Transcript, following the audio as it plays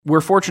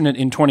we're fortunate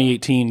in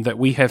 2018 that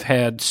we have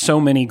had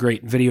so many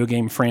great video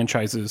game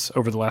franchises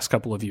over the last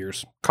couple of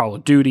years. Call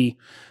of Duty,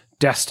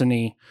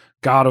 Destiny,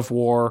 God of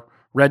War,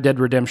 Red Dead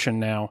Redemption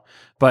now.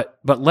 But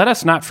let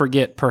us not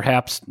forget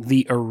perhaps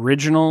the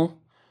original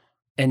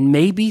and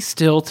maybe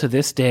still to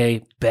this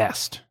day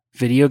best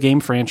video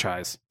game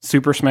franchise,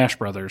 Super Smash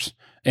Brothers,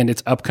 and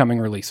its upcoming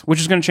release, which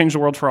is going to change the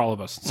world for all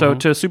of us. So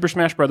to Super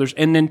Smash Brothers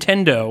and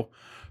Nintendo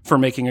for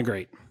making it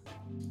great.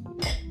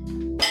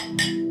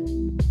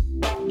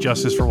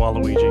 Justice for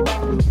Waluigi.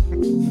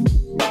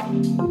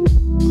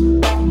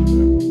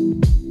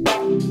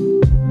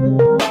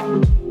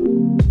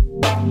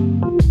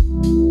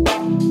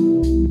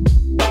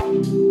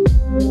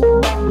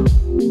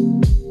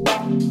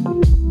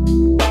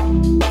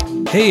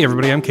 Hey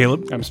everybody, I'm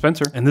Caleb. I'm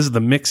Spencer. And this is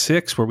the Mix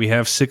 6, where we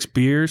have 6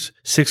 beers,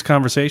 6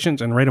 conversations,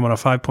 and rate them on a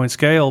 5-point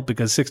scale,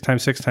 because 6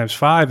 times 6 times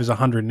 5 is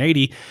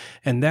 180.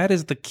 And that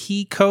is the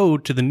key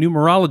code to the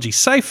numerology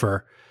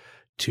cipher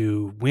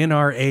to win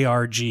our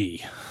ARG.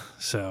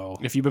 So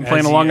if you've been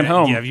playing along at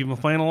home. Yeah, if you've been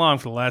playing along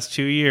for the last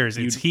 2 years,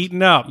 it's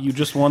heating up. You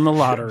just won the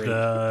lottery.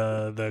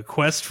 The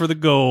quest for the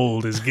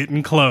gold is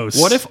getting close.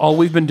 What if all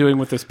we've been doing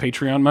with this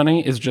Patreon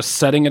money is just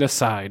setting it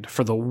aside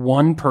for the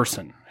one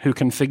person who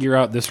can figure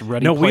out this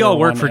Ready Player One? No, we all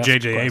work for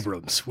J.J.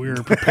 Abrams. We're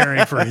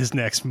preparing for his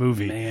next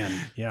movie. Man.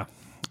 Yeah.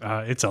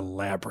 It's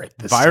elaborate.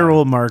 This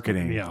Viral time.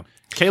 marketing. Yeah.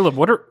 Caleb,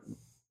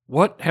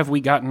 what have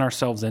we gotten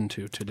ourselves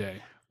into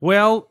today?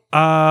 Well,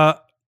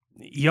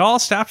 y'all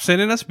stopped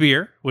sending us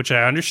beer, which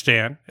I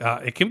understand.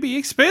 It can be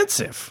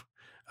expensive.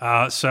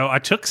 So I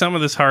took some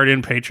of this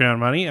hard-earned Patreon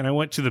money, and I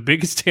went to the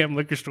biggest damn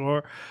liquor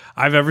store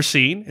I've ever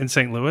seen in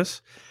St.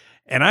 Louis,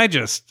 and I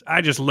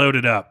just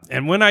loaded up.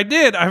 And when I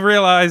did, I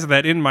realized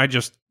that in my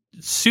just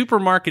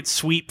supermarket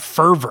sweep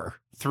fervor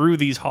through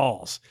these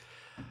halls,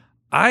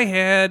 I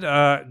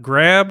had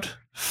grabbed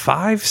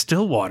 5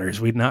 Stillwaters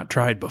we'd not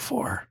tried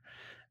before.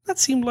 That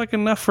seemed like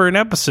enough for an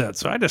episode,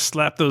 so I just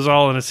slapped those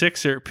all in a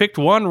sixer, picked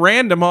one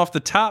random off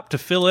the top to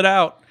fill it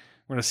out.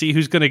 We're going to see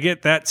who's going to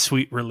get that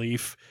sweet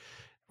relief.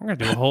 We're going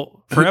to do a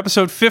whole... For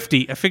episode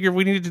 50, I figured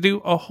we needed to do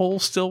a whole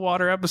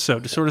Stillwater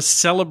episode to sort of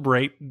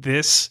celebrate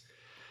this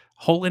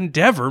whole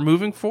endeavor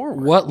moving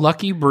forward. What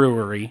lucky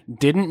brewery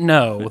didn't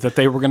know that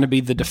they were going to be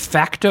the de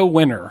facto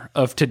winner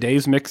of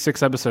today's Mix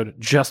 6 episode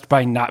just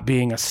by not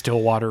being a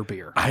Stillwater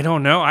beer? I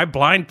don't know. I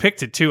blind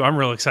picked it, too. I'm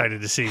real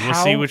excited to see. We'll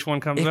see which one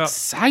comes up.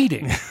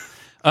 Exciting.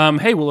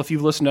 Hey, well, if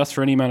you've listened to us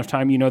for any amount of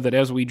time, you know that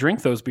as we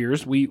drink those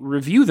beers, we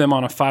review them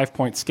on a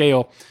 5-point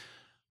scale.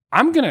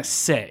 I'm going to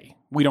say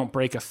we don't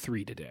break a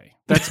 3 today.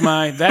 That's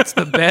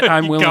the bet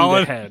I'm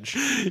willing to hedge.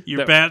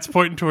 Your bat's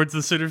pointing towards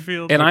the center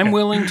field? And okay. I'm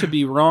willing to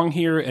be wrong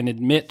here and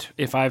admit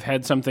if I've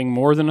had something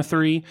more than a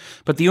 3.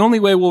 But the only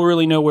way we'll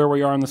really know where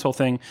we are on this whole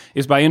thing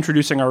is by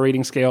introducing our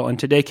rating scale. And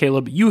today,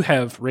 Caleb, you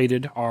have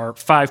rated our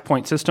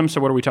 5-point system.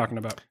 So what are we talking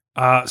about?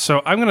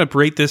 So I'm going to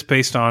rate this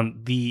based on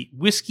the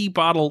whiskey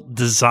bottle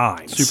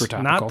design. Super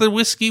topical. Not the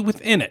whiskey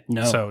within it.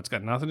 No. So it's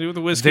got nothing to do with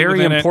the whiskey Very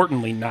within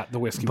importantly, not the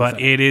whiskey but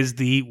within it. It is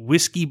the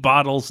whiskey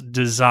bottle's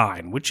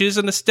design, which is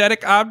an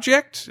aesthetic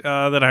object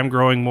that I'm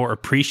growing more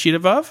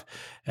appreciative of,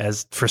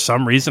 as for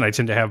some reason I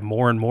tend to have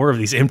more and more of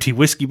these empty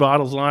whiskey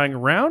bottles lying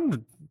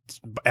around,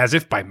 as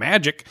if by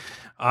magic.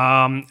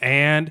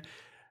 And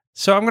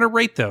so I'm going to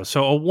rate those.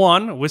 So a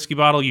 1, a whiskey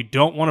bottle you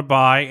don't want to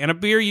buy, and a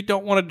beer you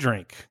don't want to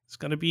drink. It's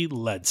going to be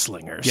Lead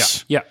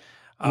Slingers. Yeah.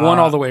 1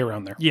 all the way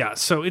around there. Yeah.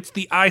 So it's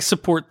the I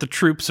support the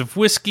troops of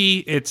whiskey.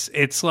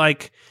 It's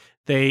like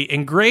they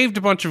engraved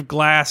a bunch of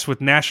glass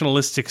with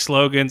nationalistic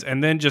slogans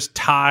and then just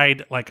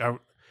tied like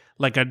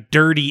a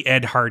dirty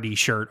Ed Hardy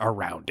shirt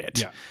around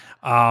it. Yeah.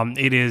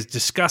 It is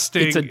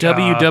disgusting. It's a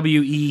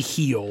WWE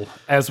heel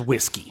as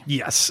whiskey.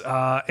 Yes.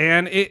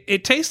 And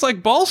it tastes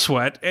like ball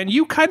sweat, and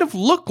you kind of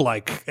look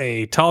like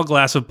a tall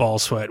glass of ball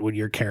sweat when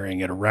you're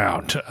carrying it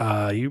around.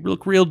 You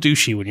look real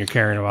douchey when you're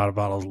carrying about a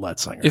bottle of Lead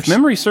Slingers. If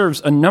memory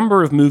serves, a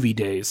number of movie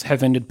days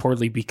have ended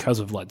poorly because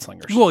of Lead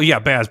Slingers. Well, yeah,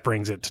 Baz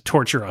brings it to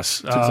torture us.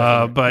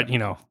 Exactly.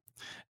 But,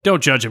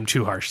 don't judge him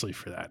too harshly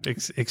for that,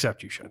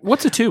 except you should.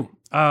 What's a 2?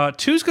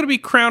 2 is going to be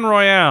Crown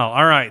Royale.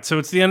 All right, so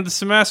it's the end of the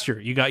semester.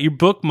 You got your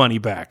book money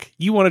back.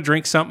 You want to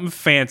drink something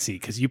fancy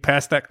because you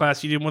passed that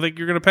class you didn't think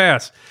you were going to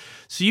pass.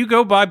 So you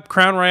go buy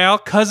Crown Royale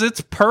because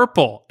it's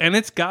purple and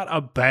it's got a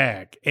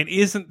bag. And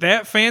isn't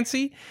that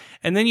fancy?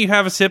 And then you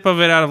have a sip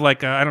of it out of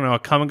like, a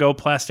come-and-go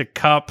plastic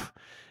cup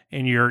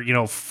in your,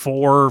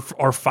 4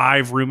 or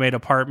 5 roommate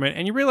apartment,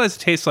 and you realize it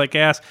tastes like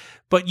ass,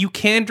 but you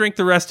can drink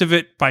the rest of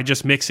it by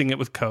just mixing it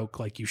with Coke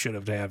like you should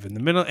have in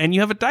the middle, and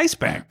you have a dice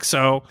bag.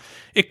 So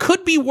it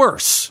could be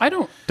worse.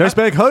 Dice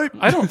bag hype.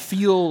 I don't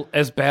feel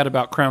as bad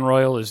about Crown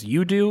Royal as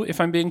you do, if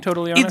I'm being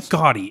totally honest. It's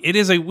gaudy. It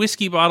is a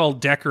whiskey bottle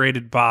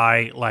decorated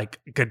by like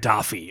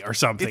Gaddafi or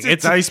something.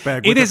 It's a dice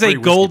bag. It is a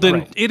golden.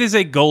 Right. It is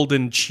a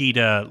golden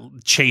cheetah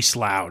chase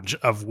lounge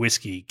of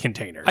whiskey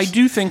containers. I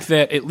do think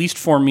that, at least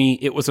for me,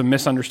 it was a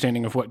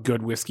misunderstanding of what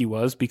good whiskey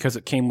was because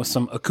it came with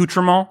some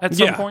accoutrement at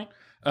some point.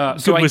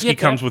 Good whiskey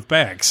comes with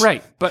bags.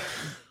 Right, but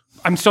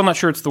I'm still not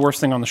sure it's the worst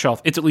thing on the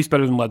shelf. It's at least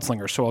better than Lead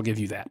Slinger, so I'll give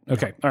you that.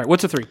 Okay. All right.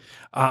 What's a 3?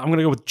 I'm going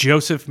to go with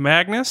Joseph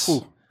Magnus.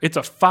 Ooh, it's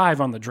a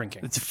 5 on the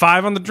drinking. It's a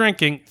 5 on the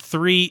drinking,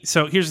 3.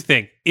 So here's the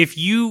thing. If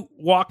you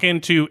walk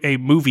into a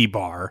movie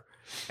bar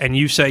and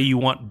you say you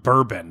want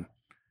bourbon,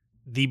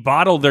 the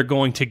bottle they're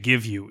going to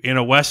give you in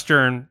a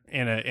Western,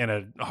 in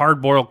a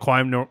hard-boiled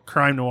crime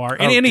noir,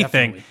 in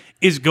anything, definitely.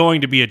 is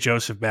going to be a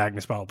Joseph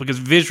Magnus bottle because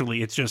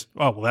visually it's just,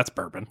 oh, well, that's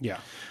bourbon. Yeah.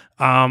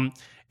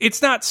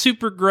 It's not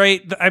super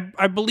great.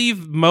 I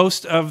believe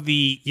most of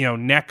the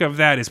neck of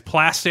that is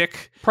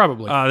plastic.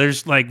 Probably.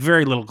 There's like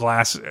very little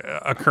glass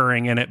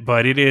occurring in it,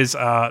 but it is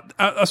a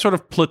sort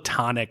of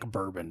platonic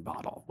bourbon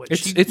bottle. Which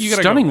It's you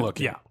gotta stunning go with.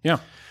 looking. Yeah.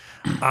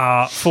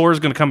 Yeah. 4 is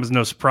going to come as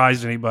no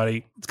surprise to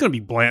anybody. It's going to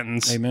be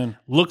Blanton's. Amen.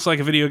 Looks like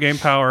a video game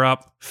power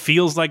up.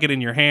 Feels like it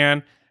in your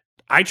hand.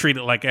 I treat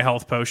it like a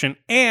health potion.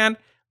 And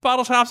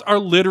bottle tops are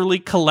literally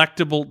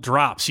collectible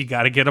drops. You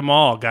got to get them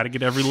all. Got to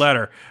get every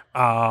letter.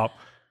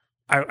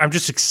 I'm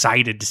just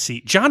excited to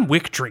see. John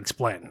Wick drinks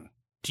Blanton.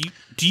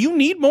 Do you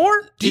need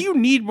more? Do you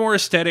need more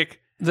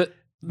aesthetic The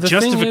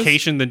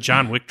justification than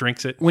John Wick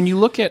drinks it? when you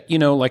look at,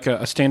 like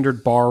a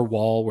standard bar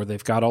wall where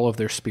they've got all of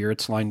their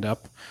spirits lined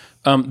up,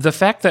 the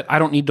fact that I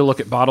don't need to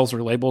look at bottles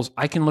or labels,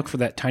 I can look for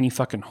that tiny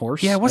fucking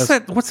horse. Yeah, what's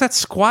that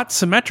squat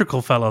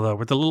symmetrical fellow though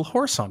with the little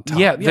horse on top?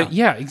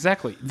 Yeah,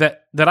 exactly.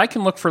 That I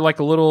can look for like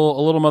a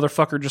little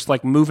motherfucker just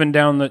like moving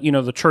down the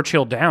the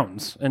Churchill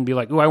Downs and be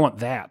like, ooh, I want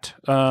that.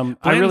 I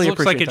really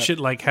looks like appreciate it that. should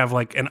like have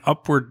like an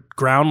upward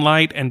ground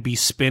light and be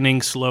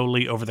spinning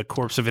slowly over the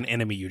corpse of an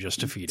enemy you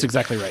just defeated. That's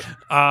exactly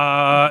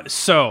right.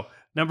 So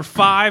number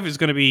 5 is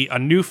going to be a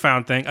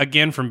newfound thing,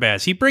 again from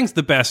Baz. He brings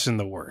the best and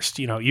the worst.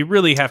 You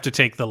really have to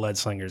take the Lead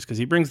Slingers because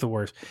he brings the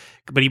worst.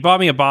 But he bought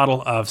me a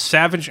bottle of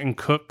Savage and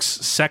Cook's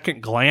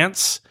Second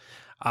Glance,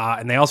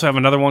 and they also have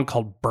another one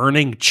called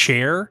Burning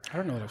Chair. I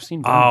don't know that I've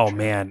seen. Oh, Burning Chair.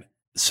 man.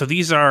 So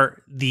these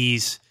are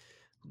these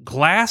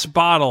glass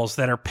bottles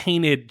that are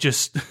painted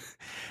just...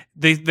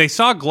 They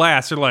saw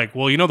glass. They're like,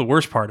 well, the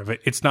worst part of it,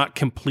 it's not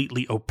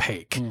completely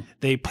opaque.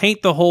 They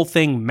paint the whole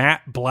thing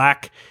matte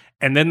black,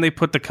 and then they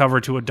put the cover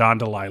to a Don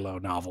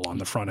DeLillo novel on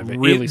the front of it.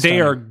 Really They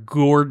stunning. are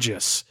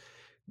gorgeous,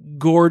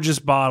 gorgeous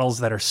bottles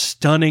that are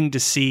stunning to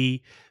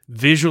see,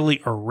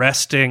 visually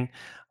arresting.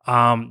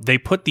 They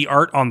put the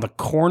art on the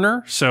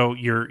corner, so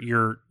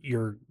you're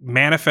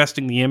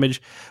manifesting the image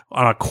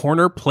on a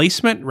corner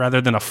placement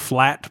rather than a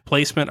flat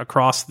placement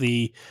across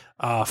the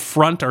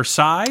front or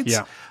sides.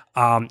 Yeah.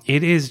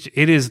 It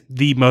is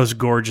the most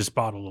gorgeous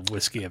bottle of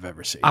whiskey I've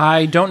ever seen.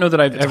 I don't know that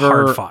I've It's a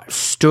hard ever 5.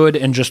 stood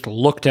and just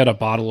looked at a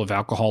bottle of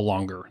alcohol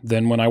longer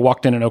than when I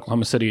walked in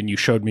Oklahoma City and you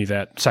showed me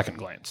that Second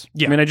Glance.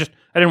 Yeah. I mean, I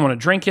didn't want to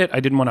drink it.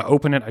 I didn't want to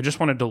open it. I just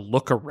wanted to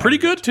look around. Pretty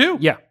good too.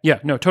 Yeah.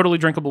 No, totally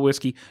drinkable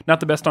whiskey. Not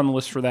the best on the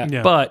list for that,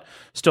 Yeah. but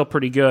still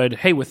pretty good.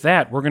 Hey, with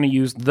that, we're going to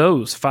use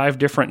those 5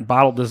 different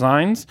bottle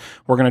designs.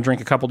 We're going to drink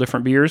a couple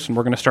different beers, and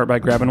we're going to start by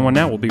grabbing one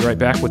now. We'll be right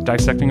back with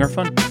Dissecting Our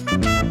Fun.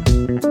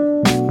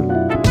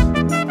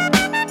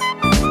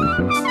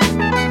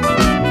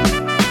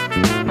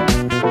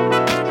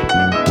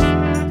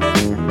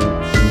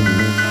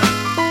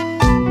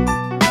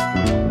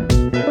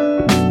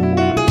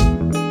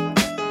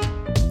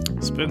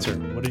 Spencer,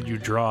 what did you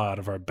draw out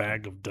of our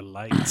bag of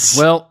delights?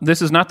 Well,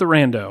 this is not the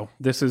rando.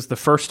 This is the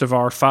first of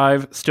our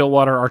 5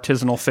 Stillwater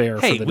artisanal fare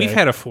for hey, the we've day.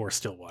 had a 4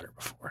 Stillwater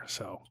before,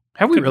 so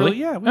Have we could really?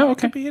 Yeah. Oh, It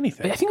okay. could be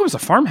anything. I think it was a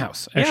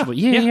farmhouse, actually.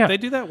 Yeah. They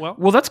do that well.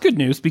 Well, that's good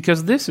news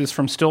because this is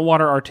from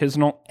Stillwater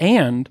Artisanal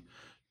and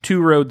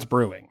Two Roads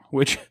Brewing,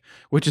 which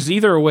is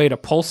either a way to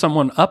pull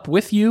someone up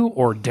with you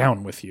or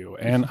down with you.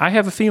 And I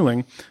have a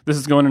feeling this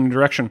is going in a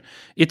direction.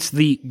 It's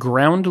the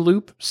Ground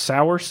Loop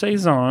Sour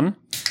Saison.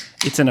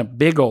 It's in a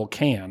big old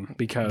can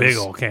because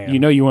you want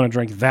to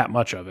drink that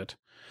much of it.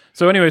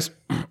 So anyways,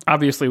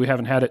 obviously we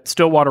haven't had it.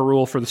 Stillwater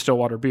rule for the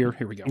Stillwater beer.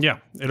 Here we go. Yeah,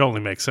 it only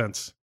makes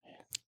sense.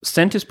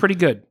 Scent is pretty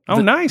good.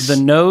 Oh, nice. The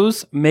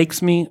nose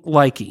makes me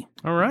likey.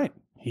 All right.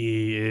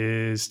 He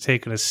is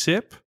taking a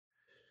sip.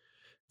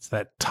 It's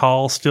that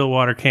tall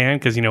Stillwater can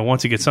because,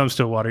 once you get some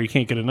Stillwater, you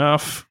can't get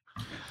enough.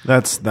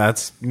 That's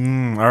all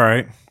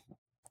right.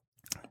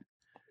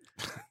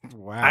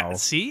 Wow.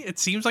 See, it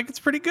seems like it's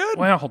pretty good.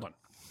 Well, hold on.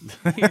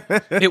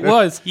 It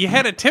was. You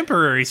had a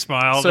temporary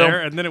smile So,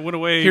 there, and then it went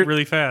away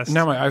really fast.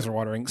 Now my eyes are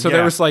watering. So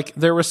Yeah.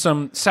 there was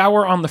some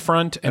sour on the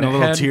front and And a it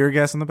little had, tear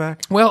gas in the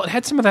back. well, it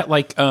had some of that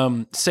like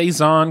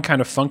saison kind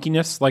of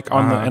funkiness like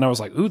on the, and I was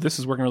like, ooh, this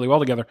is working really well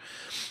together.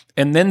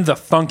 And then the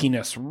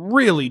funkiness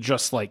really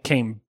just like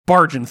came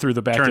barging through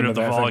the back Turn end up of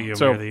the that volume thing.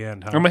 So near the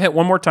end. Huh? I'm gonna hit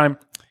one more time,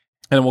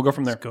 and then we'll go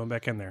from there. Going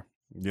back in there.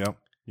 Yep.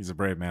 He's a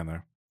brave man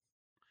there.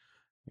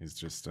 He's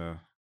just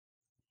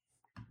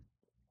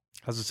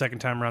How's the second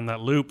time around that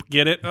loop?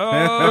 Get it?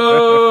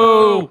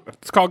 Oh,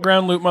 it's called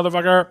Ground Loop,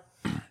 motherfucker.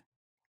 I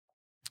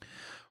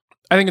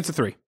think it's a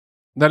 3.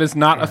 That is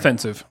not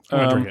offensive. I'm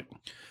gonna drink it.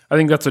 I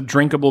think that's a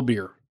drinkable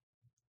beer.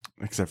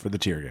 except for the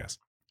tear gas.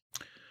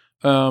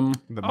 Oh,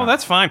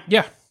 that's fine.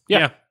 Yeah.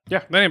 That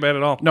ain't bad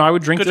at all. No, I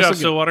would drink Good this job, again.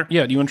 Stillwater.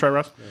 Yeah, do you want to try,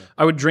 Ross?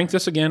 I would drink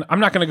this again. I'm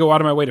not going to go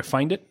out of my way to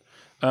find it.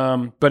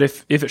 But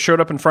if it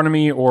showed up in front of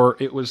me or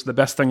it was the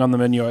best thing on the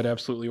menu, I'd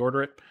absolutely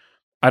order it.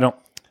 I don't.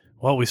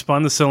 Well, we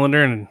spun the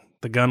cylinder and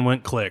the gun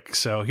went click.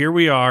 So here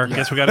we are.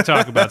 Guess we got to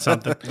talk about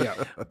something.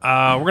 We're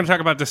going to talk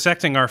about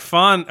Dissecting Our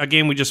Fun, a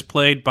game we just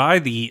played by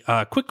the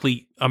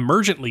quickly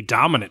emergently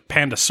dominant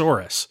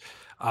Pandasaurus.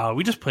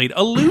 We just played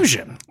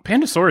Illusion.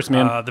 Pandasaurus,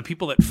 man. The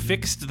people that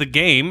fixed the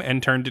game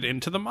and turned it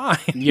into the Mind.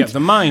 Yeah, the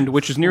Mind,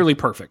 which is nearly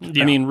perfect.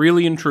 Yeah. I mean,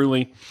 really and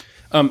truly.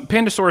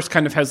 Pandasaurus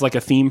kind of has like a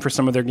theme for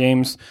some of their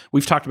games.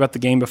 We've talked about the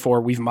game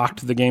before. We've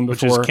mocked the game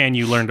before. Which is, can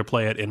you learn to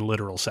play it in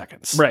literal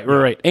seconds?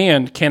 Right.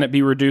 And can it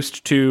be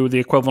reduced to the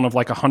equivalent of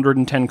like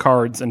 110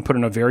 cards and put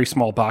in a very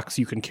small box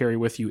you can carry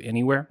with you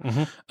anywhere?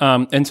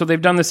 And so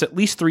they've done this at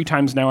least 3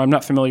 times now. I'm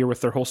not familiar with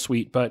their whole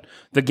suite, but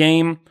the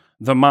game,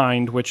 the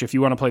Mind, which if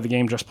you want to play the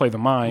game, just play the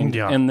Mind.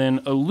 Yeah. And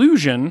then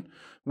Illusion,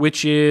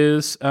 which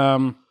is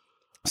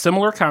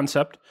similar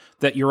concept,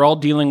 that you're all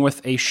dealing with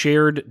a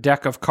shared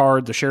deck of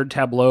cards, a shared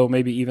tableau,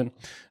 maybe even.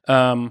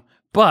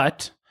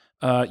 But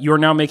you're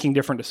now making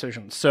different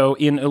decisions. So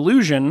in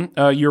Illusion,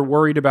 you're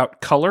worried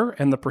about color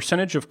and the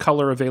percentage of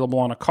color available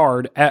on a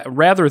card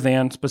rather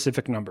than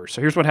specific numbers. So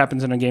here's what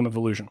happens in a game of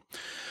Illusion.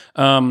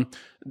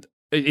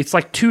 It's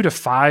like 2 to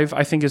 5,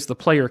 I think, is the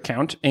player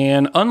count.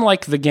 And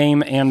unlike the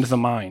game and the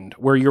Mind,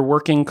 where you're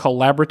working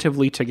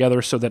collaboratively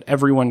together so that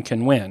everyone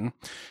can win,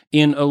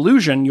 in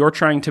Illusion, you're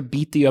trying to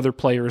beat the other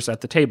players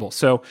at the table.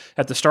 So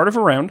at the start of a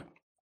round,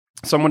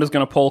 someone is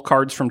going to pull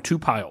cards from 2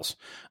 piles,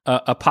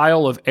 a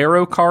pile of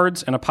arrow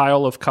cards and a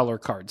pile of color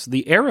cards.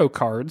 The arrow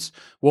cards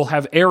will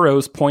have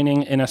arrows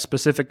pointing in a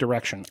specific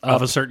direction.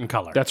 Of a certain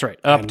color. That's right.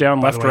 Up, And down,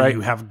 by left, the way, right.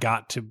 You have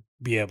got to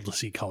be able to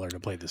see color to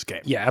play this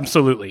game. Yeah,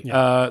 absolutely.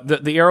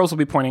 The arrows will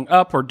be pointing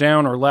up or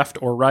down or left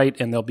or right,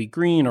 and they'll be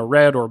green or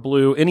red or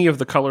blue, any of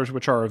the colors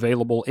which are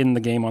available in the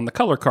game on the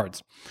color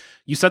cards.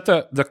 You set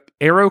the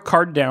arrow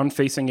card down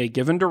facing a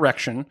given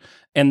direction,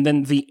 and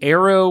then the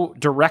arrow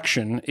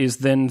direction is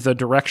then the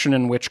direction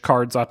in which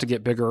cards ought to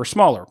get bigger or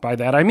smaller. By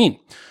that I mean,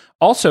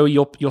 also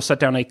you'll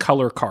set down a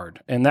color card,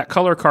 and that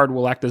color card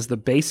will act as the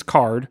base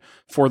card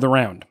for the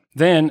round.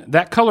 Then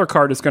that color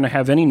card is going to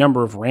have any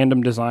number of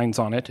random designs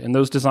on it, and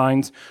those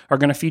designs are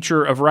going to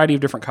feature a variety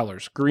of different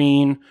colors: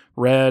 green,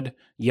 red,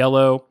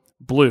 yellow,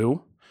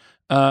 blue.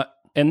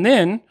 And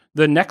then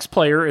the next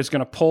player is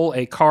going to pull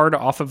a card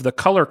off of the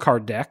color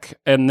card deck,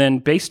 and then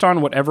based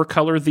on whatever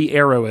color the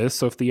arrow is,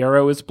 so if the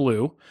arrow is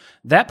blue,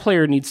 that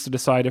player needs to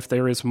decide if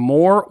there is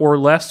more or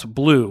less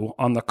blue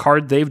on the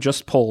card they've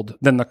just pulled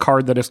than the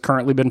card that has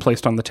currently been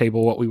placed on the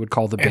table, what we would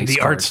call the base And the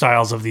card. art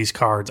styles of these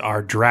cards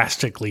are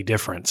drastically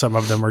different. Some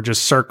of them are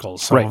just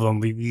circles. Some of them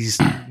are these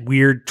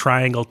weird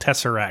triangle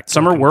tesseracts.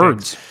 Some are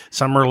words.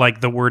 Some are like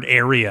the word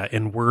area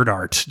in word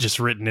art, just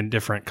written in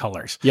different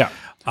colors. Yeah.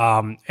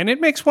 And it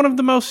makes one of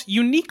the most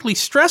uniquely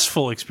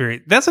stressful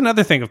experience. That's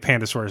another thing of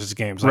Pandasaurus'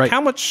 games. Like,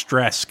 how much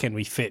stress can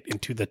we fit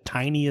into the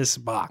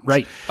tiniest box?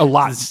 Right. A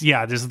lot.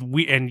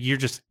 And you're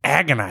just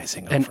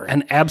agonizing over it.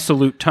 An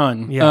absolute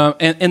ton. Yeah.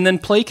 And then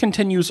play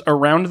continues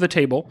around the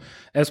table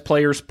as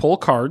players pull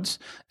cards,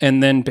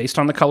 and then based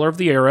on the color of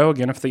the arrow,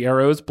 again, if the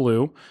arrow is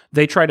blue,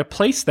 they try to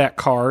place that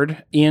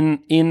card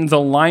in the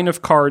line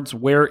of cards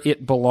where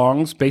it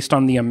belongs based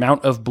on the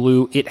amount of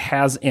blue it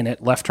has in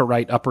it, left to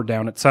right, up or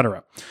down,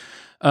 etc.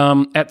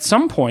 At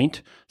some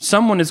point,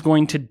 someone is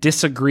going to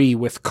disagree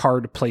with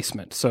card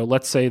placement. So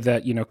let's say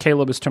that,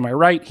 Caleb is to my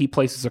right. He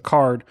places a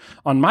card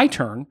on my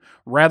turn.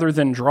 Rather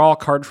than draw a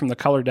card from the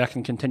color deck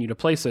and continue to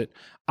place it,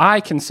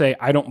 I can say,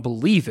 I don't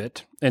believe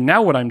it. And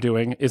now what I'm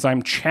doing is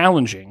I'm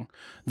challenging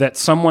that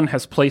someone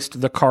has placed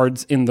the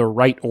cards in the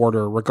right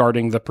order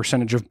regarding the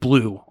percentage of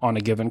blue on a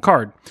given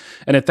card.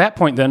 And at that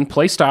point, then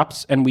play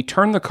stops and we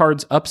turn the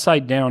cards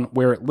upside down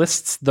where it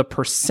lists the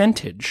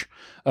percentage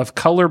of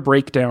color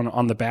breakdown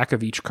on the back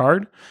of each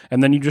card,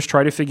 and then you just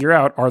try to figure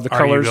out, are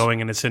colors... you going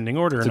in ascending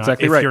order or not?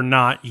 Exactly if right. you're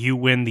not, you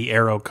win the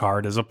arrow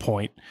card as a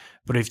point.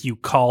 But if you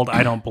called,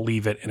 I don't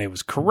believe it, and it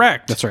was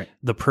correct, that's right.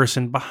 The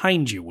person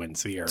behind you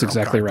wins the arrow that's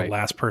exactly card, right. The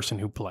last person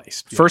who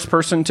placed. First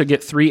person to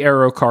get 3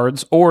 arrow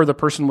cards, or the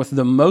person with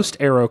the most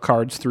arrow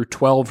cards through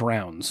 12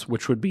 rounds,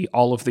 which would be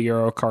all of the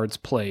arrow cards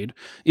played,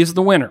 is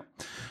the winner.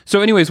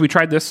 So anyways, we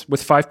tried this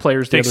with 5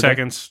 players. Takes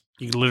seconds.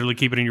 You can literally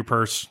keep it in your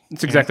purse.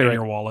 That's exactly right. In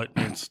your wallet.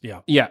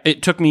 Yeah,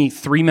 it took me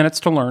 3 minutes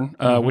to learn,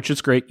 which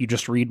is great. You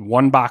just read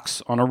one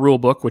box on a rule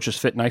book, which is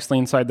fit nicely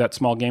inside that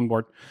small game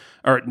board,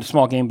 or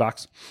small game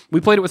box.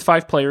 We played it with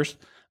 5 players.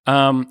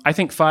 I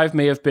think 5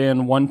 may have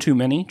been one too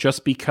many,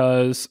 just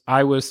because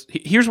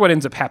here's what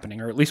ends up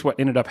happening, or at least what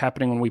ended up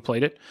happening when we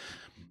played it.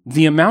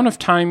 The amount of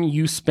time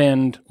you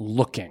spend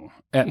looking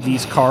at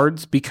these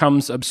cards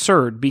becomes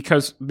absurd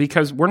because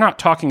we're not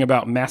talking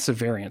about massive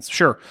variance.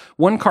 Sure,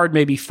 one card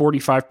may be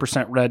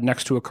 45% red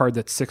next to a card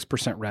that's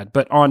 6% red,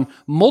 but on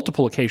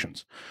multiple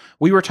occasions,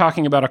 we were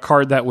talking about a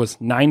card that was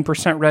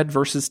 9% red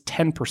versus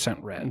 10%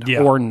 red,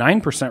 or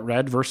 9%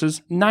 red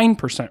versus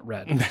 9%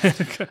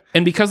 red.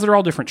 And because they're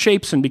all different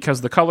shapes, and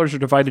because the colors are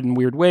divided in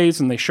weird ways,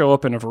 and they show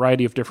up in a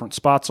variety of different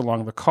spots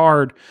along the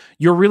card,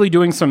 you're really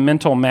doing some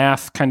mental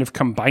math, kind of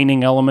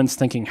combining elements,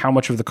 thinking how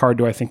much of the card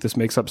do I think this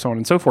makes up, so on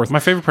and so forth. My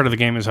favorite part of the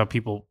game is how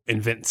people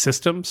invent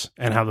systems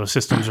and how those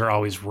systems are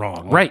always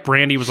wrong. Like Right.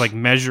 Brandy was like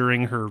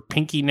measuring her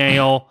pinky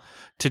nail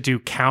to do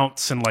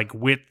counts and like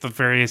width of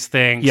various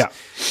things. Yeah.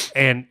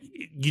 And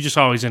you just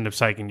always end up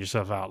psyching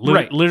yourself out.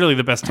 Right. Literally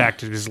the best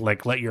tactic is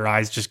like let your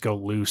eyes just go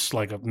loose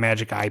like a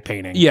magic eye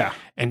painting. Yeah.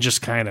 And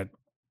just kind of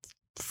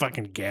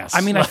fucking guess.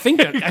 I mean, I think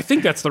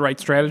that's the right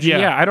strategy. Yeah.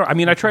 Yeah.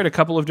 I tried a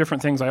couple of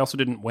different things. I also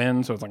didn't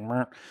win, so it's like,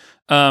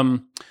 meh.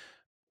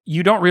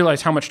 You don't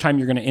realize how much time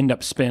you're going to end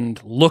up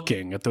spend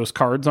looking at those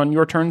cards on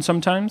your turn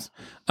sometimes.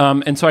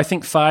 And so I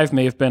think 5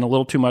 may have been a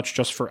little too much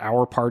just for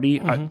our party.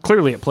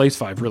 Clearly it plays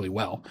 5 really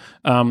well.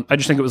 I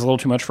just think it was a little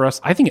too much for us.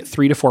 I think at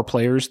 3 to 4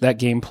 players, that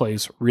game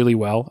plays really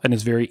well and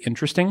is very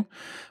interesting.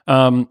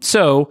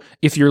 So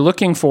if you're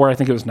looking for, I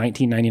think it was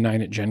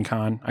 $19.99 at Gen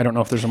Con. I don't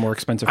know if there's a more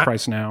expensive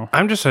price now.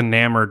 I'm just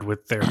enamored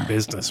with their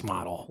business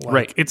model. Like,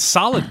 Right. It's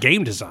solid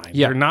game design.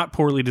 Yeah. They're not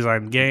poorly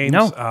designed games.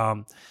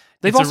 No.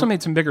 They've also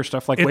made some bigger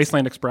stuff like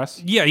Wasteland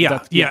Express. Yeah.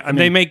 And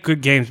they make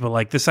good games, but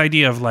like this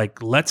idea of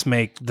like, let's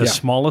make the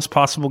smallest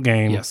possible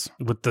game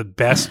with the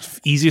best,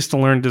 easiest to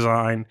learn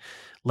design.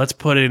 Let's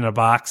put it in a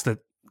box that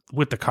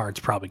with the cards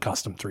probably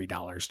cost them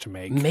 $3 to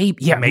make.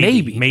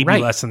 Maybe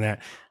right. less than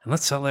that. And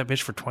let's sell that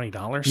bitch for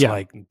 $20. Yeah.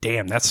 Like,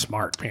 damn, that's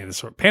smart. Panda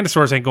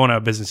Stores ain't going out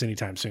of business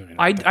anytime soon.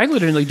 I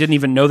literally didn't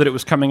even know that it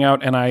was coming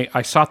out, and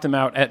I sought them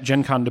out at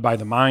Gen Con to buy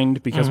the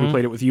Mind because we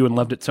played it with you and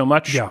loved it so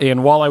much. Yeah.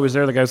 And while I was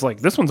there, the guy's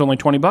like, this one's only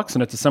 $20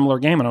 and it's a similar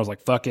game. And I was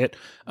like, fuck it.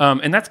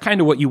 And that's kind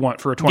of what you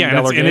want for a $20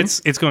 game. And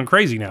it's going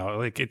crazy now.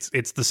 Like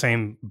it's the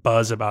same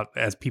buzz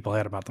as people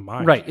had about the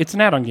Mind. Right. It's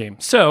an add-on game.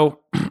 So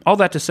all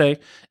that to say,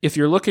 if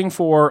you're looking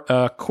for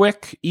a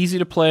quick, easy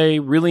to play,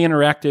 really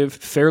interactive,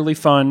 fairly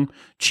fun,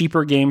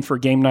 cheaper game for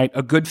game night,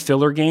 a good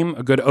filler game,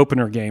 a good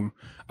opener game,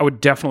 I would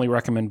definitely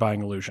recommend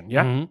buying Illusion.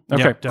 Yeah? Mm-hmm.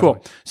 Okay, Yeah,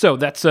 cool. So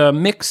that's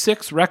Mix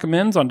 6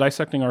 recommends on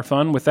Dissecting Our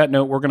Fun. With that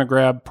note, we're going to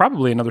grab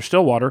probably another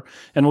Stillwater,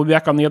 and we'll be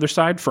back on the other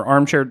side for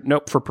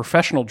for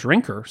Professional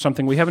Drinker,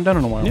 something we haven't done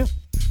in a while. Yeah.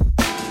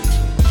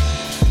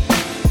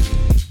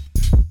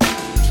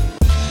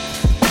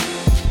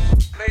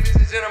 Ladies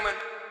and gentlemen,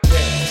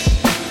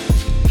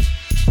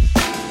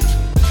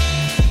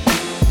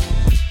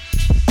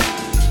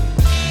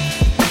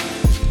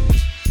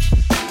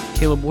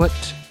 Caleb,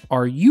 what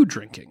are you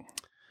drinking?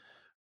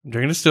 I'm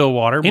drinking a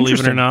Stillwater, believe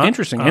it or not.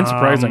 Interesting and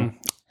surprising.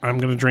 I'm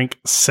going to drink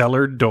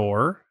Cellar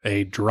Door,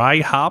 a dry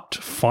hopped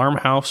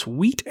farmhouse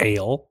wheat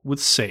ale with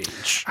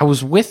sage. I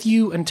was with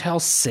you until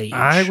Sage.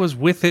 I was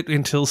with it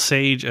until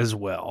sage as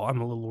well.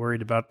 I'm a little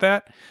worried about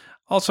that.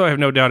 Also, I have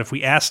no doubt if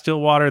we asked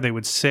Stillwater, they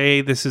would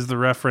say this is the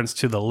reference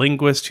to the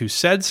linguist who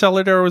said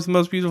Cellar Door was the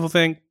most beautiful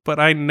thing, but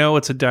I know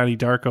it's a Donnie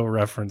Darko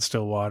reference,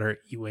 Stillwater.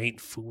 You ain't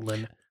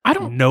fooling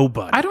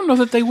nobody. I don't know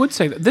that they would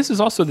say that. This is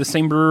also the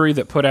same brewery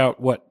that put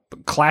out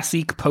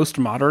classic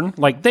postmodern.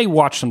 Like they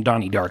watched some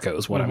Donnie Darko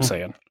is what I'm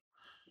saying.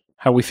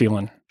 How we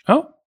feeling?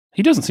 Oh,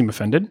 he doesn't seem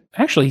offended.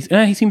 Actually,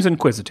 he seems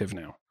inquisitive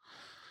now.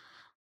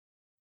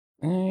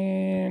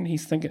 And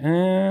he's thinking,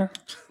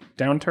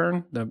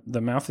 downturn.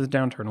 The mouth is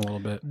downturn a little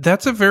bit.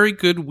 That's a very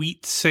good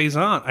wheat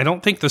saison. I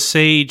don't think the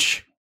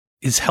sage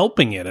is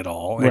helping it at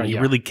all, and you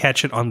really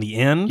catch it on the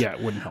end. Yeah,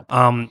 it wouldn't help.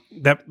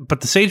 But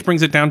the sage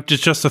brings it down to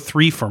just a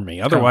 3 for me.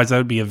 Otherwise, that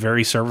would be a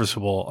very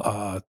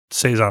serviceable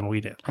saison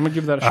wheat ale. I'm gonna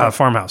give that a shot.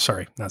 Farmhouse,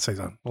 sorry, not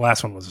saison. The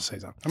last one was a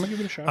saison. I'm gonna give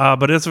it a shot.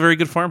 But it's a very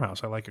good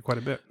farmhouse. I like it quite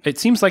a bit. It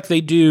seems like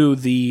they do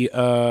the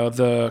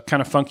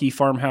kind of funky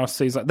farmhouse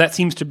saison. That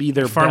seems to be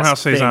their Farmhouse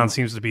best saison thing.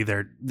 seems to be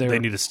their. They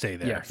need to stay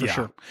there. Yeah, for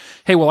sure.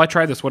 Hey, well, I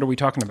tried this. What are we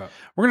talking about?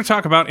 We're going to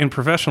talk about in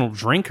Professional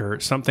Drinker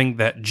something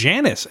that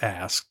Janice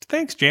asked.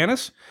 Thanks,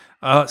 Janice.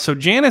 So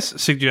Janice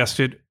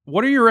suggested,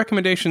 what are your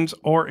recommendations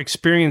or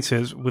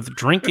experiences with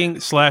drinking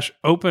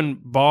 /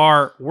 open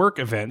bar work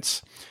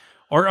events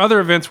or other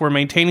events where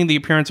maintaining the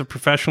appearance of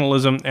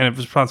professionalism and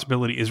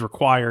responsibility is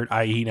required,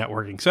 i.e.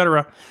 networking,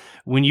 etc.,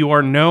 when you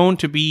are known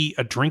to be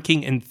a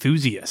drinking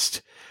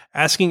enthusiast?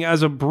 Asking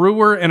as a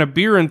brewer and a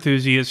beer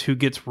enthusiast who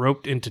gets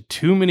roped into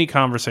too many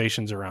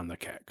conversations around the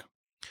keg.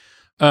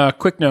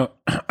 Quick note,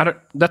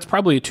 that's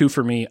probably a 2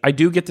 for me. I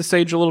do get the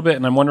sage a little bit,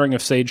 and I'm wondering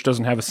if sage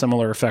doesn't have a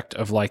similar effect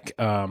of like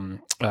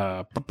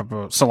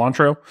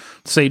cilantro.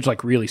 Sage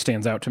like really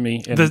stands out to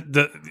me. And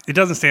It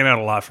doesn't stand out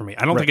a lot for me.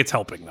 I don't think it's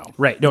helping though.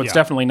 Right. No, it's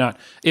definitely not.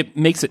 It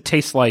makes it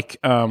taste like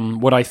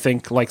what I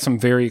think like some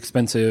very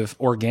expensive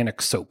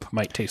organic soap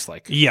might taste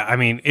like. Yeah, I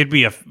mean, it'd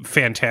be a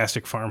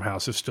fantastic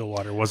farmhouse if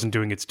Stillwater wasn't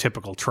doing its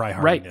typical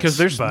try-hardiness. Right, because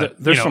there's some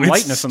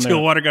lightness in there.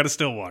 Stillwater got a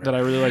Stillwater. That I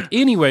really like.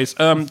 Anyways,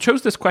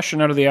 chose this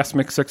question out of the Ask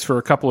Mix 6 for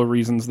a couple of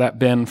reasons, that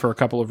Ben for a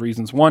couple of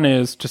reasons. One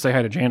is to say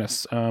hi to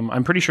Janice.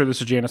 I'm pretty sure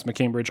this is Janice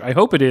McCambridge. I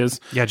hope it is.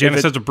 Yeah,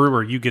 Janice as a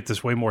brewer, you get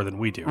this way more than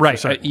we do.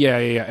 Right. Yeah.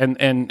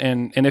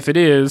 And if it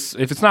is,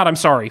 if it's not, I'm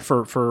sorry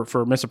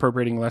for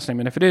misappropriating the last name.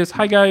 And if it is,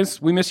 hi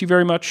guys, we miss you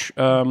very much.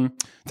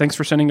 Thanks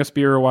for sending us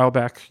beer a while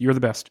back. You're the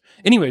best.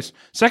 Anyways,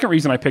 second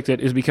reason I picked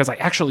it is because I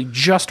actually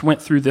just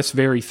went through this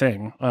very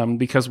thing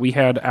because we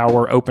had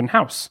our open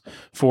house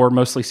for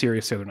Mostly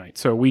Serious the other night.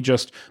 So we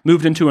just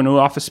moved into a new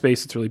office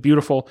space. It's really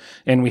beautiful.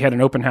 And we had an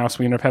open house.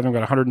 We ended up having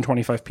about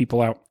 125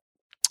 people out.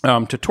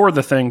 to tour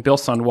the thing. Bill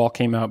Sundwall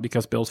came out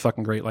because Bill's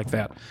fucking great like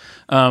that.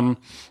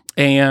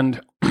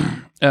 And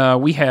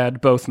we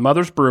had both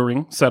Mother's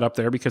Brewing set up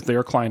there because they're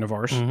a client of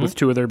ours with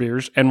 2 of their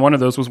beers. And one of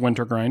those was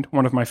Winter Grind,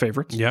 one of my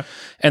favorites. Yeah.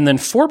 And then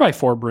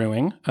 4x4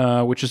 Brewing,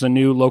 which is a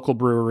new local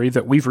brewery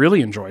that we've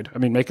really enjoyed. I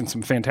mean, making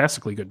some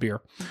fantastically good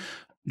beer.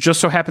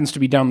 Just so happens to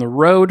be down the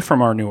road from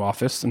our new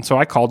office. And so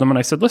I called them and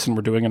I said, listen,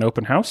 we're doing an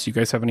open house. You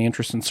guys have any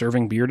interest in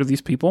serving beer to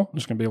these people?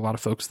 There's going to be a lot of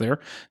folks there.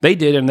 They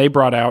did, and they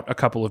brought out a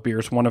couple of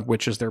beers, one of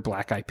which is their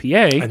black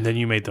IPA. And then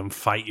you made them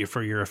fight you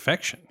for your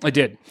affection. I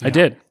did. Yeah. I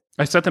did.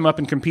 I set them up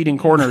in competing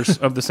corners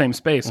of the same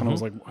space, and I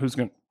was like, who's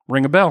going to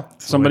ring a bell?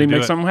 Somebody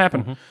make something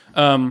happen.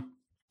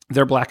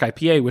 Their black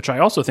IPA, which I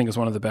also think is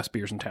one of the best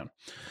beers in town.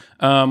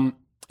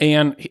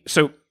 And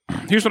so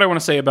here's what I want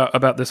to say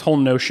about this whole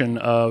notion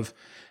of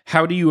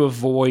how do you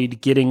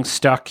avoid getting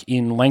stuck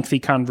in lengthy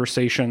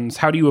conversations?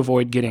 How do you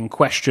avoid getting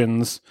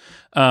questions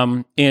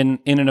in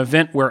an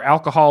event where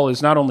alcohol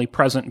is not only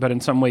present, but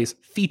in some ways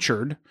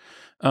featured,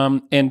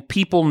 and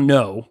people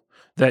know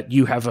that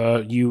you have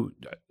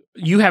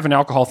an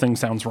alcohol thing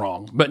sounds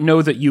wrong, but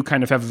know that you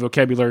kind of have a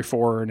vocabulary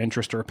for an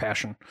interest or a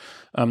passion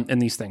in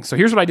these things. So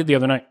here's what I did the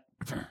other night.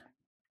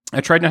 I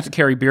tried not to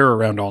carry beer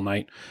around all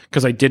night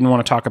because I didn't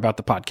want to talk about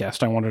the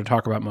podcast. I wanted to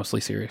talk about Mostly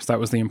Serious.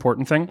 That was the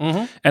important thing.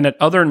 And at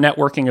other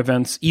networking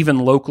events, even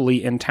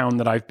locally in town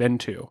that I've been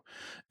to,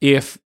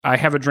 if I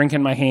have a drink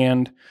in my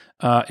hand,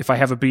 if I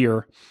have a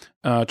beer,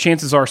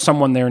 chances are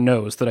someone there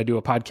knows that I do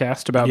a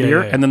podcast about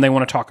beer, and then they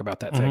want to talk about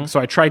that thing. So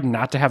I tried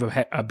not to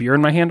have a beer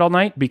in my hand all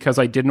night because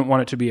I didn't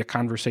want it to be a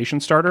conversation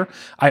starter.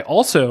 I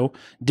also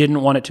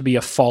didn't want it to be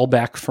a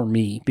fallback for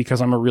me because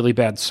I'm a really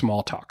bad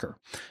small talker.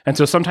 And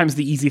so sometimes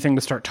the easy thing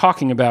to start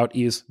talking about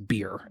is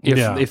beer.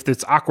 If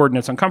it's awkward and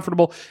it's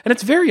uncomfortable, and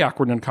it's very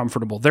awkward and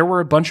uncomfortable. There were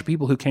a bunch of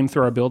people who came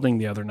through our building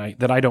the other night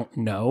that I don't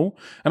know,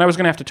 and I was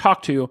going to have to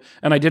talk to,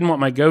 and I didn't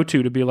want my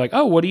go-to to be like,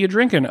 oh, what are you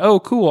drinking? Oh,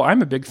 cool.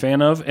 I'm a big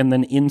fan of, and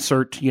then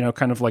insert,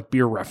 kind of like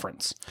beer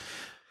reference.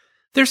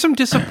 There's some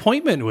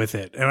disappointment with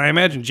it, and I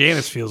imagine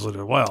Janice feels it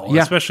as well,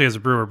 especially as a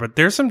brewer, but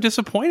there's some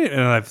disappointment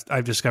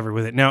I've discovered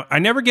with it. Now, I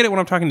never get it when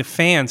I'm talking to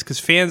fans, because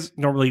fans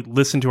normally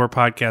listen to our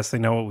podcast. They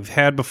know what we've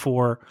had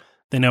before.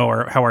 They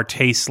know how our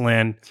tastes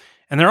land,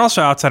 and they're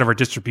also outside of our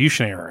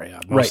distribution area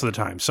most of the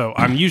time. So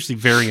I'm usually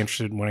very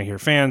interested when I hear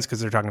fans because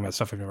they're talking about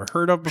stuff I've never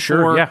heard of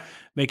before,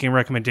 making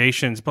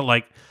recommendations. But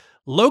like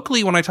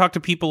locally, when I talk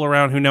to people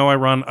around who know I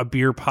run a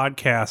beer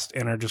podcast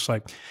and are just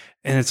like,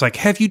 and it's like,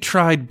 have you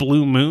tried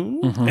Blue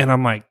Moon? And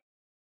I'm like,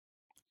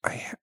 I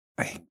have.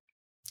 I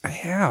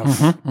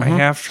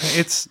have tried.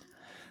 It's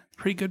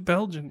pretty good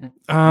Belgian.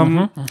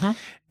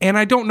 And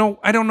I don't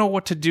know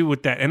what to do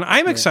with that. And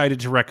I'm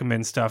excited to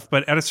recommend stuff,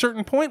 but at a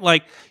certain point,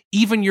 like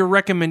even your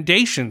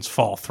recommendations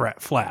fall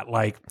flat.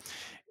 Like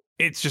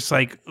it's just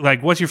like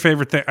what's your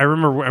favorite thing? I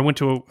remember I went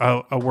to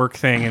a work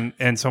thing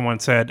and someone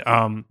said,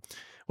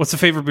 what's the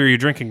favorite beer you're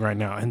drinking right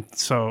now? And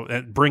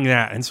so bring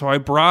that. And so I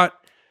brought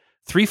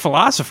Three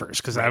Philosophers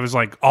because I was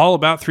like all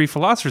about Three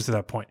Philosophers at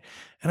that point.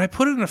 And I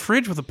put it in the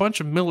fridge with a bunch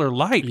of Miller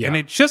Lite, and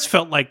it just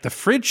felt like the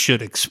fridge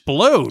should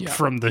explode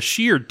from the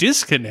sheer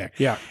disconnect.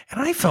 Yeah.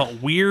 And I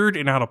felt weird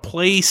and out of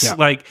place. Yeah.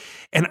 Like,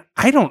 and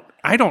I don't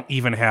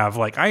even have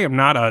like, I am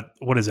not a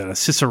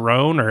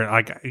Cicerone, or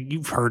like,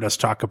 you've heard us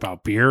talk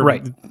about beer.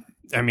 Right.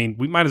 I mean,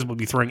 we might as well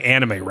be throwing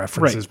anime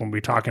references when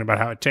we're talking about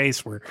how it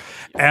tastes. We're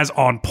as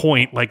on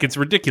point, like it's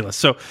ridiculous.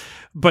 So,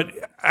 but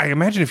I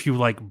imagine if you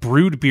like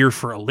brewed beer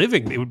for a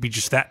living, it would be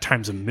just that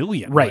times a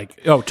million. Right.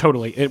 Like, oh,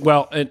 totally.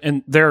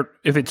 And they're,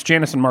 if it's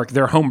Janice and Mark,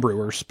 they're home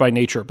brewers by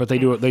nature, but they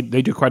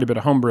do quite a bit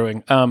of home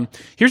brewing.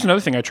 Here's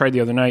another thing I tried the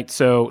other night.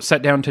 So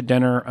sat down to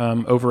dinner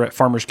over at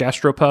Farmer's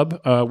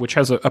Gastropub, which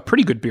has a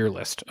pretty good beer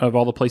list of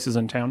all the places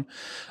in town.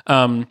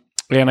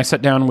 And I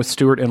sat down with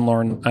Stuart and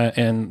Lauren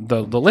and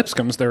the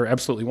Lipscombs. They're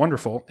absolutely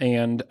wonderful.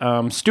 And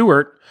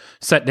Stuart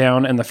sat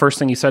down, and the first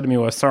thing he said to me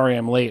was, "Sorry,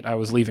 I'm late. I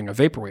was leaving a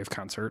Vaporwave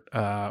concert,"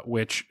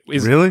 which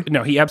is... Really?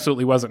 No, he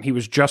absolutely wasn't. He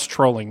was just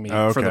trolling me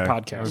for the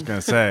podcast. I was going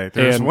to say,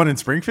 there's one in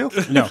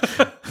Springfield? No.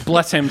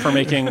 Bless him for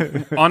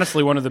making,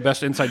 honestly, one of the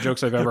best inside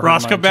jokes I've ever heard.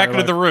 Ross, come back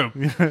into the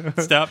room.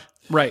 Stop.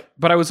 Right.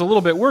 But I was a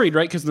little bit worried,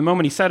 right? Because the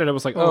moment he said it, I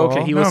was like, oh,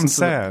 okay, he listens to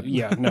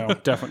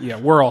sad. Definitely. Yeah,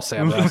 we're all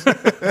sad, Ross.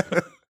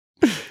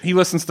 He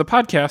listens to the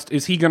podcast.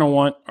 Is he going to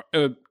want...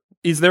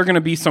 is there going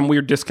to be some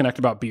weird disconnect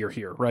about beer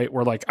here, right?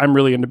 Where like, I'm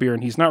really into beer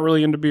and he's not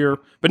really into beer,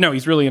 but no,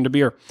 he's really into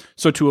beer.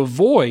 So to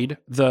avoid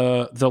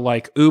the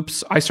like,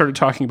 oops, I started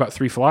talking about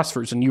Three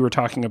Philosophers and you were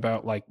talking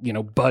about like,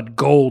 Bud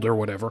Gold or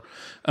whatever.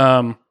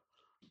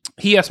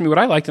 He asked me what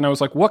I liked and I was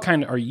like, what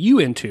kind are you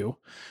into?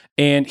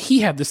 And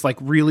he had this like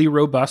really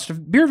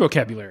robust beer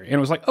vocabulary. And it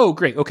was like, oh,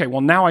 great. Okay.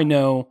 Well, now I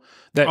know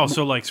that.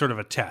 Also like sort of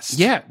a test.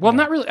 Yeah. Well,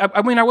 not really.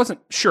 I mean, I wasn't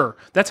sure.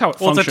 That's how it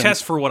functions. Well, it's a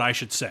test for what I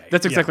should say.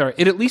 That's exactly right.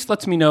 It at least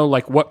lets me know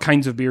like what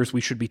kinds of beers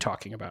we should be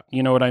talking about.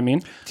 You know what I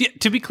mean?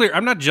 To be clear,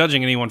 I'm not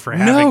judging anyone for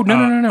having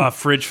no. a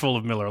fridge full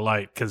of Miller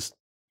Lite because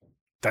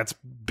that's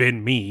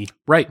been me.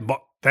 Right.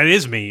 That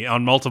is me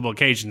on multiple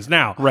occasions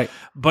now. Right.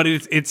 But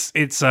it's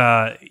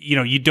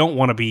you don't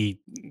want to be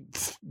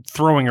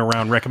throwing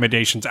around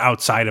recommendations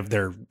outside of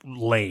their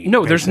lane.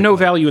 No, there's no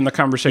basically. value in the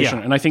conversation.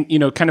 Yeah. And I think,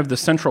 kind of the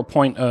central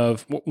point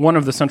of one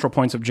of the central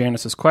points of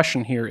Janice's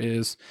question here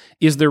is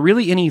there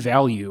really any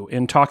value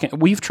in talking?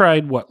 We've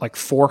tried like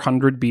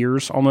 400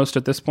 beers almost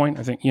at this point.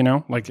 I think,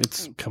 like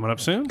it's Coming up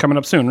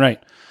soon.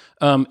 right.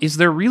 Is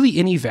there really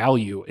any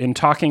value in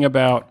talking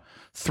about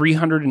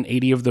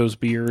 380 of those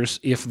beers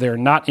if they're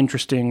not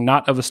interesting,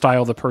 not of a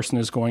style the person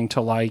is going to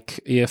like,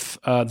 if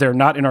they're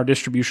not in our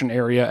distribution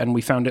area and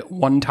we found it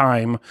one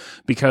time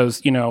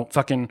because,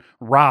 fucking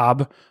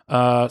Rob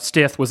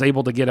Stith was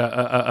able to get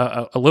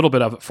a little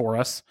bit of it for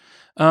us.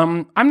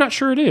 I'm not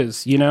sure it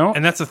is,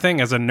 And that's the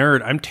thing. As a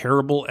nerd, I'm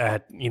terrible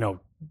at,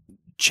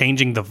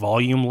 changing the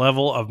volume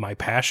level of my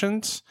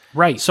passions.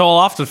 Right. So I'll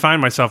often find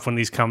myself when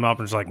these come up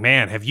and it's like,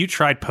 man, have you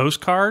tried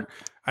Postcard?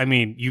 I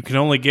mean, you can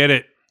only get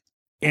it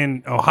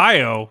in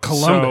Ohio,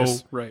 Columbus,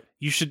 so right.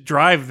 you should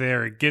drive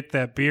there and get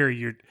that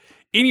beer.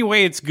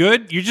 Anyway, it's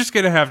good. You're just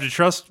going to have to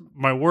trust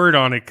my word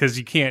on it because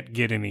you can't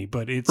get any,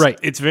 but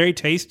it's very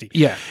tasty.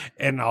 Yeah.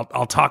 And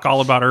I'll talk all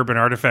about Urban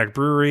Artifact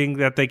Brewing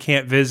that they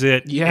can't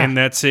visit in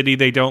that city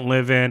they don't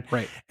live in.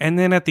 Right. And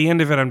then at the end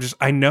of it,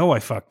 I know I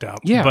fucked up.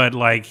 Yeah. But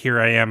like here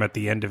I am at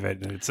the end of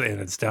it and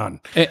it's done.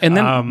 And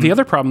then the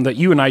other problem that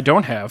you and I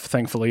don't have,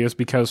 thankfully, is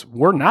because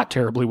we're not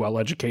terribly well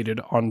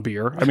educated on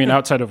beer. I mean,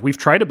 outside of we've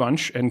tried a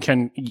bunch and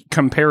can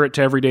compare it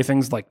to everyday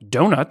things like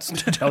donuts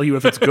to tell you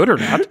if it's good or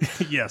not.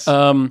 Yes.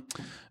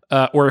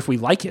 Or if we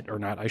like it or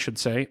not, I should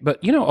say.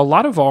 But, a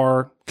lot of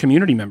our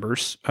community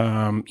members,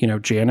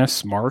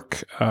 Janice,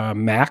 Mark,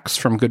 Max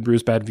from Good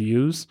Brews, Bad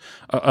Views,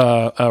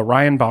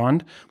 Ryan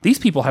Bond, these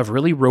people have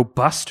really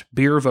robust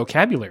beer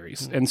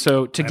vocabularies. And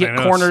so to get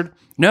cornered,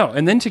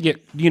 and then to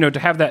get, to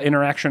have that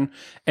interaction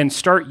and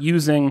start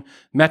using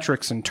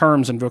metrics and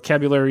terms and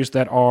vocabularies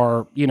that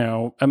are,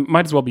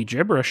 might as well be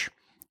gibberish.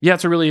 Yeah,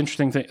 it's a really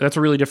interesting thing. That's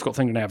a really difficult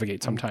thing to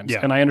navigate sometimes.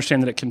 Yeah. And I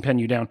understand that it can pin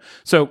you down.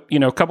 So,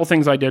 a couple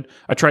things I did.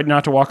 I tried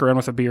not to walk around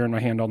with a beer in my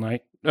hand all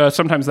night.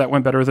 Sometimes that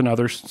went better than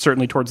others,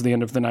 certainly towards the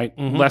end of the night.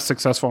 Less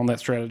successful in that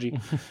strategy.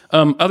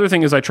 Other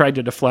thing is I tried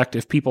to deflect.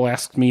 If people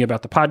asked me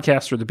about the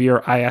podcast or the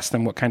beer, I asked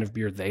them what kind of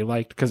beer they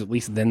liked, because at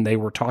least then they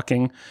were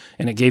talking.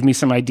 And it gave me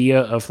some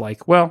idea of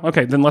like, well,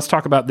 okay, then let's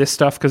talk about this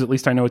stuff, because at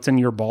least I know it's in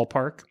your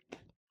ballpark.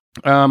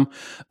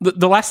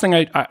 The last thing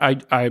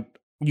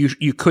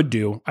you could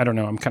do, I don't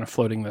know, I'm kind of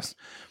floating this.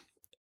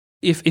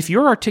 If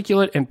you're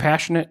articulate and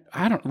passionate,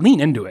 lean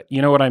into it.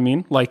 You know what I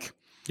mean? Like,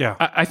 yeah.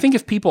 I think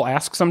if people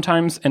ask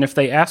sometimes, and if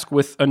they ask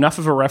with enough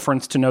of a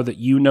reference to know that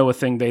you know a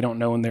thing they don't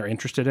know and they're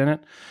interested in it.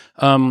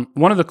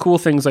 One of the cool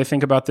things I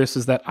think about this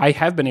is that I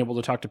have been able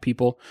to talk to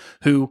people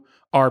who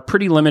are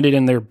pretty limited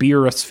in their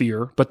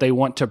beerosphere, but they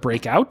want to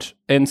break out.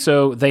 And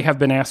so they have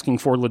been asking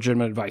for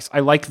legitimate advice.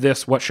 I like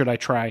this. What should I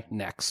try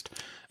next?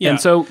 Yeah.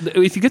 And so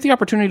if you get the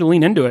opportunity to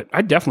lean into it,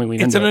 I'd definitely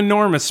lean into it. It's an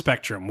enormous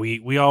spectrum.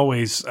 We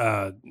always,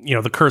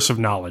 the curse of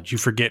knowledge, you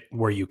forget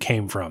where you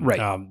came from.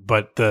 Right.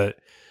 But the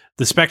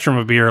spectrum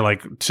of beer,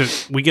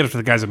 we get it to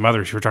the guys at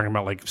Mothers who are talking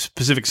about like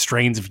specific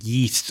strains of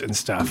yeast and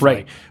stuff,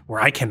 right? Like,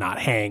 where I cannot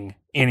hang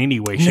in any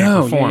way, shape,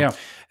 or form. Yeah.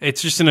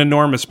 It's just an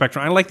enormous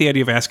spectrum. I like the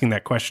idea of asking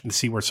that question to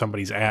see where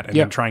somebody's at and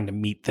then trying to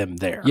meet them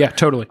there. Yeah,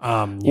 totally.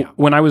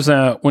 When I was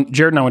when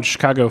Jared and I went to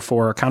Chicago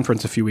for a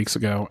conference a few weeks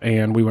ago,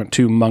 and we went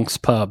to Monk's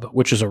Pub,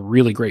 which is a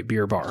really great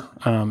beer bar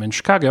in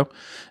Chicago,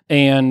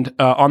 and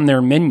on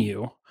their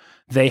menu,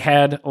 they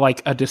had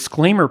like a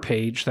disclaimer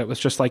page that was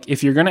just like,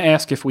 if you're going to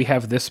ask if we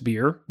have this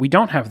beer, we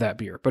don't have that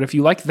beer. But if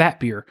you like that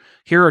beer,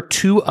 here are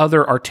 2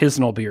 other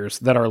artisanal beers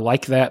that are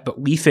like that,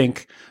 but we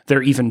think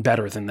they're even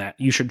better than that.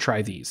 You should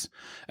try these.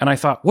 And I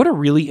thought, what a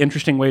really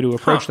interesting way to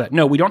approach that.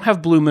 No, we don't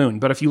have Blue Moon,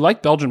 but if you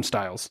like Belgium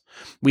styles,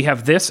 we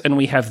have this and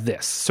we have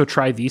this. So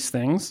try these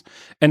things.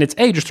 And it's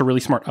just a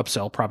really smart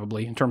upsell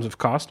probably in terms of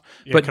cost.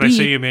 Yeah, but can I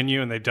see a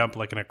menu and they dump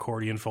like an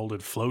accordion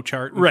folded flow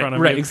chart in front of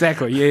you? Right,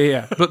 exactly.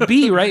 Yeah. But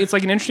right, it's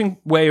like an interesting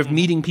way of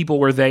meeting people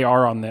where they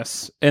are on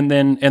this, and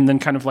then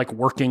kind of like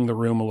working the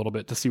room a little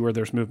bit to see where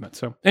there's movement.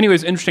 So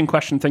anyways, interesting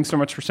question. Thanks so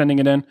much for sending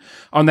it in.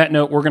 On that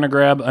note, we're going to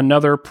grab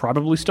another,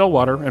 probably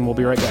Stillwater, and we'll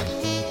be right back.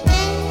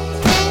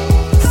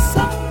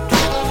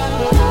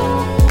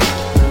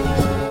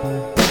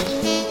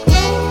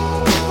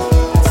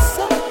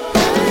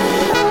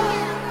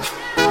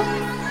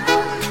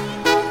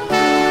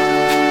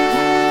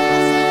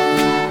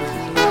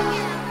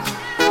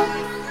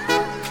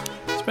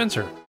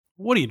 Spencer,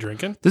 what are you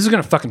drinking? This is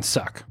going to fucking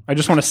suck. I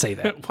just want to say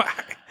that.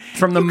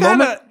 From the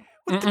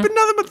There's been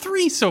nothing but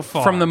 3 so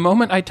far. From the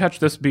moment I touched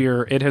this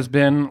beer, it has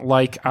been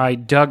like I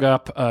dug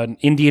up an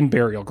Indian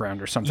burial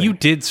ground or something. You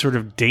did sort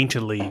of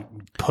daintily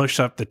push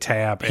up the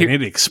tab, and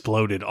it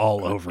exploded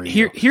all over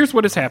you. Here's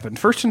what has happened.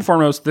 First and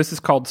foremost, this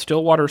is called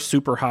Stillwater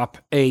Super Hop,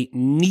 a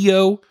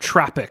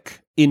Neotropic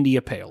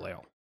India Pale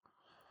Ale.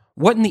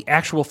 What in the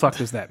actual fuck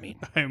does that mean?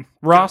 I'm-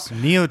 Ross?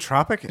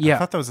 Neotropic? Yeah. I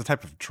thought that was a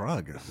type of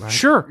drug. Like,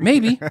 Sure,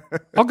 maybe.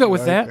 I'll go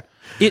with that.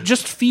 It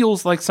just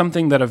feels like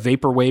something that a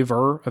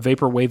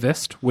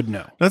vaporwavist would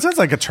know. That sounds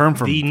like a term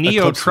from The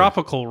Eclipse.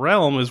 neotropical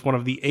realm is one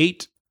of the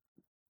 8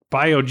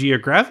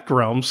 biogeographic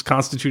realms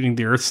constituting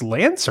the Earth's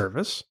land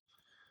surface.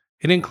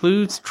 It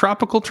includes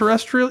tropical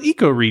terrestrial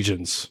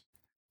ecoregions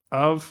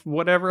of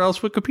whatever else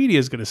Wikipedia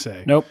is going to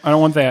say. Nope, I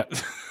don't want that.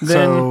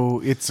 Then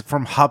So it's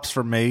from hops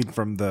made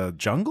from the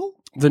jungle?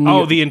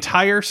 The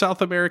entire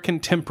South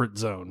American temperate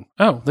zone.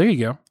 Oh, there you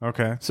go.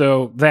 Okay.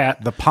 So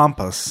that The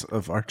pampas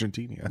of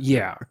Argentina.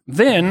 Yeah.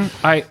 Then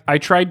I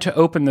tried to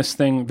open this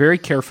thing very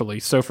carefully.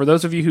 So for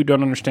those of you who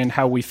don't understand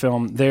how we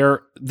film,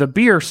 the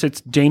beer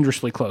sits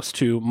dangerously close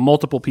to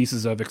multiple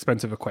pieces of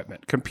expensive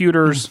equipment,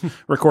 computers,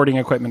 recording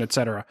equipment,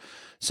 etc.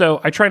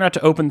 So I try not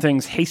to open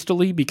things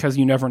hastily because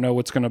you never know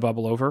what's going to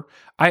bubble over.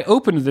 I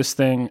opened this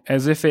thing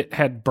as if it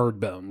had bird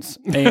bones,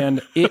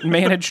 and it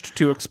managed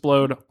to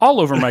explode all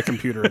over my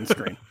computer and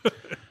screen.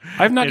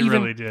 I've not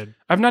Really did.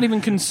 I've not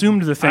even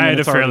consumed the thing. I and had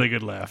a it's already- fairly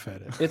good laugh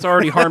at it. It's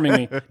already harming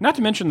me. Not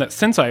to mention that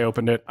since I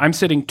opened it, I'm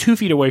sitting 2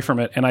 feet away from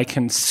it, and I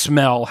can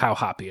smell how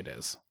hoppy it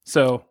is.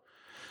 So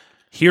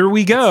here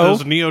we go.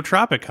 Those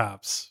neotropic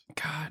hops.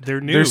 God, They're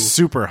new. They're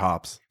super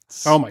hops.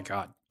 oh my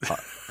God,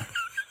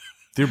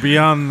 They're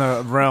beyond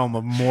the realm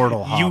of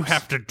mortal hops. You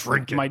have to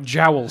drink it. my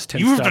jowls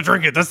tensed You have to up.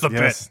 drink it. That's the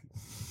Yes.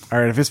 bit. All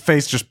right, if his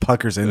face just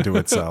puckers into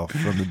itself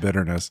from the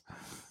bitterness.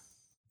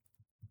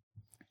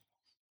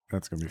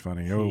 That's going to be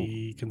funny. Oh.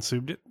 He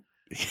consumed it.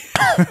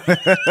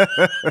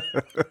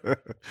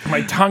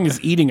 My tongue is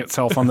eating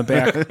itself on the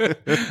back.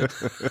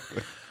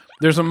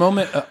 There's a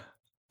moment.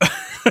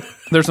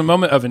 There's a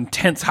moment of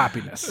intense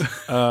happiness.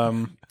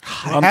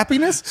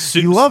 Happiness?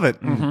 You love it.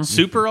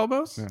 Super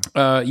almost?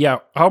 Yeah.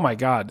 Oh my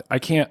God. I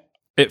can't.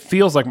 It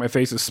feels like my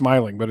face is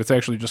smiling, but it's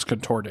actually just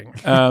contorting.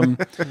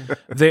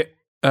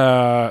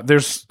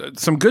 There's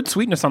some good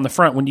sweetness on the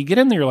front. When you get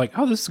in there, you're like,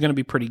 oh, this is going to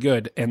be pretty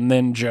good. And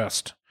then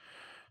just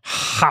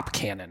hop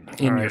cannon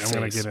in All your right, I'm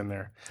going face. to get in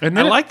there. And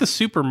I then like the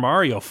Super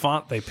Mario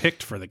font they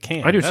picked for the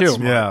can. I do That's too.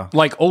 smart. Yeah.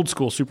 Like old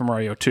school Super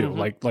Mario 2,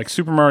 like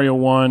Super Mario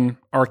 1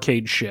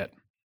 arcade shit.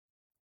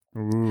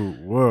 Ooh,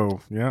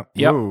 whoa. Yeah.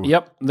 Yep, Whoa.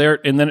 yep. There,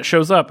 and then it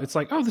shows up. It's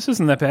like, oh, this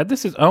isn't that bad.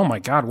 This is, oh my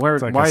God, where?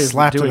 like why a is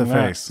slap it to doing the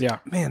that? face. Yeah,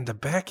 Man, the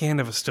back end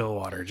of a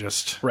Stillwater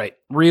just... right.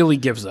 Really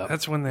gives up.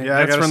 That's when they, Yeah, I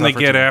that's gotta when they suffer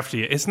get too. after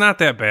you. It's not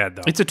that bad,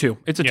 though. It's a 2.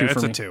 It's a 2 Yeah, for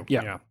it's a me. 2.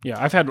 Yeah,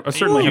 Yeah. I've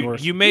certainly had you,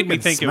 worse. you made me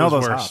can think it smell was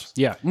those worse. hops.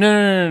 Yeah,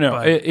 no.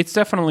 But- It's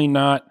definitely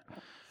not.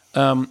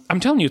 I'm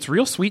telling you, it's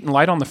real sweet and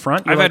light on the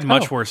front. You're I've had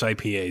like, much oh. worse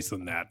IPAs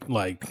than that.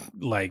 Like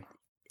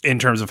in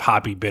terms of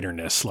hoppy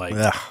bitterness. Like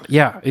Ugh.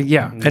 Yeah.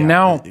 And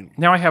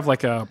now I have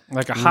like a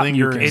hot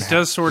Lingering. mucus. it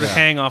does sort of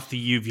hang off the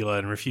uvula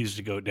and refuse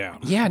to go down.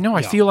 Yeah, no,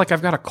 I feel like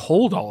I've got a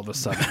cold all of a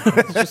sudden.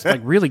 It's just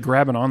like really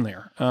grabbing on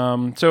there.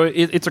 So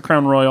it's a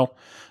Crown Royal.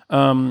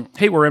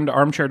 Hey, we're into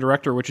Armchair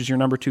Director, which is your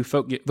number 2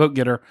 vote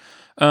getter.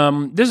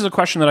 This is a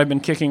question that I've been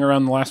kicking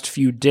around the last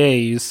few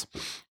days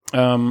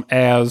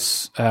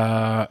as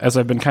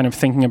I've been kind of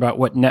thinking about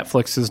what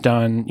Netflix has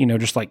done,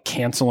 just like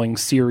canceling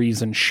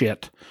series and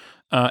shit.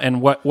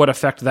 And what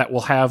effect that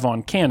will have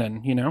on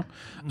canon,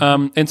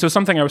 And so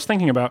something I was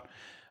thinking about,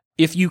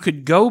 if you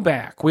could go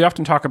back, we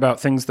often talk about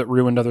things that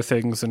ruined other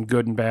things and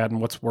good and bad and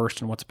what's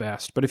worst and what's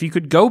best. But if you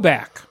could go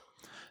back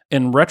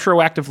and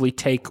retroactively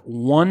take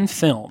one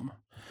film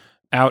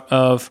out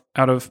of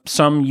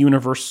some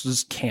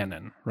universe's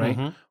canon,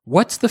 right?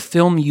 What's the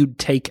film you'd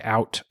take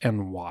out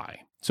and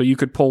why? So you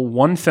could pull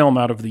one film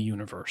out of the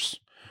universe.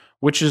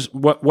 Which is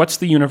what's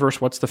the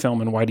universe, what's the film,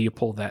 and why do you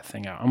pull that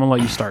thing out? I'm going to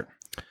let you start.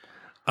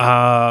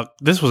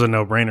 This was a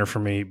no-brainer for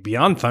me.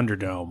 Beyond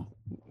Thunderdome,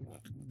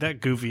 that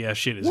goofy ass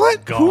shit is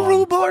What? gone. Who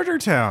ruled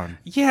Bartertown?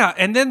 Yeah,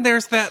 and then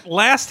there's that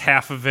last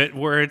half of it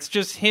where it's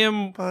just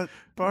him But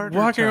Bartertown.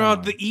 walking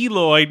around the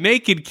Eloy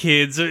naked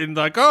kids and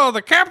like, oh,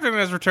 the captain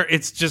has returned.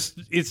 It's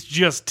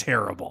just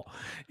terrible.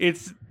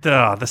 It's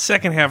the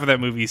second half of that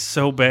movie is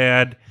so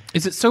bad.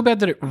 Is it so bad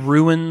that it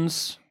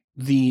ruins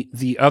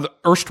the other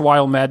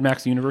erstwhile Mad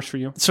Max universe for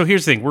you? So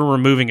here's the thing: we're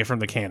removing it from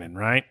the canon,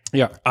 right?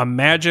 Yeah.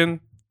 Imagine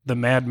the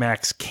Mad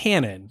Max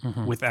canon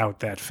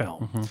without that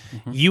film.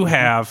 You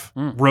have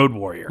Road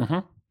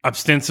Warrior,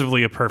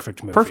 ostensibly a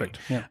perfect movie. Perfect.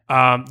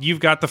 Yeah. You've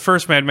got the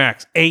first Mad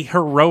Max, a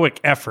heroic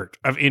effort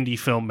of indie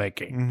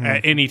filmmaking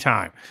at any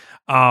time,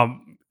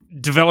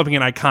 developing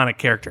an iconic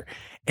character.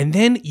 And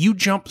then you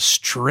jump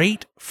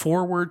straight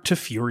forward to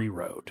Fury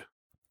Road.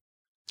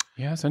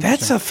 Yeah,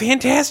 That's a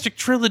fantastic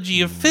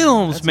trilogy of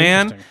films,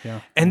 man.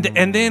 Yeah. And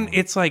then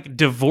it's like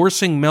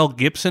divorcing Mel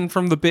Gibson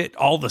from the bit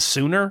all the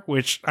sooner,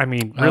 which, I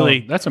mean,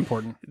 really, that's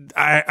important.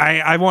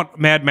 I want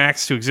Mad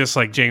Max to exist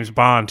like James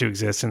Bond to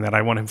exist, and that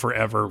I want him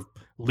forever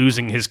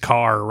losing his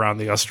car around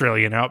the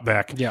Australian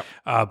outback. Yeah.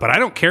 But I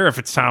don't care if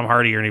it's Tom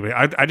Hardy or anybody.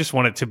 I just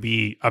want it to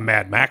be a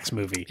Mad Max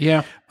movie.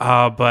 Yeah.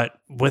 But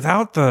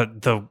without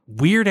the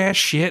weird ass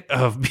shit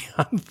of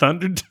Beyond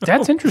Thunderdome.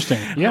 That's interesting.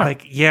 Yeah.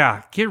 Like,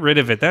 yeah, get rid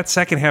of it. That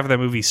second half of that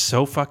movie is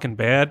so fucking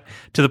bad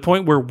to the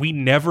point where we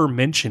never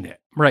mention it.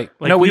 Right.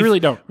 Like, No, we really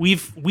don't.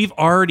 We've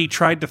already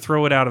tried to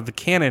throw it out of the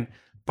canon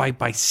by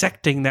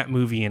bisecting that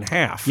movie in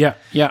half. Yeah,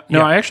 yeah. No,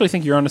 Yeah. I actually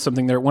think you're onto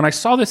something there. When I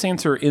saw this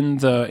answer in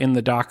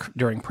the doc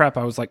during prep,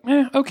 I was like,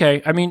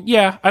 okay. I mean,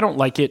 yeah, I don't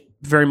like it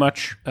very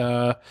much.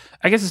 I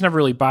guess it's never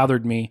really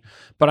bothered me.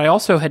 But I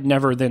also had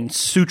never then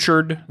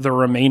sutured the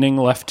remaining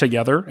left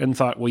together and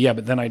thought, well, yeah,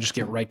 but then I just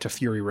get right to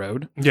Fury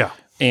Road. Yeah.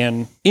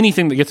 And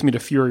anything that gets me to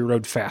Fury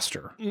Road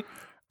faster,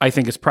 I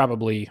think is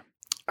probably...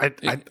 I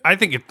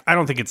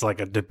don't think it's like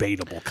a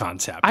debatable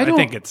concept. I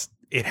think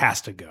it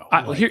has to go.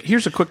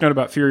 Here's a quick note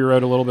about Fury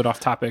Road, a little bit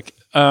off topic.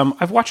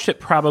 I've watched it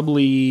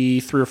probably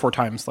 3 or 4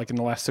 times, like in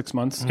the last 6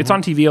 months. It's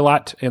on TV a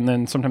lot, and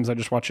then sometimes I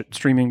just watch it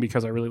streaming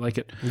because I really like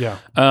it. Yeah.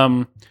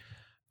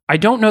 I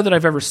don't know that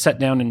I've ever sat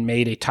down and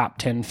made a top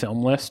 10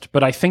 film list,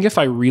 but I think if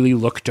I really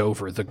looked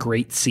over the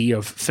great sea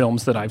of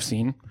films that I've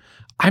seen,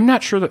 I'm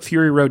not sure that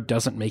Fury Road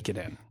doesn't make it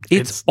in.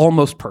 It's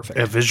almost perfect.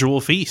 A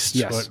visual feast.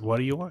 Yes. What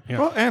do you want? Yeah.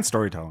 Well, and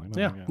storytelling.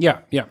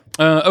 Yeah.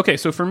 Okay,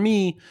 so for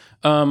me,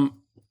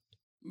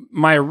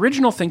 my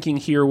original thinking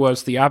here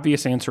was the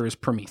obvious answer is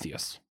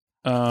Prometheus.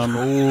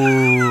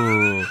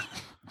 Ooh.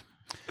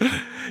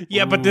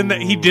 Yeah, but then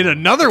he did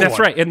another one. That's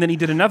right, and then he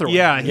did another one.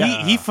 Yeah,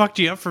 he fucked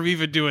you up from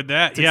even doing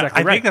that. Yeah,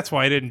 exactly I right. think that's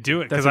why I didn't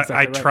do it, because That's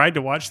exactly I tried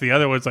to watch the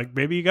other ones, like,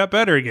 maybe he got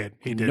better again.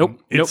 He didn't. Nope.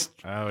 It's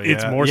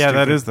more Yeah,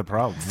 that stupid. is the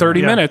problem.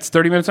 30 minutes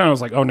on, I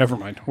was like, oh, never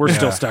mind. We're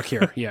still stuck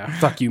here. Yeah,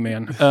 fuck you,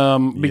 man.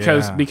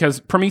 Because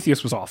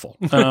Prometheus was awful.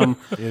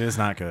 It is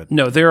not good.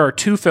 No, there are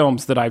 2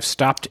 films that I've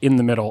stopped in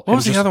the middle. What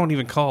was the other one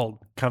even called?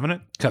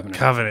 Covenant?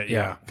 Covenant,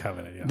 yeah.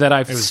 That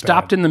I've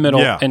stopped in the middle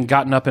Yeah. and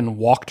gotten up and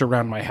walked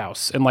around my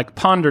house and like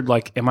pondered,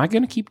 like, am I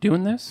going to keep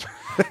doing this?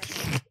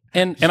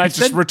 and I've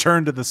Just said,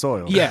 return to the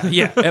soil.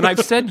 yeah. And I've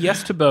said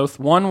yes to both.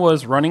 One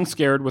was Running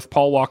Scared with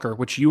Paul Walker,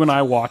 which you and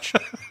I watched.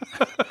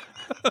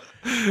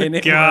 And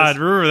it God, was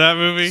remember that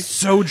movie?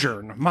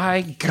 Sojourn.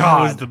 My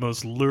That was God. the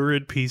most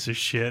lurid piece of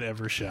shit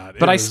ever shot.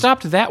 But I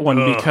stopped that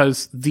one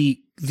because the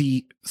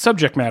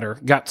subject matter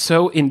got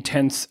so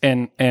intense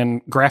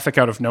and graphic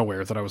out of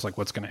nowhere that I was like,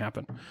 what's going to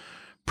happen?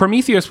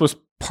 Prometheus was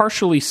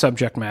partially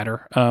subject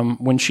matter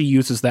when she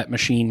uses that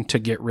machine to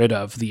get rid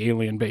of the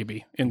alien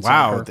baby inside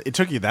Wow, her. it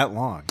took you that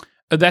long.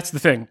 That's the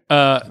thing.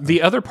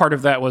 The other part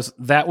of that was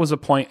a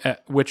point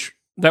at which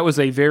that was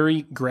a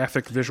very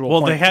graphic visual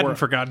Well, point. they hadn't where-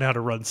 forgotten how to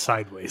run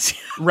sideways.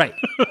 Right.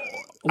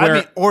 I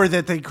mean, or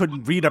that they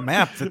couldn't read a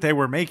map that they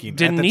were making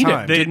Didn't at the need it.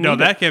 time. Didn't need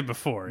that came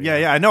before.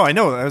 Yeah, I know.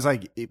 I was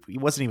like, it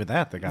wasn't even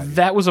that. The guy.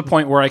 That was a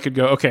point where I could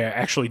go, okay, I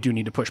actually do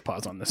need to push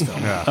pause on this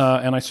film.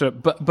 And I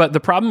said, but the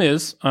problem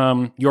is,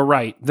 you're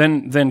right.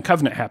 Then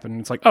Covenant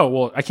happened. It's like, oh,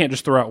 well, I can't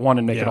just throw out one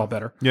and make it all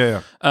better.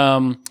 Yeah.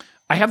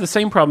 I have the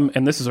same problem,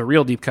 and this is a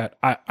real deep cut.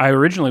 I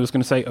originally was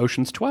going to say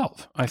Ocean's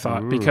 12, I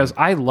thought, because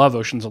I love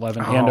Ocean's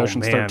 11 and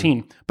Ocean's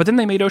 13. But then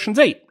they made Ocean's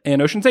 8,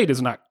 and Ocean's 8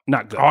 is not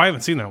good. Oh, I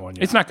haven't seen that one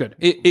yet. It's not good.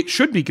 It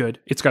should be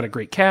good. It's got a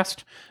great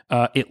cast.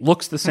 It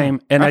looks the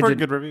same. And I've heard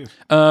good reviews.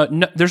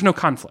 No, there's no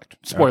conflict.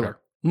 Spoiler. Okay.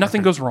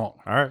 Nothing goes wrong.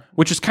 All right.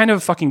 Which is kind of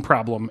a fucking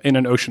problem in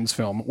an Ocean's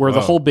film, where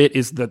the whole bit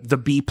is the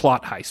B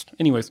plot heist.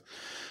 Anyways,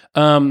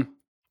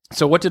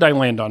 so what did I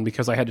land on?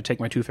 Because I had to take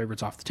my 2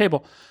 favorites off the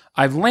table.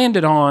 I've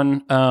landed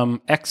on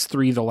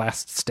X3: The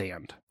Last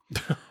Stand.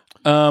 Is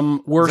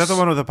that the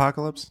one with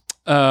Apocalypse?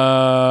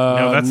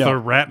 No, that's the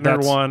Ratner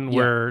That's- one yeah.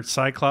 where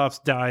Cyclops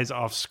dies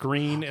off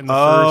screen in the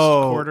first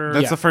quarter.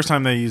 That's the first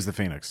time they used the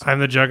Phoenix. I'm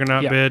the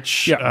Juggernaut Yeah.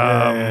 bitch. Yeah.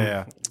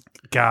 Yeah.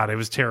 God, it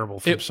was terrible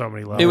from so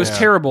many levels. It was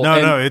terrible. No,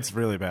 and it's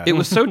really bad. it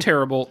was so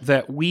terrible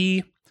that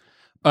we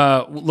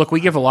look, we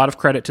give a lot of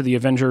credit to the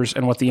Avengers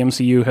and what the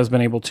MCU has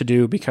been able to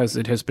do because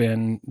it has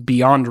been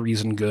beyond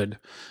reason good.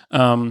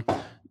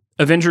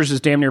 Avengers is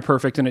damn near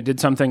perfect, and it did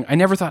something I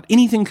never thought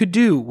anything could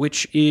do,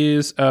 which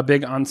is a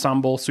big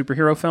ensemble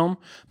superhero film.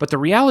 But the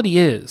reality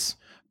is,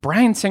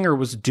 Bryan Singer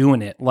was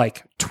doing it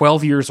like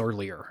 12 years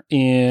earlier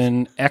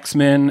in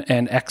X-Men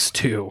and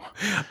X2.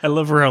 I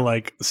love how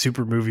like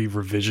super movie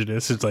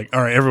revisionist. It's like,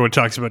 all right, everyone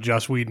talks about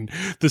Joss Whedon.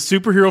 The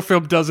superhero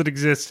film doesn't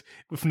exist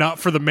if not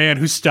for the man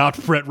who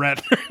stopped Brett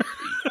Ratner.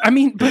 I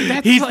mean, but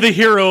that's He's like, the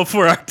hero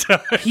for our time.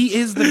 he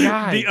is the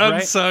guy, The right?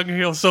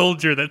 unsung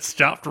soldier that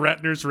stopped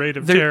Ratner's reign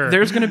of terror.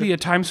 There's going to be a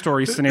time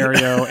story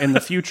scenario in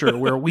the future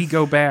where we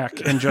go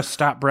back and just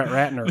stop Brett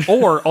Ratner,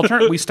 or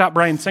alternately, we stop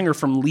Bryan Singer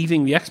from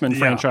leaving the X-Men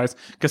franchise.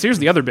 Because here's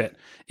the other bit: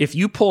 if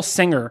you put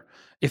Singer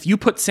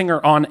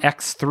on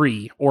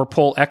X3 or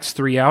pull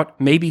X3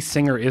 out, maybe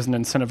Singer isn't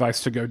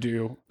incentivized to go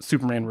do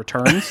Superman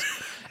Returns.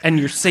 and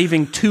you're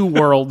saving 2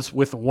 worlds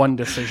with 1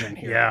 decision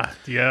here.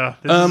 Yeah.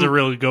 This is a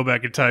really go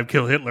back in time,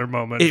 kill Hitler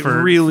moment. It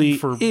really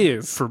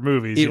is for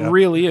movies. It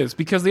really is,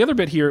 because the other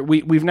bit here,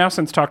 we've now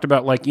since talked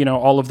about, like, you know,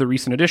 all of the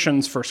recent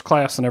editions, First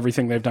Class, and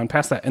everything they've done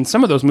past that, and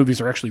some of those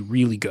movies are actually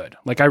really good.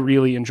 Like, I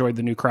really enjoyed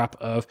the new crop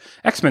of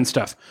X-Men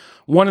stuff.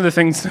 One of the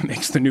things that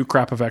makes the new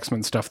crop of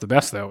X-Men stuff the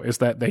best, though, is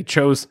that they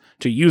chose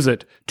to use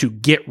it to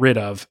get rid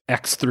of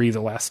X3: The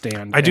Last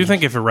Stand. I do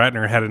think if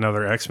Ratner had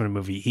another X-Men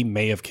movie, he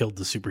may have killed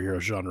the superhero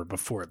genre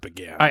before it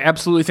began. I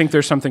absolutely think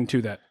there's something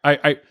to that.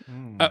 I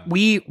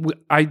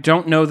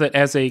don't know that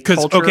as a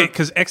culture. Okay,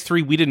 because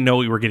X3 we didn't know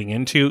what we were getting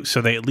into,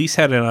 so they at least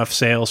had enough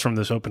sales from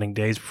those opening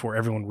days before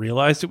everyone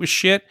realized it was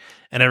shit,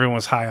 and everyone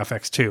was high off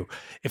X2.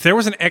 If there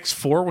was an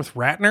X4 with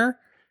Ratner,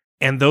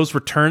 and those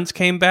returns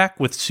came back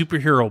with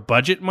superhero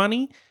budget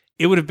money,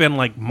 it would have been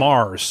like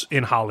Mars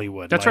in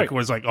Hollywood. That's like, right. It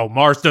was like, oh,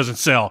 Mars doesn't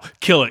sell.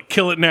 Kill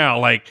it now.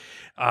 Like,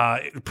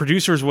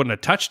 producers wouldn't have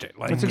touched it.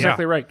 Like, That's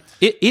exactly right.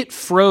 It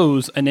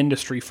froze an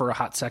industry for a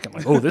hot second.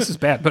 Like, oh, this is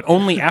bad. But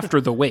only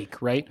after the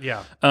wake, right?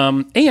 Yeah.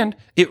 And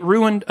it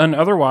ruined an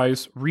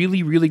otherwise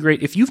really, really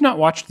great. If you've not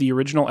watched the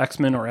original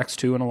X-Men or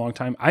X2 in a long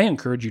time, I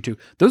encourage you to.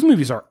 Those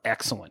movies are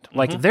excellent.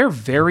 Like, they're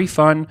very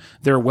fun.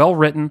 They're well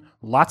written.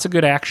 Lots of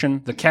good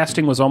action. The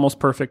casting was almost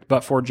perfect,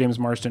 but for James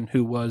Marsden,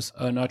 who was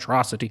an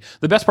atrocity.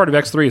 The best part of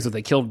X3 is that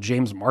they killed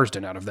James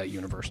Marsden out of that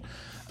universe.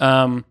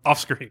 Off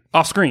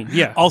screen,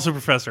 yeah. Also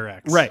Professor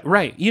X.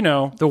 Right. You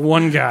know, the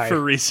one guy. For a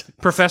reason.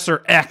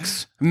 Professor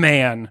X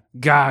Man,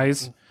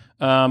 guys.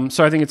 So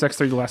I think it's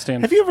X3: The Last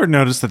Stand. Have you ever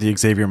noticed that the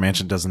Xavier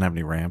Mansion doesn't have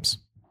any ramps?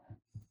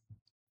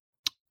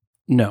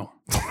 No.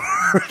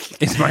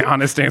 Is my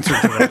honest answer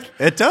to that.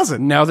 It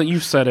doesn't. Now that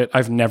you've said it,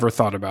 I've never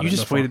thought about You it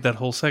just before. waited that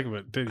whole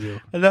segment, didn't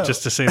you? No.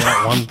 Just to say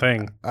that one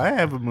thing. I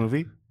have a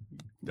movie.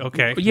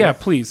 Okay. Yeah,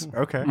 please.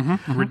 Okay. Redeem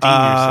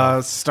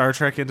yourself. Star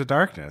Trek Into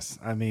Darkness.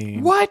 I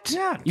mean, What?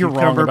 Yeah, You're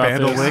wrong Cucumber about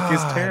this. Bandolick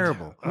is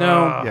terrible.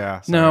 No.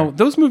 Yeah. No,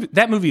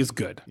 that movie is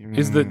good.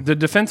 Is the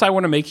defense I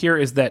want to make here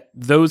is that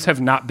those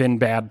have not been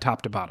bad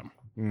top to bottom.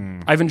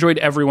 I've enjoyed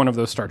every one of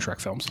those Star Trek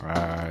films.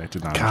 I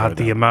did not. God,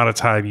 enjoy the amount of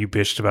time you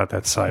bitched about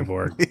that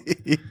cyborg.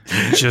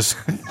 Just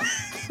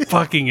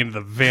fucking into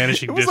the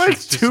vanishing It was like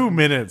distance. 2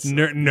 minutes.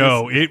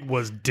 No, it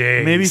was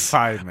days. Maybe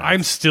 5 minutes.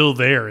 I'm still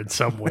there in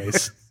some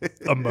ways,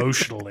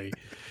 emotionally.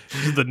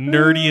 This is the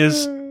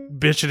nerdiest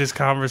bitchingest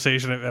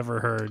conversation I've ever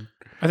heard.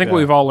 I think what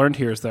we've all learned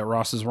here is that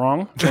Ross is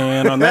wrong.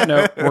 And on that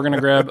note, we're going to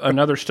grab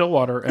another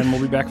Stillwater, and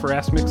we'll be back for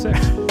Ask Mick 6.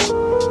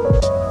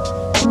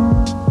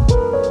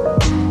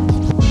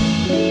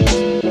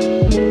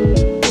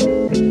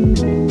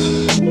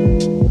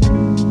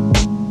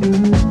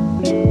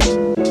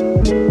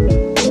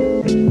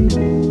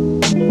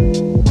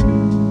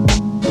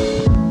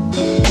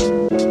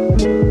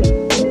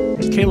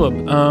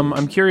 Caleb,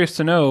 I'm curious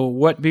to know,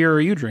 what beer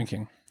are you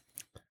drinking?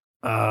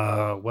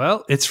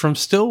 Well, it's from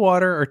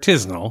Stillwater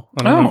Artisanal.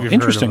 I don't know if you've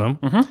interesting. heard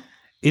of them.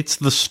 It's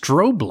the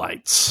Strobe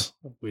Lights,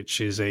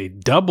 which is a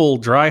double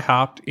dry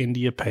hopped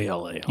India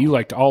Pale Ale. You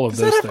liked all of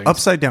those things.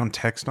 upside down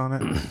text on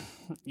it.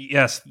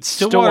 Yes,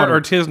 Stillwater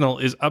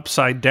Artisanal is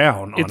upside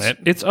down on it.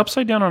 It's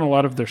upside down on a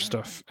lot of their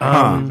stuff.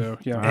 Though.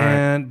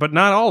 Yeah. But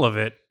not all of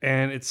it.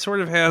 And it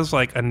sort of has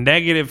like a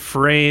negative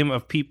frame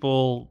of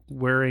people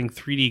wearing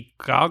 3D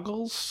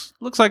goggles.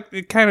 Looks like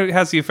it kind of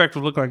has the effect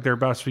of looking like they're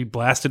about to be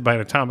blasted by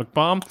an atomic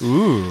bomb.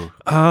 Ooh.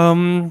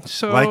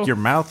 So Like your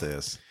mouth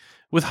is.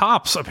 with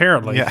hops,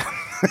 apparently. Yeah.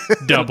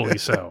 Doubly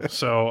so.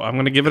 So I'm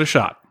going to give it a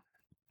shot.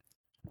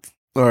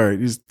 All right,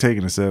 he's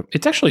taking a sip.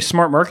 It's actually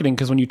smart marketing,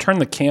 because when you turn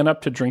the can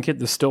up to drink it,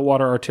 the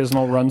Stillwater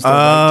Artisanal runs the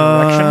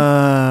right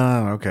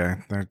direction.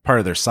 Okay. They're part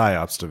of their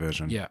PsyOps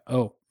division. Yeah.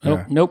 Oh.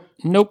 Yeah. Nope.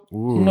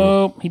 Ooh.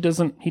 Nope. He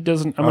doesn't. I'm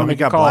gonna make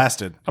he a got call.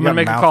 blasted. I'm He gonna got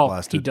make a mouth call.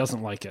 blasted. He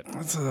doesn't like it.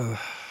 That's a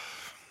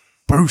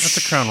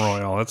Boosh. Crown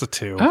Royal. That's a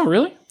 2. Oh,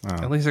 really?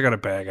 At least I got a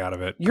bag out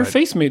of it. Your But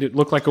face made it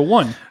look like a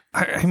 1.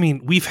 I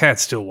mean, we've had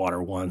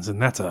Stillwater ones,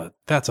 and that's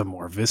a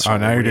more visceral Oh,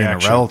 now you're doing a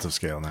reaction. relative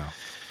scale now.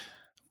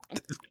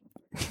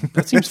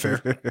 That seems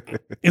fair.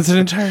 It's an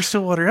entire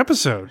Stillwater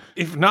episode,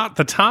 if not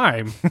the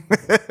time.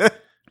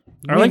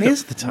 I like it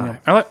is the time.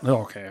 I like.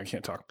 Oh, okay, I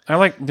can't talk. I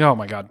like. Oh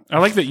my god, I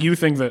like that you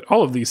think that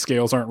all of these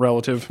scales aren't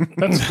relative.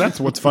 That's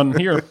what's fun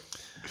here.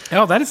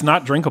 Oh, that is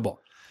not drinkable.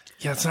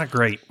 Yeah, it's not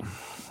great.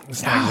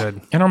 It's not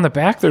good. And on the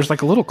back, there's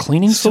like a little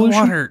cleaning solution.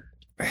 Stillwater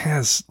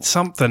has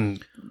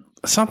something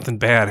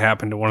bad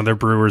happened to one of their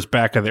brewers'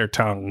 back of their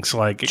tongues.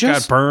 Like it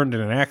Just- got burned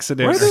in an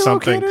accident Where or are they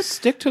something. located?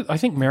 Stick to. I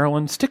think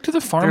Maryland. Stick to the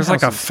farmhouse.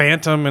 There's like a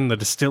phantom in the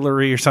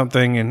distillery or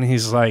something, and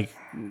he's like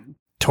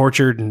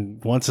tortured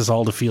and wants us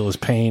all to feel his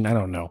pain. I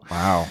don't know.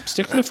 Wow.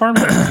 Stick to the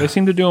farmhouse. They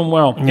seem to do them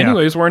well. Yeah.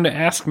 Anyways, we're into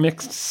Ask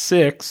Mix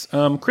 6.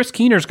 Chris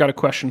Keener's got a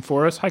question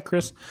for us. Hi,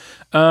 Chris.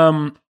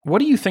 What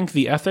do you think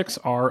the ethics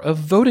are of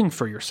voting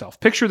for yourself?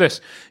 Picture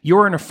this.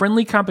 You're in a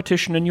friendly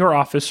competition in your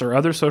office or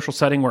other social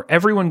setting where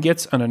everyone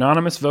gets an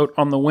anonymous vote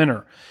on the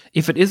winner.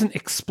 If it isn't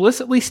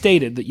explicitly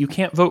stated that you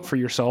can't vote for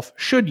yourself,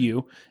 should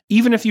you,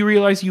 even if you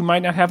realize you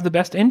might not have the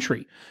best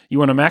entry? You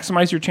want to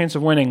maximize your chance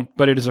of winning,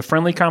 but it is a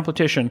friendly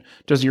competition.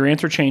 Does your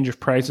answer change if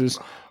prizes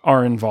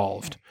are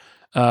involved?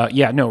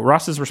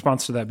 Ross's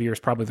response to that beer is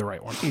probably the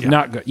right one. Yeah.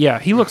 Not good. Yeah,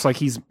 he looks like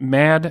he's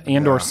mad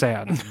and or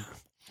sad.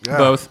 Yeah.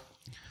 Both.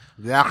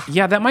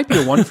 Yeah, that might be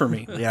a 1 for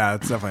me. Yeah,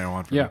 it's definitely a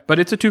 1 for me. Yeah, but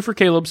it's a 2 for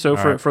Caleb. So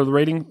for the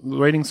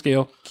rating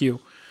scale, Q.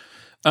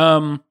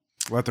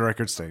 Let the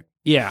record state.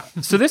 Yeah,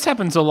 so this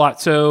happens a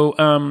lot. So,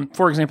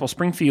 for example,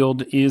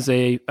 Springfield is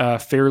a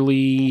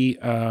fairly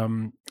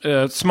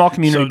small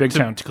community, big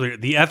town. To clear,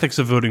 the ethics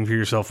of voting for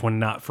yourself when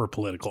not for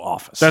political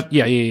office. For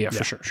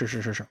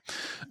sure.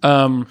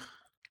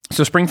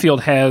 So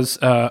Springfield has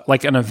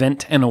like an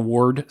event and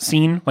award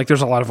scene. Like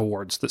there's a lot of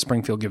awards that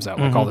Springfield gives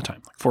out like all the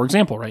time. Like, for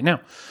example, right now,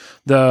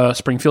 the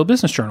Springfield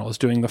Business Journal is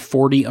doing the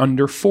 40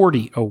 Under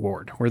 40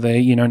 Award, where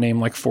they, name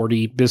like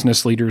 40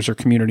 business leaders or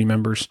community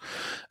members.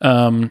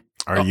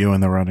 Are you in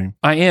the running?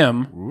 I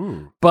am,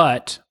 Ooh.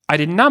 but I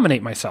didn't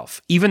nominate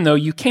myself, even though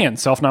you can.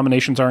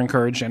 Self-nominations are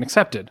encouraged and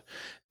accepted.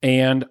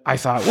 And I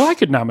thought, well, I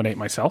could nominate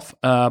myself,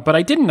 but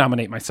I didn't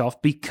nominate myself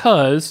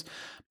because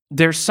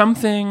there's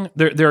something,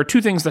 there are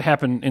 2 things that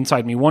happen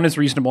inside me. One is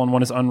reasonable and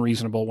one is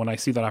unreasonable when I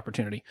see that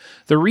opportunity.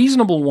 The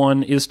reasonable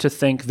one is to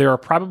think there are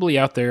probably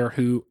out there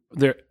who,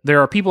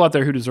 there are people out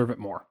there who deserve it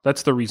more.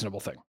 That's the reasonable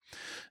thing.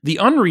 The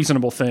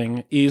unreasonable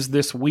thing is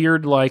this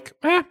weird, like,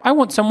 I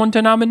want someone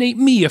to nominate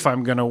me if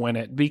I'm going to win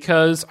it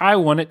because I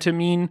want it to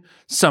mean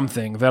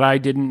something that I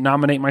didn't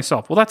nominate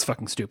myself. Well, that's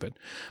fucking stupid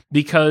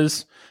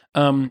because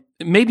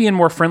maybe in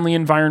more friendly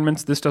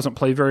environments, this doesn't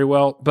play very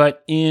well,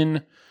 but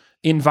in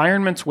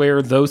environments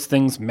where those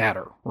things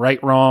matter,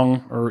 right,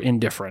 wrong, or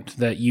indifferent,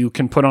 that you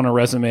can put on a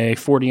resume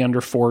 40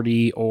 under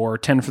 40 or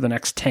 10 for the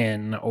next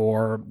 10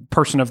 or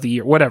person of the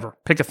year, whatever,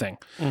 pick a thing,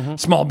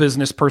 small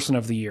business person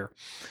of the year.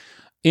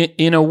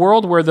 In a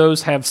world where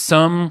those have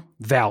some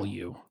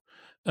value,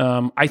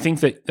 I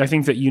think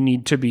that you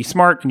need to be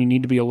smart and you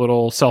need to be a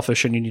little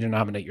selfish and you need to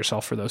nominate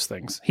yourself for those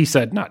things. He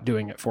said not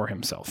doing it for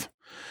himself.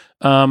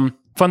 Fun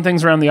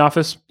things around the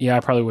office. Yeah, I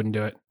probably wouldn't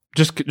do it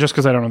just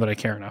because I don't know that I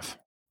care enough.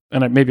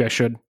 And maybe I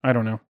should. I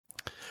don't know.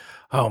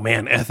 Oh,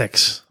 man,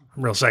 ethics.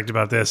 I'm real psyched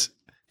about this.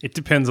 It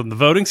depends on the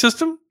voting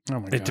system. Oh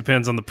my God. It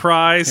depends on the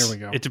prize. Here we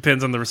go. It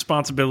depends on the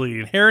responsibility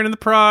inherent in the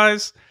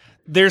prize.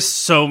 There's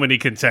so many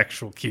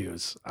contextual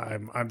cues.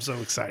 I'm so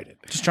excited.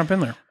 Just jump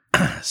in there.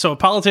 So a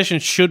politician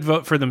should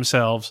vote for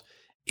themselves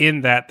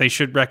in that they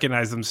should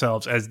recognize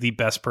themselves as the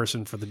best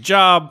person for the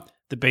job.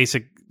 The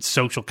basic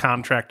social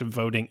contract of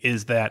voting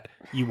is that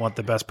you want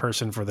the best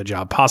person for the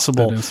job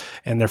possible,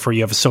 and therefore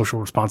you have a social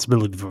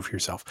responsibility to vote for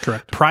yourself.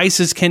 Correct.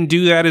 Prizes can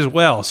do that as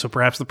well. So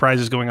perhaps the prize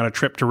is going on a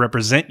trip to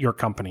represent your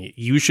company.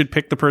 You should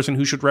pick the person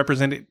who should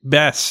represent it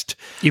best.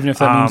 Even if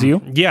that means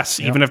you? Yes,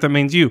 even if that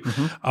means you.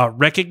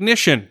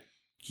 Recognition.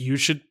 You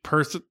should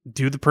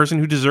do the person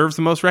who deserves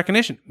the most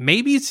recognition.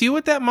 Maybe it's you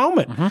at that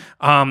moment.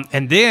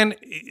 And then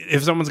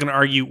if someone's going to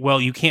argue, well,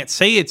 you can't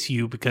say it's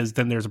you because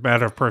then there's a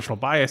matter of personal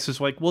bias,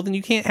 it's like, well, then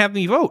you can't have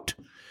me vote.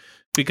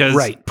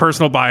 Because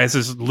personal bias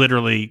is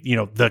literally,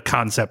 the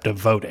concept of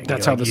voting.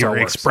 That's how this all works.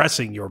 You're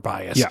expressing your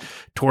bias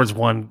towards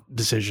one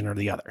decision or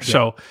the other. Yeah.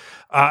 So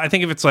I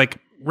think if it's like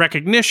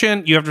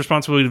recognition, you have the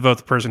responsibility to vote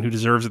the person who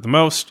deserves it the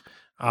most.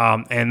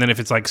 And then if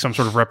it's like some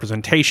sort of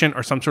representation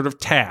or some sort of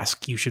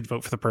task, you should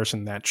vote for the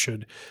person that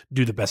should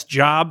do the best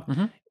job,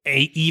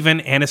 even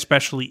and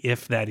especially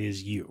if that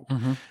is you.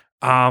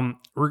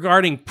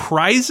 Regarding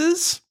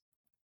prizes,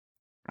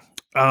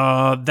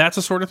 that's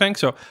a sort of thing.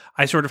 So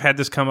I sort of had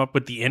this come up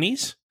with the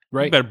Ennies.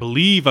 Right. You better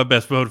believe I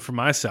best voted for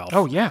myself.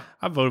 Oh, yeah.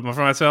 I voted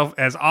for myself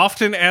as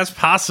often as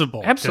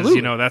possible.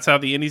 Absolutely. That's how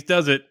the Ennies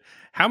does it.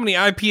 How many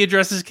IP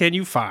addresses can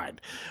you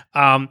find?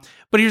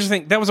 But here's the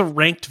thing. That was a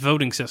ranked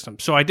voting system.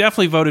 So I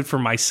definitely voted for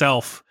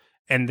myself,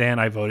 and then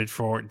I voted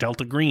for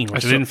Delta Green,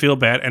 which I didn't feel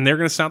bad. And they're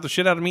going to stomp the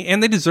shit out of me,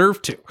 and they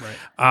deserve to.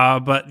 Right.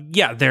 But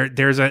yeah,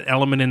 there's an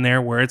element in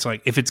there where it's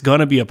like, if it's going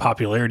to be a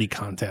popularity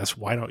contest,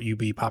 why don't you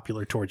be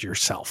popular towards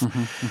yourself?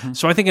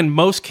 So I think in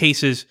most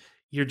cases,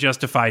 you're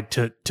justified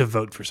to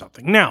vote for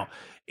something. Now,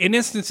 in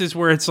instances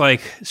where it's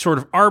like sort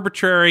of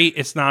arbitrary,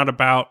 it's not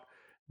about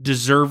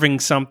deserving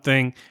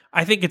something,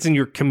 I think it's in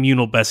your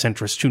communal best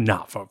interest to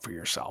not vote for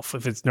yourself.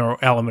 If it's no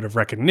element of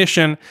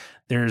recognition,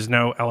 there's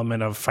no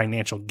element of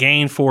financial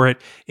gain for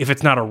it. If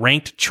it's not a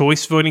ranked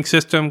choice voting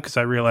system, because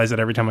I realize that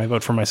every time I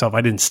vote for myself,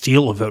 I didn't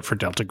steal a vote for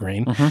Delta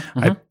Green.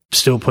 I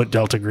still put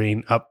Delta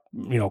Green up,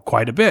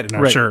 quite a bit. And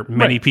I'm sure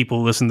many people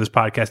who listen to this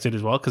podcast did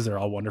as well, because they're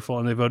all wonderful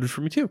and they voted for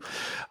me too.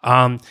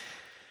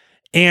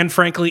 And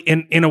frankly,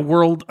 in a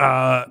world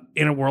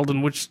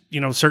in which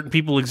certain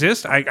people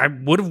exist, I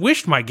would have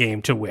wished my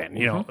game to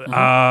win.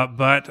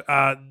 But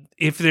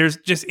if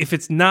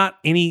it's not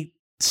any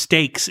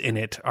stakes in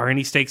it, or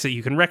any stakes that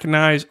you can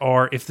recognize,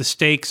 or if the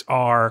stakes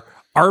are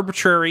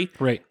arbitrary,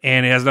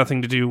 and it has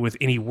nothing to do with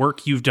any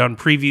work you've done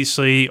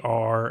previously,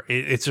 or or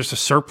it's just a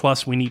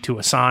surplus we need to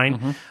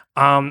assign.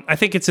 I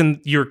think it's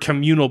in your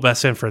communal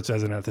best interest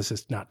as an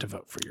ethicist not to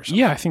vote for yourself.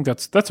 Yeah, I think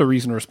that's a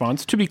reasoned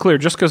response. To be clear,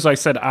 just because I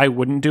said I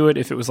wouldn't do it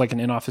if it was like an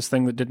in-office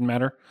thing that didn't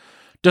matter,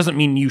 doesn't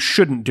mean you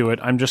shouldn't do it.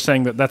 I'm just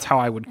saying that that's how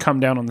I would come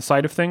down on the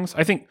side of things.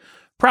 I think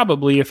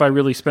probably if I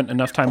really spent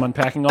enough time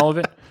unpacking all of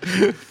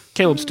it,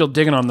 Caleb's still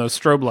digging on those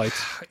strobe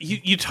lights.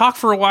 You talk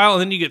for a while,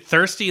 and then you get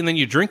thirsty, and then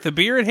you drink the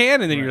beer in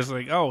hand, and then you're just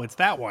like, oh, it's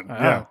that one.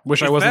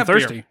 Wish I It's wasn't that beer.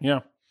 thirsty. Yeah.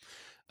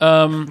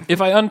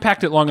 If I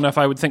unpacked it long enough,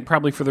 I would think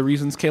probably for the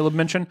reasons Caleb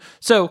mentioned.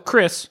 So,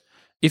 Chris,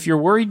 if you're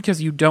worried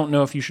because you don't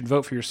know if you should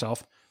vote for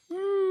yourself,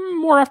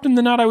 more often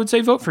than not, I would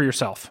say vote for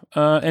yourself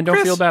and don't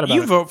Chris, feel bad about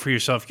you it. vote for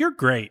yourself. You're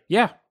great.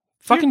 Yeah.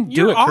 Fucking do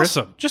You're it, Chris.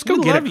 awesome. Just go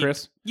We get love it, you.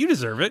 Chris. You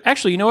deserve it.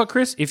 Actually, you know what,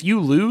 Chris? If you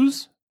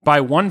lose by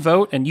one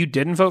vote and you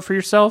didn't vote for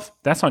yourself,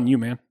 that's on you,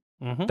 man.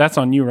 That's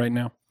on you right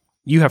now.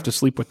 You have to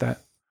sleep with that.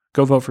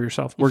 Go vote for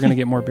yourself. We're going to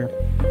get more beer.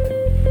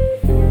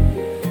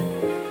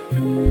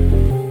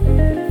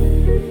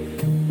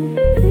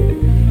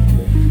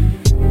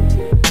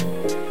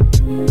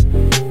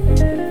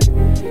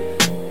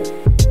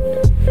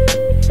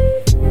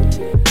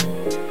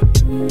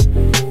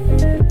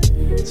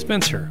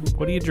 Spencer,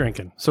 what are you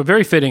drinking? So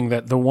very fitting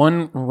that the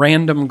one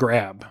random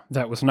grab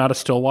that was not a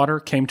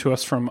Stillwater came to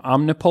us from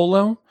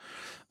Omnipolo,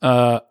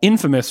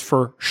 infamous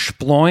for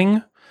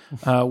Sploing,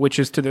 which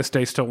is to this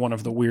day still one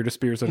of the weirdest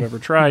beers I've ever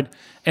tried.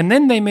 And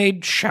then they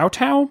made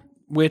Xiaotao,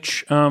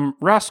 which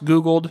Ross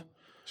Googled.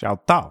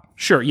 Xiaotao.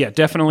 Sure, yeah,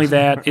 definitely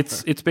that.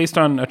 It's based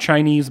on a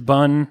Chinese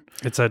bun.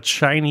 It's a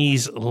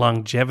Chinese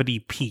longevity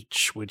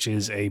peach, which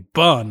is a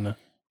bun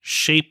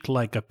shaped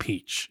like a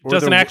peach. It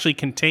doesn't actually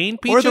contain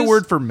peaches. Or the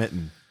word for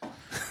mitten.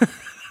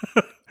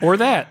 Or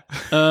that.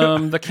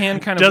 The can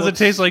kind of Does looks,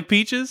 it taste like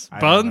peaches,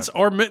 buns,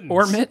 or mittens?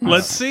 Or mittens.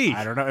 Let's see.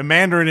 I don't know. In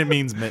Mandarin, it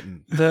means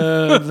mitten.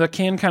 The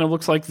can kind of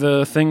looks like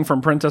the thing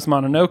from Princess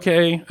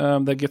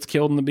Mononoke that gets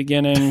killed in the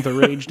beginning, the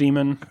rage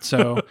demon.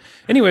 So,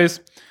 anyways,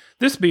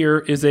 this beer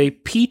is a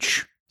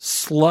peach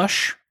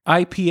slush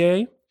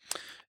IPA.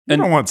 You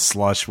don't want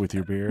slush with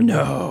your beer.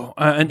 No,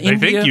 I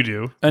think you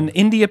do. An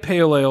India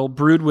Pale Ale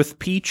brewed with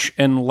peach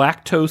and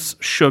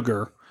lactose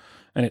sugar,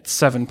 and it's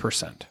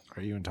 7%.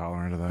 Are you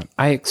intolerant of that?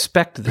 I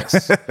expect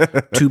this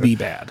to be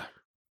bad.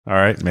 All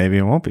right. Maybe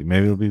it won't be.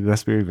 Maybe it'll be the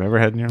best beer you've ever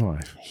had in your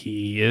life.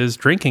 He is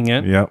drinking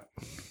it. Yep.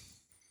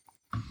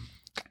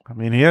 I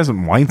mean, he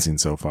hasn't Weinstein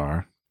so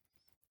far.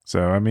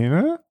 So, I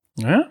mean,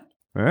 Yeah,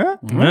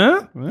 that's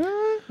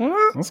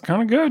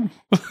kind of good.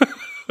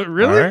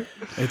 Really? All right.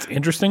 It's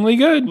interestingly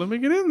good. Let me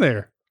get in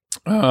there.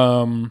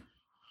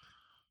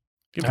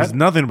 There's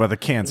nothing about the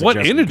can. What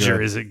suggesting integer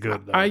good. is it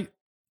good, though? I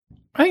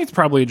think it's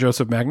probably a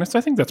Joseph Magnus.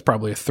 I think that's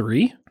probably a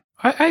 3.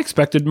 I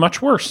expected much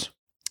worse.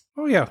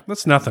 Oh, yeah.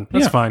 That's nothing.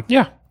 That's fine.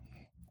 Yeah.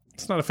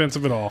 It's not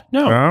offensive at all.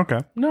 No. Oh, okay.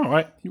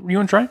 No. You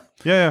want to try?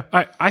 Yeah.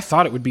 I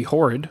thought it would be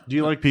horrid. Do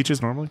you like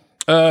peaches normally?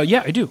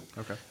 Yeah, I do.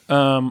 Okay.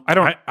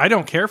 I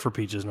don't care for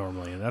peaches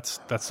normally, and that's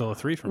still a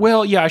 3 for me.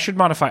 Well, yeah, I should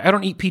modify. I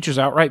don't eat peaches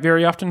outright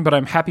very often, but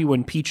I'm happy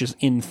when peach is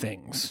in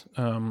things.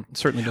 It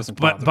certainly doesn't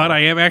bother But me. I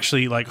am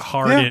actually like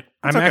hard Yeah, at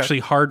I'm okay. actually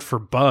hard for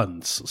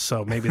buns,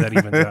 so maybe that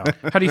evens out.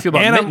 How do you feel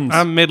about And mittens?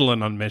 I'm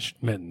middling on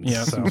mittens.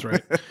 Yeah, so. sounds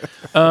right.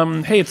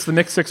 Hey, it's the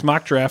Mix 6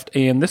 mock draft,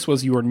 and this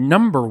was your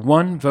number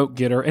 1 vote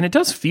getter, and it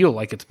does feel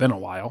like it's been a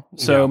while,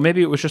 so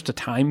maybe it was just a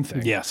time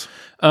thing. Yes.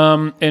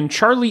 And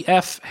Charlie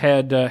F.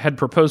 had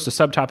proposed a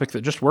subtopic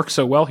that just works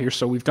so well here,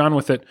 so we've gone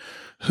with it.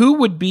 Who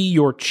would be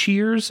your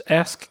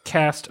Cheers-esque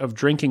cast of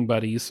drinking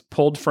buddies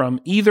pulled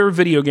from either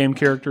video game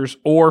characters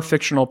or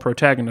fictional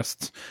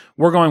protagonists?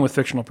 We're going with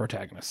fictional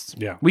protagonists.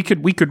 Yeah. We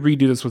could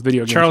redo this with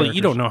video game Charlie, characters.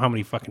 you don't know how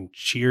many fucking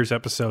Cheers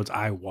episodes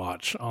I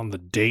watch on the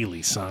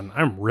daily, son.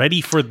 I'm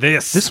ready for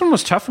this. This one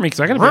was tough for me because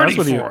I got to be Ready honest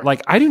with you. for it.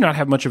 Like, I do not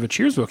have much of a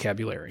Cheers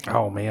vocabulary.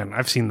 Oh man,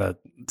 I've seen the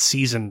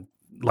season,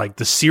 like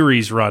the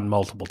series run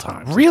multiple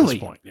times. at Really?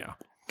 this point. Yeah.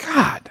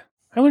 God,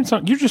 I learned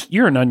something.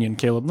 You're an onion,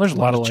 Caleb. There's a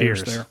lot of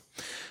layers Cheers. there.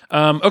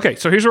 Okay,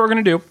 so here's what we're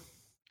going to do.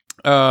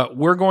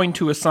 We're going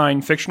to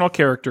assign fictional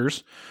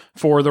characters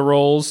for the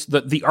roles,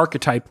 the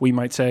archetype, we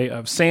might say,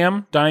 of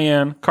Sam,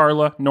 Diane,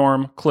 Carla,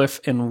 Norm, Cliff,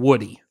 and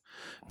Woody,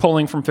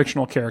 pulling from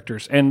fictional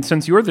characters. And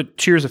since you're the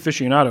Cheers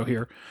aficionado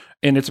here,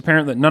 and it's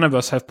apparent that none of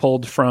us have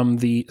pulled from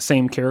the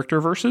same character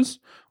verses,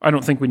 I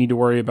don't think we need to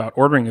worry about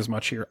ordering as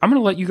much here. I'm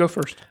going to let you go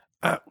first.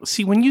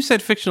 See, when you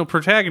said fictional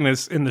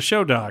protagonists in the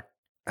show doc,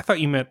 I thought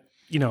you meant,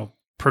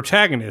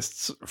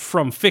 protagonists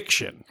from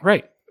fiction.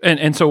 Right.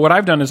 And so what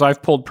I've done is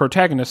I've pulled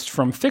protagonists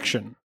from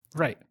fiction.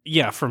 Right.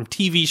 Yeah, from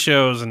TV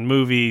shows and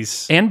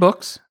movies And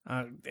books.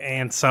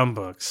 and some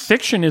books.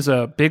 Fiction is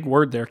a big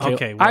word there, Caleb.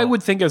 Okay, well, I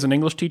would think as an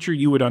English teacher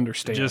you would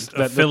understand Just a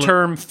that the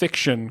term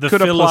fiction The could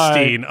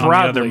Philistine apply on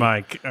broadly. the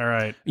other mic. All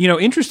right.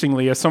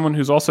 Interestingly, as someone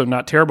who's also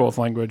not terrible with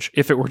language,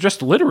 if it were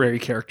just literary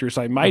characters,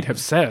 I might have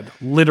said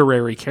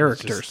literary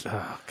characters.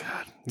 Oh, God.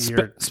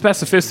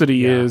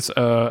 Specificity is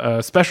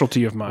a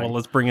specialty of mine. Well,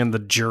 let's bring in the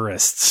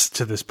jurists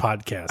to this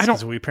podcast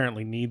because we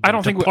apparently need them I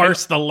don't to think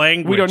parse the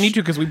language. We don't need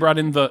to because we brought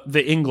in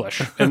the English.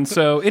 And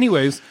so,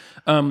 anyways,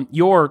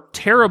 your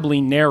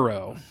terribly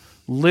narrow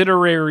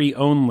literary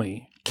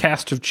only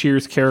cast of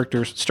Cheers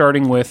characters,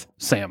 starting with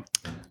Sam.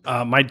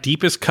 My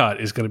deepest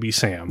cut is going to be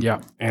Sam.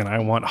 Yeah. And I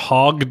want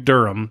Hog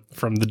Durham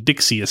from the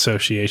Dixie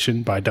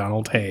Association by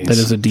Donald Hayes. That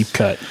is a deep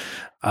cut.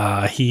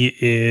 Donald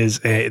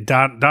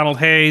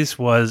Hayes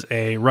was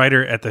a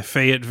writer at the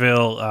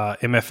Fayetteville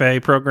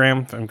MFA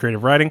program in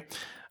creative writing.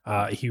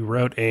 He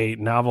wrote a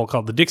novel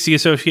called The Dixie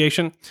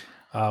Association,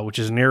 which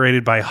is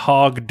narrated by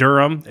Hog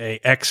Durham,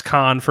 a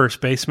ex-con first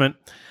baseman.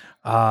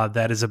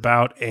 That is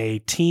about a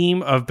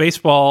team of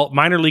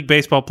minor league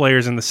baseball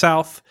players in the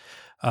South,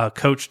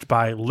 coached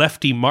by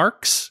Lefty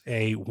Marks,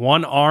 a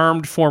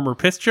one-armed former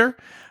pitcher.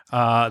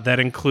 That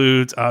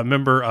includes a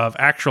member of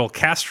actual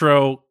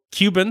Castro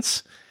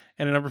Cubans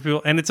and a number of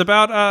people. And it's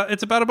about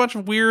a bunch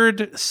of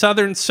weird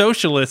Southern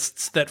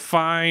socialists that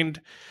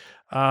find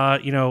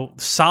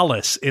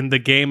solace in the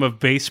game of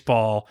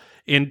baseball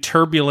in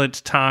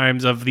turbulent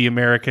times of the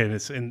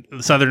Americans and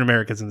Southern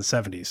Americans in the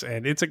 70s.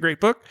 And it's a great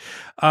book.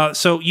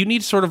 So you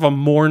need sort of a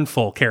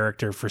mournful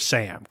character for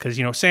Sam, because,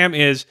 Sam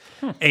is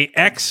a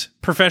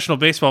ex-professional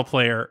baseball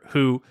player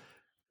who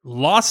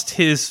lost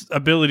his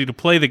ability to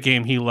play the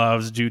game he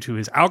loves due to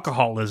his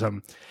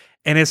alcoholism,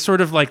 and is sort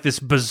of like this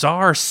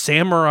bizarre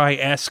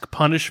samurai-esque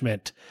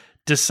punishment,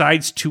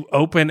 decides to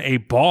open a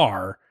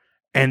bar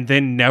and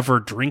then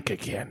never drink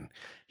again.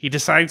 He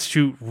decides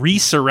to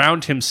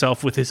re-surround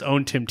himself with his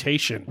own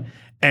temptation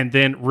and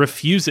then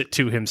refuse it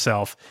to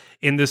himself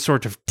in this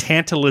sort of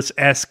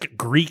Tantalus-esque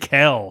Greek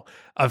hell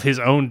of his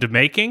own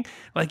making.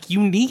 Like,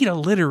 you need a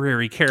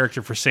literary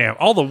character for Sam.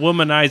 All the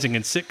womanizing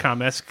and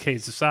sitcom-esque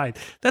case aside,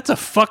 that's a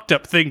fucked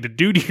up thing to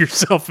do to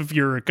yourself if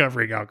you're a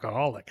recovering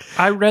alcoholic.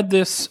 I read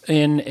this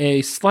in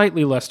a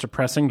slightly less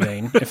depressing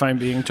vein, if I'm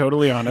being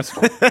totally honest,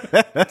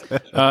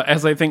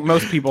 as I think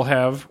most people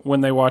have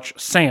when they watch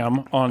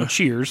Sam on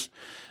Cheers.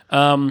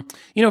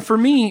 For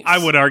me,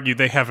 I would argue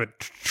they haven't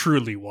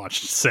truly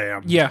watched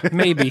Sam. Yeah,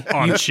 maybe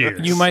on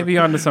Cheers. You might be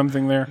onto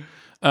something there.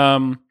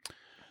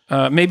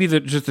 Maybe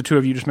just the two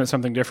of you just meant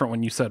something different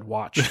when you said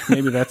watch.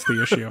 Maybe that's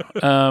the issue.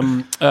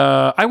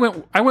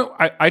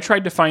 I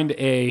tried to find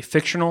a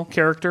fictional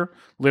character,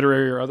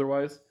 literary or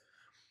otherwise,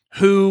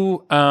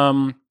 who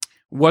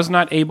was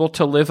not able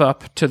to live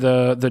up to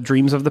the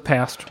dreams of the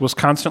past, was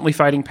constantly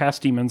fighting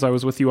past demons. I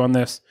was with you on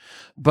this.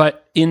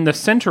 But in the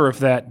center of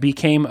that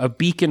became a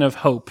beacon of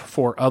hope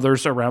for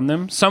others around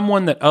them,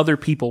 someone that other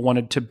people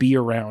wanted to be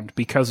around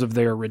because of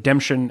their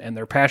redemption and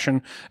their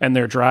passion and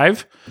their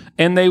drive.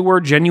 And they were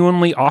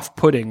genuinely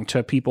off-putting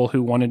to people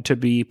who wanted to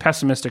be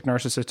pessimistic,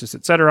 narcissists,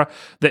 etc.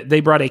 That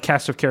they brought a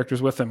cast of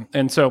characters with them.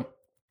 And so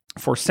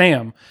for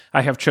Sam,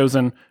 I have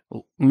chosen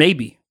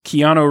maybe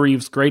Keanu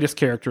Reeves' greatest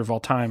character of all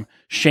time,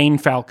 Shane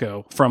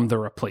Falco from The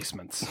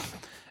Replacements.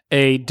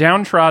 A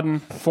downtrodden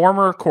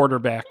former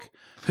quarterback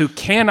who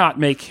cannot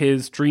make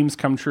his dreams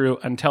come true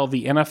until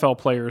the NFL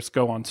players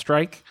go on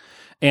strike,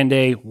 and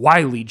a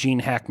wily Gene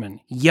Hackman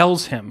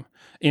yells him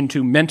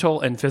into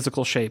mental and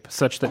physical shape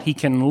such that he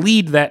can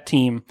lead that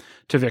team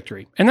to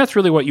victory. And that's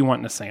really what you want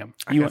in a Sam.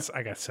 I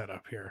got set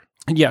up here.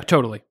 Yeah,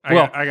 totally.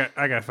 I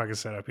got fucking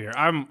set up here.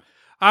 I'm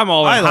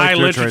all in high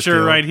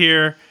literature right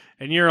here.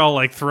 And you're all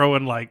like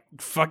throwing like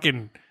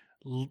fucking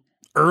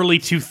early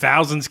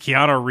 2000s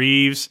Keanu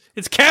Reeves.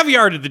 It's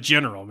caviar to the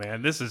general,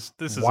 man. This is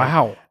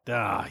wow.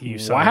 You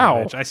son of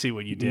a bitch. I see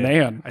what you did,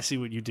 man. I see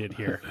what you did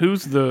here.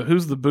 Who's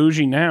the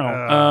bougie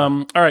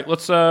now? All right,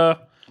 let's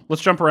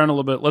jump around a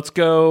little bit. Let's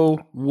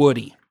go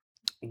Woody.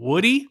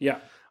 Woody? Yeah.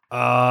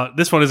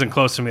 This one isn't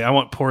close to me. I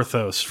want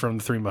Porthos from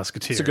the Three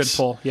Musketeers. It's a good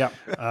pull. Yeah.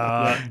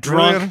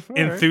 Drunk,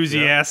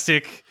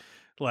 enthusiastic.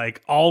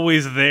 Like,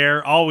 always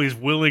there, always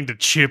willing to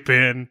chip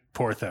in.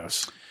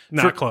 Porthos.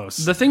 Not close.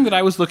 The thing that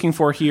I was looking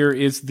for here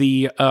is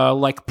the,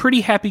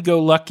 pretty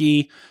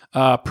happy-go-lucky,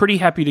 pretty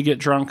happy to get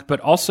drunk, but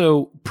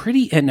also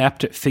pretty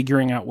inept at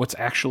figuring out what's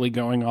actually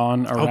going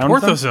on around them.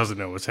 Porthos doesn't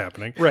know what's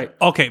happening. Right.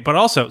 Okay, but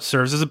also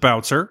serves as a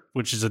bouncer,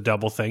 which is a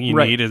double thing you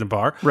need in a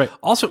bar. Right.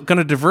 Also going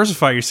to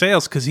diversify your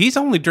sales because he's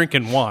only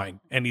drinking wine,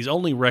 and he's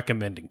only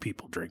recommending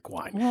people drink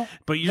wine. Well,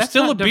 but you're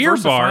still a beer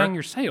bar.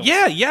 Your sales.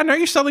 Yeah, now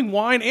you're selling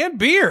wine and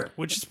beer,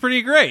 which is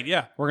pretty great,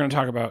 yeah. We're going to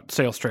talk about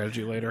sales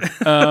strategy later.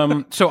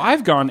 So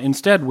I've gone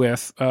instead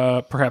with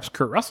perhaps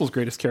Kurt Russell's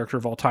greatest character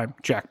of all time,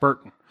 Jack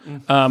Burton.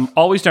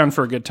 Always down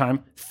for a good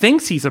time,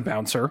 thinks he's a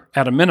bouncer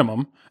at a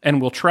minimum, and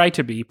will try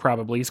to be,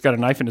 probably. He's got a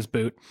knife in his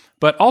boot,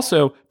 but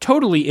also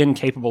totally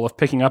incapable of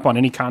picking up on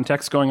any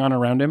context going on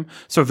around him,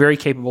 so very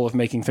capable of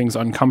making things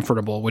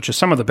uncomfortable, which is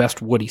some of the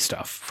best Woody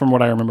stuff, from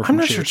what I remember from I'm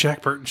not Cheers. sure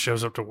Jack Burton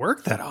shows up to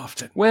work that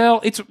often.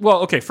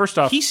 Okay, first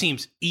off, he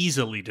seems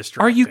easily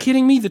distracted. Are you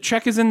kidding me? The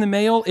check is in the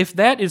mail? If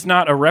that is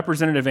not a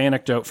representative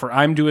anecdote for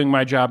I'm doing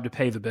my job to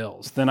pay the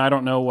bills, then I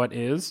don't know what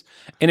is.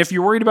 And if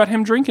you're worried about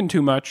him drinking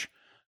too much,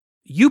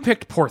 you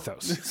picked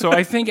Porthos. So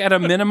I think at a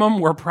minimum,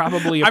 we're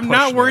probably I'm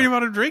not worried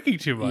about him drinking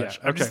too much.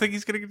 Yeah, okay. I just think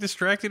he's going to get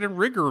distracted and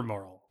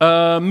rigmarole.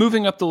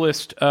 Moving up the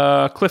list,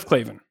 Cliff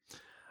Clavin.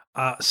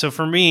 So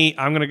for me,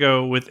 I'm going to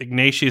go with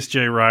Ignatius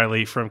J.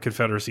 Riley from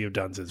Confederacy of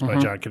Dunces by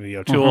John Kennedy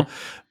O'Toole,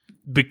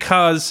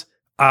 because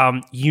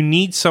you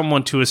need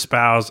someone to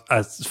espouse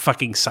a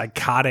fucking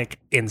psychotic,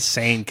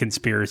 insane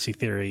conspiracy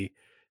theory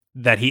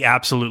that he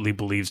absolutely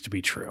believes to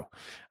be true.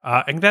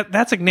 And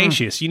that's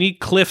Ignatius. You need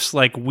Cliff's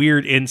like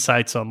weird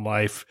insights on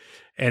life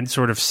and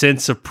sort of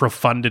sense of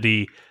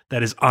profundity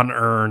that is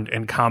unearned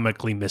and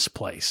comically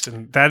misplaced.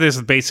 And that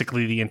is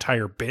basically the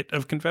entire bit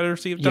of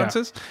Confederacy of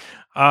Dunces.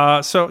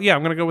 So yeah,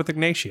 I'm going to go with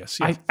Ignatius.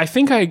 Yeah. I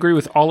think I agree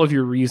with all of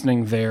your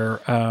reasoning there,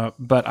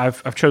 but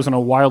I've chosen a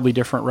wildly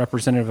different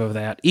representative of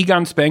that.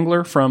 Egon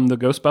Spengler from the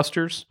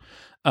Ghostbusters,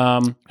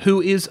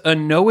 who is a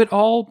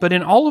know-it-all, but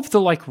in all of the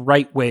like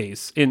right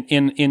ways,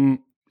 in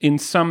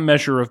some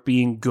measure of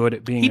being good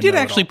at being. He a did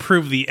know-it-all. Actually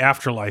prove the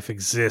afterlife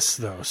exists,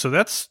 though. So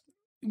that's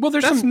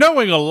some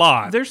knowing a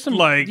lot. There's some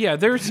like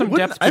there's some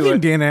depth to I think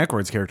it. Dan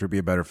Aykroyd's character would be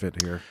a better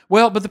fit here.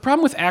 Well, but the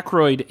problem with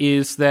Aykroyd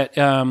is that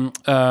Ray,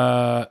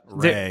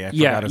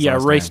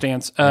 Ray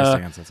Stantz.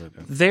 That's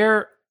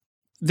it.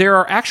 There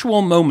are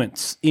actual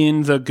moments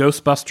in the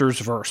Ghostbusters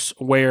verse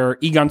where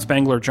Egon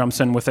Spengler jumps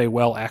in with a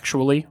well,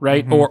 actually,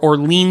 right? Mm-hmm. Or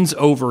leans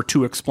over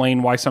to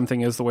explain why something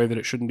is the way that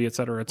it shouldn't be, et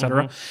cetera, et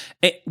cetera.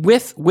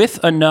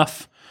 With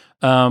enough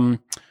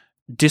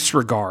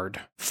disregard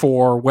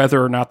for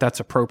whether or not that's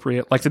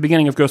appropriate. Like the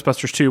beginning of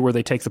Ghostbusters 2 where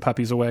they take the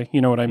puppies away,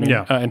 you know what I mean?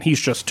 Yeah. And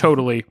he's just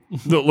totally,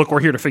 look,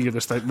 we're here to figure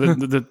this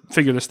thing,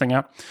 figure this thing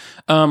out.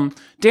 Dan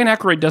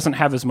Aykroyd doesn't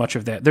have as much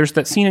of that. There's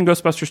that scene in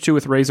Ghostbusters 2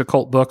 with Ray's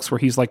occult books where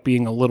he's like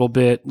being a little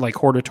bit like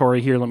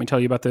hortatory here, let me tell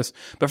you about this.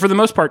 But for the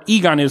most part,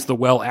 Egon is the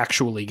well,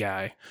 actually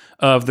guy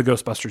of the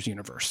Ghostbusters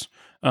universe.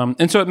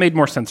 And so it made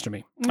more sense to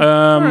me.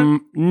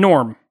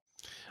 Norm.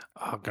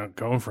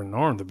 Going for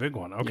Norm, the big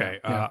one. Okay.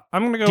 Yeah.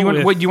 I'm going to go do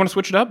you with... do you want to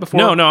switch it up before?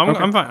 No, Okay.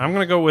 I'm fine. I'm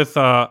going to go with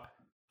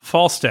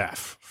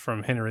Falstaff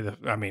from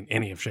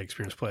any of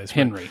Shakespeare's plays.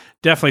 Henry.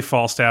 Definitely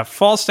Falstaff.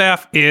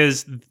 Falstaff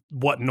is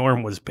what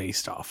Norm was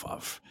based off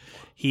of.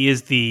 He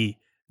is the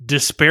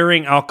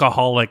despairing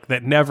alcoholic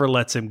that never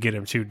lets him get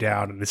him too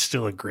down and is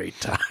still a great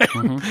time.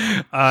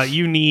 Mm-hmm.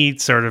 You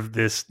need sort of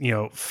this,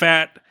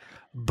 fat,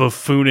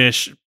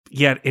 buffoonish,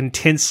 yet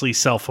intensely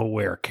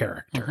self-aware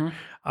character. Mm-hmm.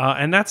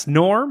 And that's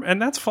Norm,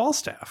 and that's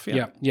Falstaff.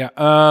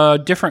 Yeah.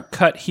 Different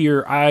cut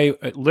here.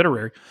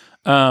 Literary.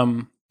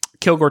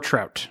 Kilgore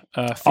Trout.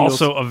 Feels,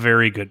 Also a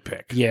very good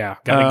pick. Yeah.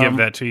 Got to give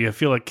that to you. I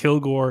feel like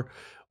Kilgore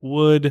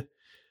would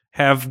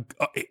have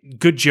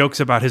good jokes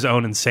about his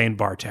own insane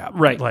bar tab.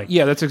 Right.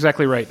 Yeah, that's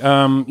exactly right.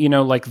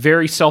 Like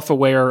very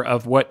self-aware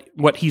of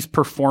what he's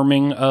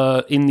performing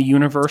in the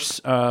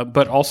universe,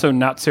 but also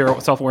not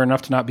self-aware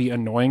enough to not be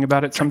annoying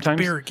about it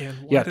sometimes. Beer again.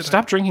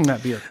 Stop drinking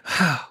that beer.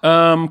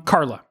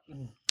 Carla.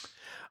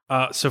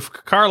 So for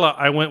Carla,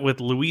 I went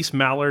with Louise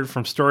Mallard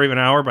from Story of an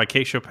Hour by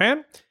Kay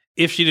Chopin.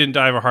 If she didn't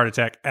die of a heart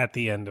attack at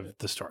the end of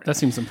the story. That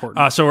seems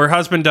important. So her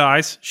husband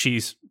dies.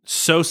 She's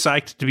so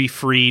psyched to be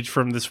freed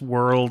from this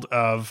world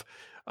of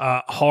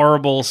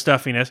horrible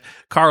stuffiness.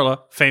 Carla,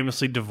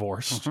 famously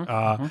divorced.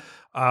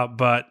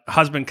 But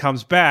husband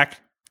comes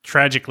back,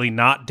 tragically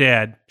not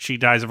dead. She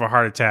dies of a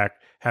heart attack,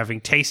 having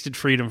tasted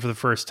freedom for the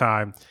first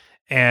time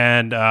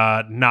and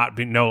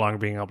no longer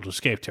being able to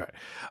escape to it.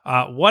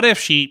 What if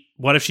she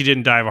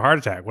didn't die of a heart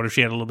attack? What if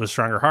she had a little bit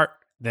stronger heart?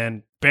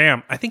 Then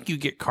bam, I think you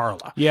get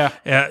Carla. Yeah.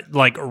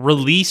 Like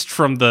released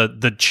from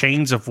the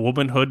chains of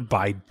womanhood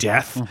by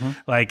death.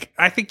 Like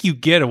I think you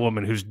get a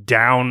woman who's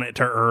down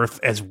to earth,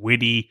 as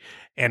witty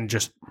and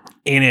just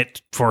in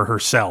it for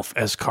herself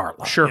as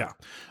Carla. Sure.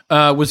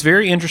 Yeah. Was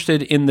very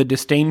interested in the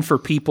disdain for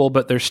people,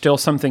 but there's still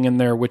something in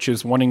there which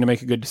is wanting to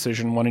make a good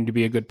decision, wanting to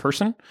be a good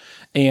person.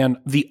 And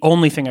the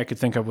only thing I could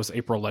think of was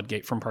April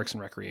Ludgate from Parks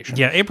and Recreation.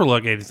 Yeah, April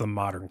Ludgate is the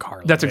modern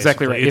Carla. That's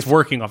exactly basically. right. It's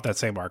working off that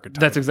same archetype.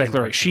 That's exactly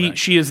right.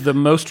 She is the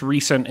most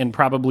recent and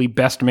probably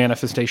best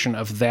manifestation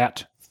of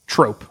that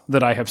trope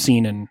that I have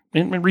seen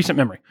in recent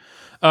memory.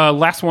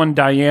 Last one,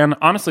 Diane.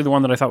 Honestly, the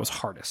one that I thought was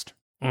hardest.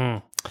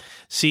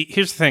 See,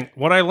 here's the thing.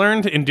 What I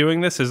learned in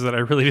doing this is that I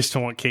really just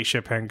don't want Kate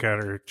Chopin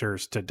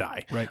characters to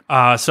die. Right.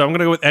 So I'm going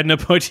to go with Edna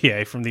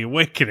Poitier from The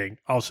Awakening,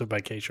 also by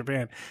Kate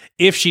Chopin,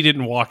 if she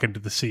didn't walk into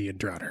the sea and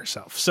drown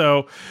herself.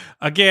 So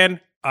again,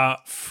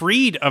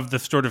 freed of the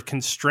sort of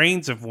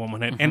constraints of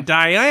womanhood. And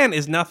Diane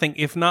is nothing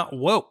if not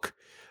woke.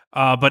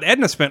 But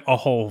Edna spent a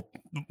whole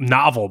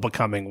novel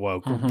becoming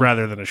woke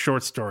rather than a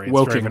short story in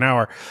Story of an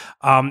Hour.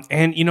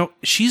 And,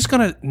 she's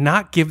going to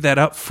not give that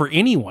up for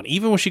anyone.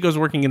 Even when she goes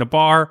working in a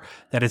bar,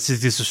 that it's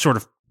this sort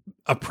of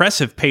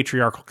oppressive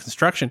patriarchal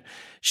construction,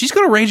 she's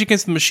going to rage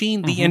against the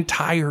machine the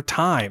entire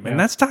time. And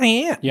that's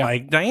Diane. Yeah.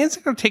 Like, Diane's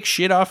not going to take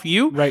shit off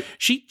you. Right.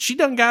 She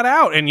done got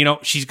out. And,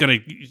 she's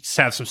going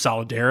to have some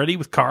solidarity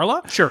with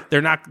Carla. Sure.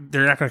 They're not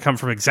going to come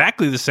from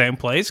exactly the same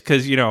place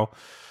because,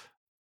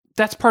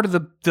 that's part of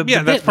the yeah,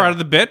 bit, that's part though. of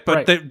the bit,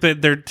 but Right.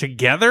 they're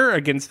together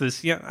against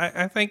this. Yeah,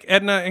 I think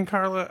Edna and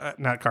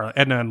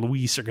Edna and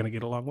Luis are going to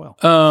get along well.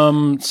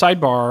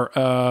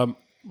 Sidebar,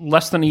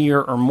 less than a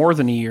year or more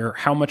than a year,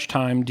 how much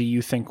time do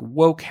you think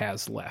woke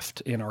has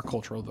left in our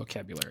cultural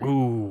vocabulary?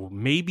 Ooh,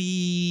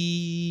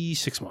 maybe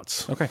 6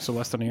 months. Okay, so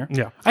less than a year.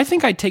 Yeah. I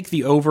think I'd take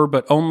the over,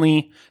 but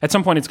only at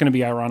some point it's going to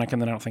be ironic,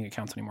 and then I don't think it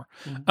counts anymore.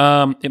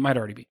 It might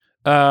already be.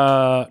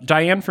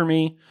 Diane for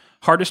me,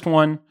 hardest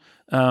one.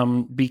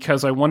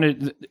 Because I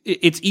wanted,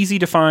 it's easy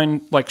to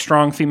find like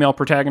strong female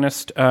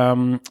protagonist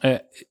in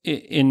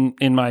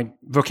my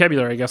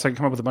vocabulary. I guess I can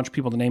come up with a bunch of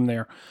people to name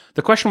there.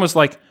 The question was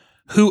like,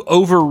 who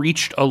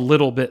overreached a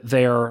little bit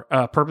there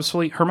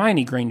purposefully?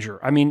 Hermione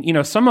Granger. I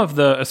mean, some of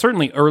the,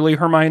 certainly early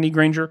Hermione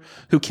Granger,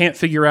 who can't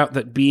figure out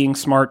that being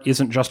smart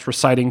isn't just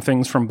reciting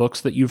things from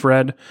books that you've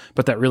read,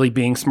 but that really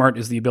being smart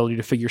is the ability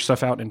to figure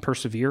stuff out and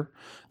persevere.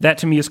 That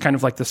to me is kind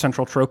of like the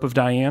central trope of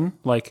Diane,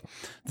 like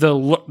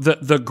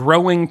the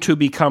growing to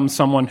become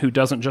someone who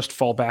doesn't just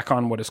fall back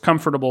on what is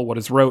comfortable, what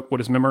is rote, what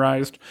is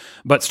memorized,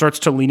 but starts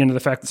to lean into the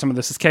fact that some of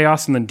this is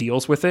chaos and then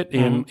deals with it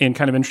in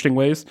kind of interesting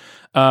ways.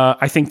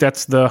 I think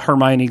that's the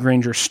Hermione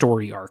Granger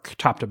story arc,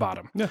 top to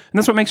bottom. Yeah. And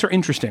that's what makes her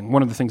interesting.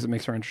 One of the things that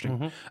makes her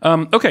interesting.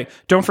 Okay,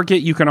 don't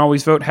forget you can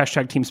always vote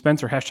 #Team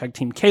Spence or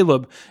 #Team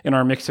Caleb in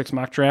our Mix 6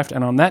 mock draft.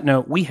 And on that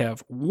note, we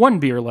have one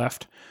beer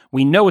left.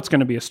 We know it's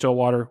going to be a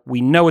Stillwater.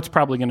 We know it's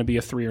probably going to be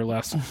a 3 or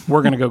less.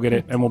 We're going to go get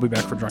it, and we'll be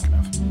back for Drunk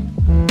Enough.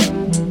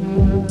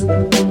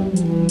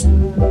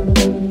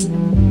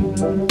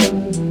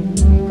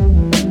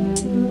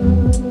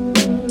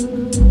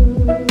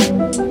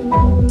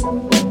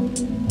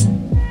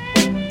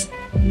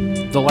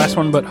 The last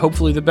one, but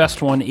hopefully the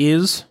best one,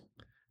 is...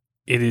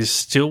 It is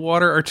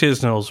Stillwater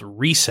Artisanal's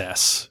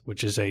Recess,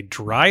 which is a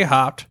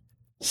dry-hopped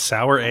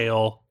sour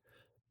ale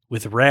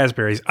with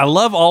raspberries. I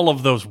love all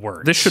of those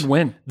words. This should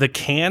win. The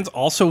can's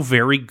also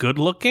very good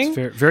looking.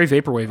 It's very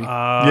vaporwavy.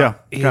 Yeah,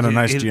 kind of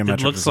nice geometric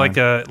It looks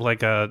design.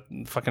 like a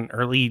fucking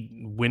early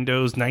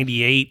Windows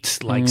 98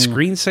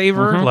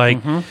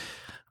 screensaver.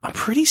 I'm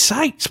pretty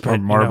psyched. But, Or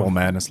Marble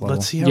Madness level.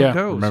 Let's see how it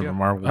goes. Remember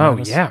Marble Oh,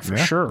 Madness? yeah, for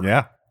sure.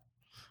 Yeah.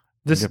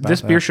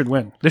 This beer should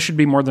win. This should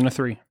be more than a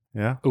 3.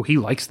 Yeah. Oh, he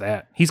likes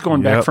that. He's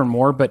going back for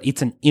more, but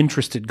it's an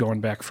interested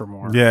going back for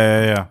more.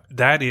 Yeah.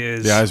 That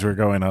is The eyes were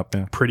going up,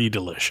 yeah. pretty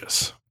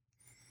delicious.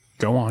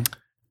 Go on.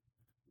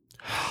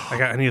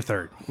 I need a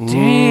third.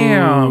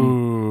 Damn.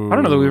 Ooh. I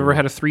don't know that we've ever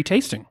had a 3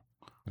 tasting.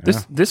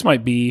 This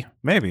might be...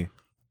 Maybe.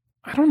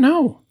 I don't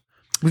know.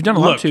 We've done a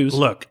lot of 2s.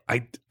 Look,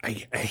 I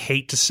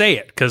hate to say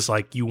it because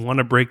like you want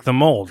to break the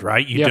mold,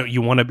 right?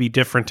 You want to be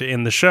different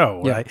in the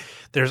show, right?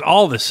 There's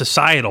all this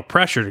societal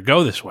pressure to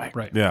go this way,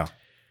 Right? Yeah.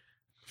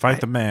 Fight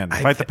the man.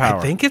 Fight the power.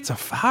 I think it's a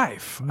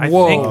 5. I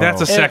Whoa. think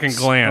that's a second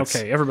glance.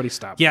 Okay, everybody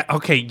stop. Yeah,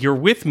 okay, you're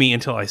with me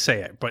until I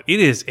say it, but it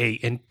is a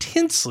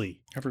intensely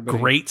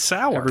great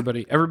sour.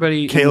 Everybody.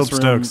 Caleb in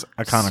this room, Stokes,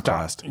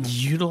 iconoclast. stop.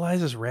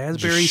 Utilizes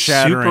raspberries Just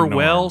shattering super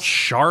well, norms.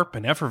 sharp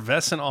and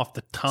effervescent off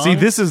the tongue. See,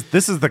 this is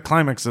the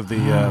climax of the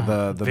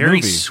very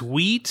movie.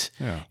 sweet.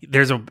 Yeah.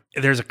 There's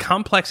a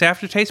complex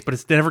aftertaste, but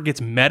it never gets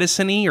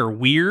medicine-y or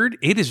weird.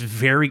 It is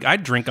very. I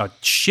drink a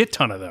shit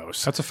ton of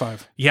those. That's a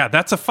 5. Yeah,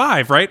 that's a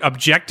 5, right?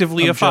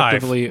 Objectively a 5.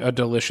 Objectively a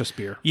delicious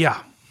beer. Yeah,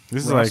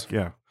 This is Ross. like,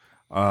 yeah.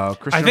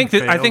 I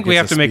think we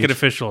have to make it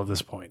official at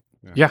this point.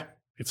 Yeah.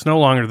 It's no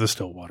longer the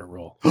Stillwater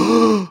rule.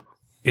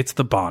 It's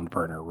the Bond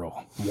Burner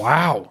rule.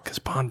 Wow. Because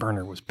Bond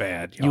Burner was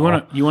bad. You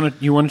want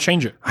to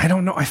change it? I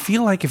don't know. I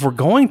feel like if we're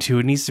going to,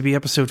 it needs to be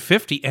episode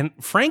 50. And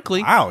frankly,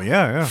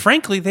 yeah.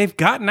 they've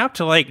gotten up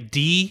to like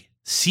D,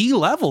 C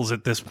levels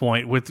at this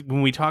point.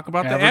 When we talk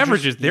about the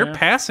averages, they're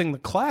passing the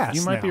class.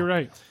 You might now. be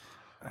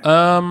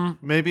right.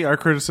 Maybe our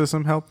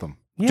criticism helped them.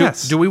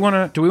 Yes. Do we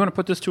want to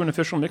put this to an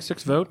official Mix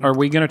 6 vote? Are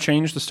we going to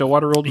change the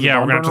Stillwater rule to the We're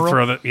Bond gonna have to Burner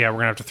throw rule? we're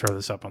gonna have to throw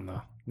this up on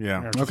the. Yeah.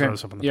 We're gonna have to throw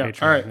this up on the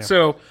Patreon. All right. Yeah.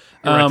 So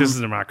You're right, this is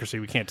a democracy.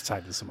 We can't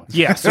decide this amongst.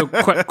 yeah. So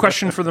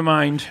question for the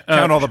mind: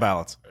 Count all the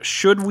ballots.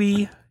 should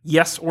we,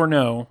 yes or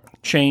no,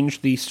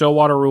 change the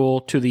Stillwater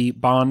rule to the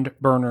Bond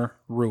Burner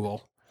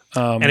rule?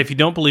 And if you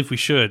don't believe we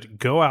should,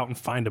 go out and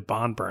find a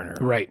Bond Burner,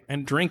 Right.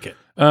 and drink it,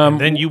 and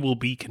then you will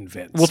be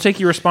convinced. We'll take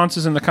your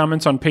responses in the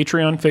comments on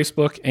Patreon,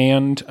 Facebook,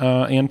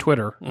 and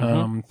Twitter.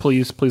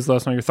 Please let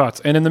us know your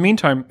thoughts. And in the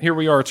meantime, here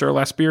we are. It's our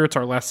last beer. It's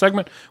our last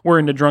segment. We're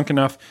into Drunk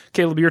Enough.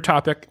 Caleb, your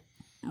topic.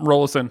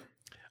 Roll us in.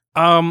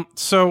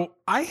 So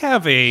I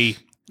have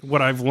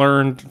what I've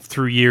learned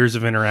through years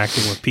of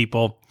interacting with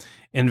people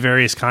in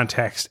various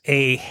contexts,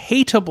 a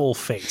hateable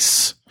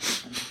face.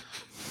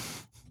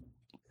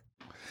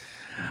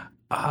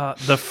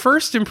 The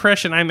first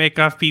impression I make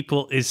off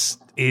people is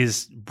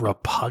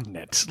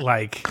repugnant.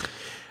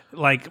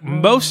 Like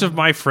most of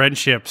my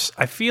friendships,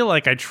 I feel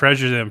like I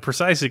treasure them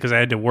precisely because I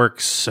had to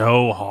work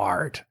so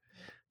hard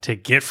to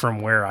get from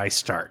where I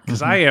start.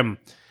 Because I am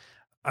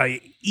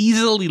a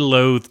easily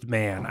loathed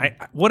man.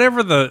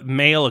 Whatever the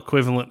male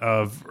equivalent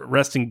of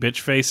resting bitch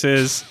face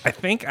is, I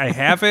think I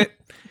have it.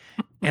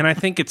 And I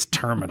think it's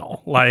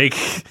terminal. Like,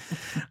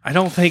 I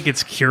don't think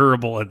it's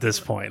curable at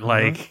this point.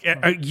 Like,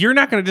 you're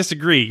not going to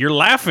disagree. You're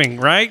laughing,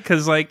 right?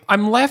 Because, like,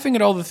 I'm laughing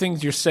at all the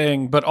things you're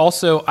saying, but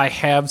also I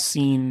have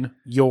seen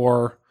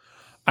your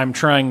I'm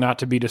trying not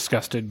to be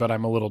disgusted, but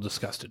I'm a little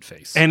disgusted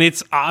face. And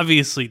it's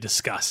obviously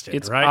disgusted,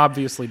 it's right?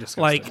 obviously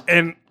disgusted. Like,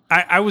 and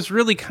I was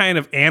really kind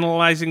of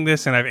analyzing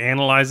this, and I've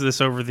analyzed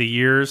this over the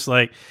years.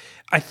 Like,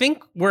 I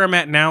think where I'm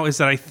at now is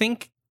that I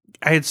think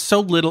I had so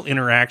little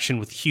interaction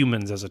with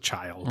humans as a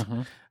child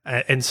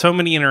and so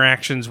many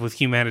interactions with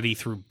humanity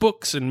through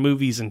books and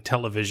movies and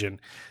television,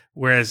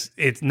 whereas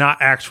it's not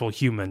actual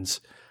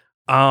humans.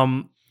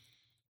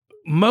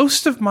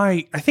 Most of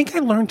I think I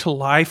learned to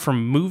lie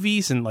from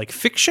movies and like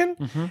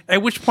fiction,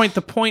 at which point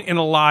the point in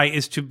a lie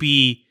is to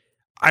be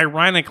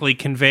ironically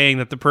conveying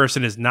that the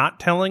person is not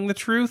telling the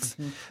truth.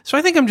 So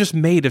I think I'm just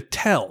made of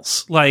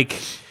tells. Like,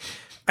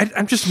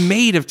 I'm just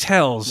made of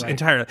tells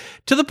entirely,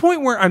 to the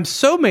point where I'm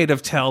so made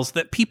of tells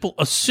that people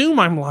assume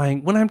I'm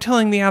lying when I'm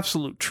telling the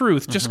absolute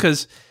truth, just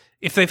because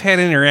if they've had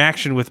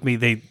interaction with me,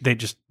 they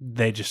just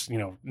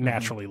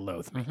naturally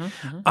loathe me.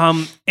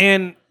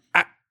 And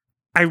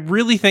I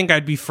really think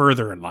I'd be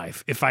further in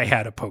life if I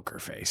had a poker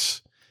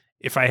face,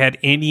 if I had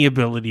any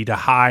ability to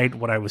hide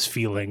what I was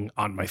feeling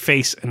on my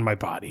face and my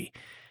body.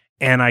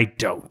 And I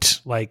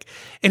don't. Like,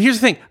 and here's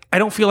the thing. I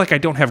don't feel like I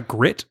don't have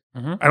grit.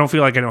 I don't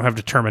feel like I don't have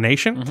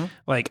determination.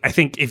 Like, I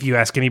think if you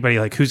ask anybody,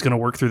 like, who's going to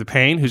work through the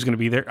pain, who's going to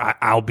be there,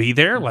 I'll be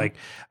there. Like,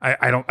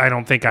 I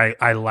don't think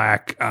I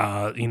lack,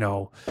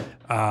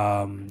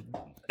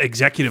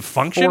 executive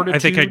function. Fortitude. I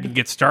think I can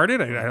get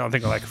started. I don't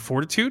think I lack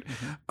fortitude.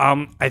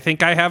 I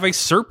think I have a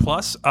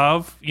surplus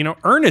of,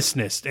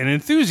 earnestness and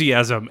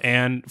enthusiasm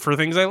and for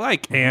things I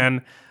like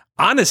and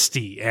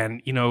honesty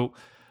and,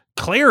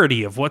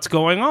 clarity of what's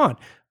going on.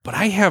 But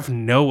I have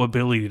no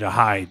ability to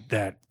hide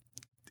that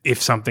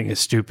if something is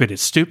stupid,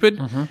 it's stupid.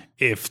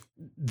 If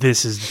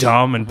this is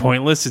dumb and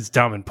pointless, it's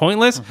dumb and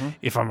pointless.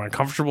 If I'm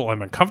uncomfortable,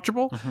 I'm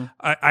uncomfortable.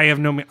 I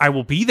have I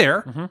will be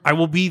there. I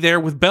will be there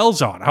with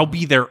bells on. I'll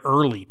be there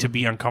early to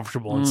be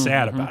uncomfortable and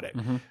sad about it.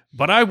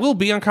 But I will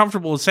be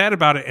uncomfortable and sad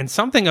about it. And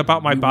something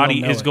about my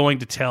body is going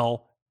to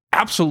tell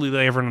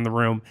absolutely everyone in the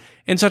room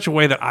in such a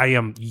way that I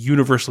am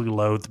universally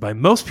loathed by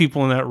most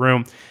people in that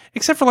room,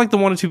 except for like the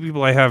one or two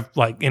people I have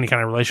like any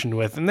kind of relation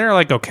with, and they're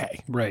like,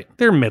 okay, right,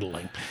 they're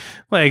middling,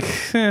 like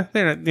they're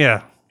not,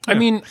 yeah. I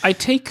mean, I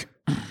take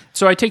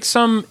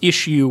some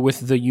issue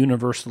with the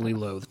universally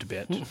loathed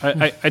bit.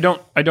 I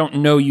don't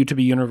know you to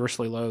be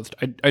universally loathed.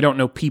 I don't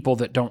know people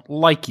that don't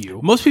like you.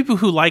 Most people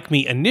who like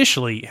me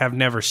initially have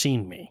never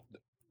seen me.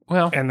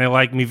 Well, and they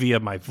like me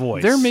via my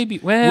voice. There may be,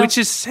 which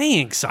is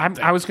saying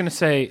something. I was going to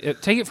say,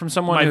 take it from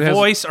someone my who has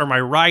voice or my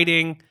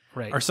writing,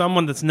 right, or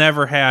someone that's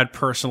never had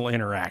personal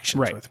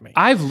interactions with me.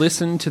 I've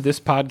listened to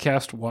this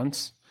podcast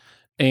once,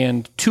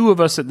 and two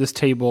of us at this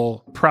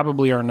table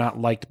probably are not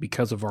liked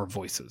because of our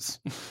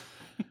voices.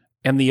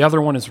 And the other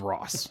one is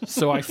Ross.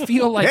 So I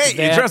feel like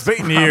hey, Trust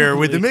Payton here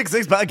with the Mix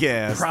 6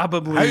 Podcast.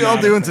 Probably. How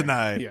y'all doing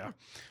tonight? Yeah.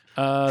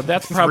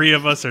 That's three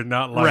of us are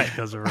not liked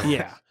because of our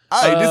yeah.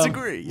 I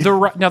disagree.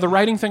 Now the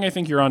writing thing, I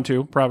think you're on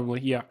to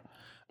probably, yeah.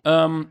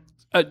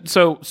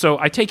 So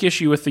I take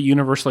issue with the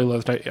universally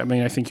loathed. I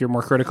mean, I think you're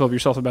more critical of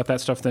yourself about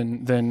that stuff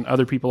than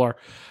other people are.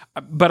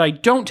 But I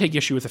don't take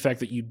issue with the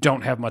fact that you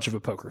don't have much of a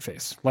poker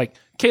face. Like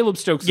Caleb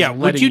Stokes. Yeah,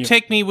 would you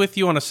take me with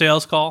you on a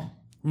sales call?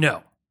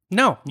 No,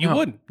 you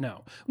wouldn't.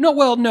 No.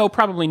 Well, no,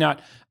 probably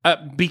not.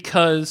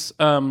 Because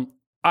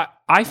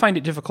I find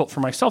it difficult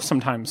for myself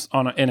sometimes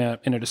in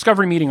a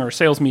discovery meeting or a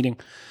sales meeting.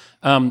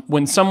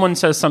 When someone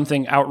says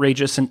something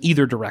outrageous in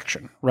either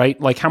direction, right?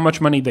 Like how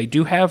much money they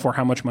do have or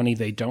how much money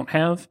they don't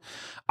have,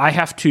 I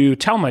have to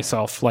tell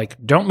myself, like,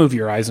 don't move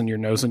your eyes and your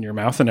nose and your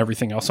mouth and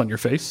everything else on your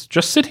face.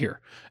 Just sit here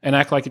and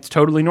act like it's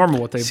totally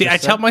normal what they've See, just I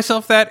said. tell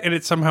myself that, and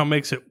it somehow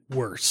makes it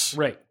worse.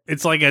 Right.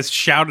 It's like I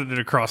shouted it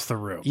across the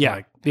room.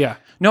 Yeah, yeah.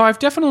 No, I've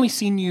definitely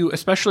seen you,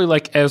 especially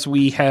like as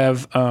we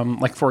have,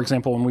 like for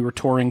example, when we were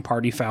touring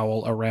Party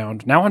Foul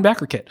around now on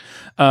Backer Kit,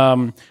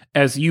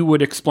 as you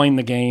would explain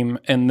the game,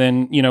 and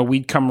then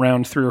we'd come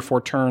around 3 or 4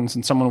 turns,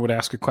 and someone would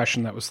ask a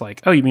question that was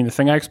like, "Oh, you mean the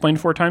thing I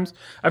explained 4 times?"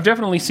 I've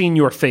definitely seen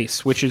your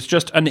face, which is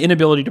just an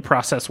inability to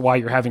process why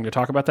you're having to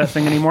talk about that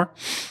thing anymore.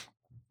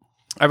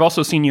 I've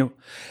also seen you.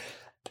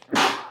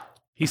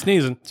 He's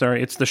sneezing.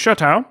 Sorry, it's the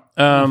chateau.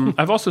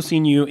 I've also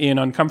seen you in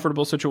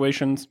uncomfortable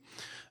situations.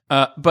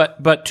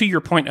 But to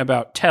your point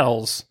about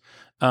tells,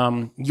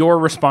 your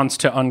response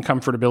to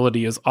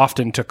uncomfortability is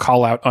often to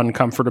call out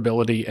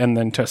uncomfortability and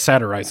then to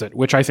satirize it,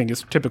 which I think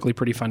is typically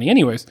pretty funny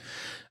anyways.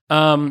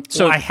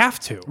 So I have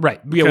to.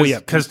 Right.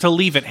 Because to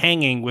leave it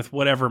hanging with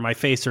whatever my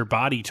face or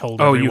body told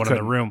everyone in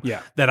the room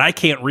that I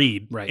can't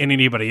read in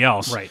anybody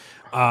else. Right.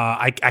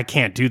 I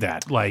can't do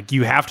that. Like,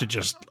 you have to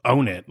just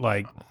own it.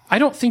 Like, I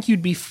don't think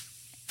you'd be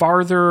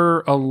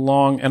farther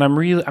along, and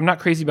I'm not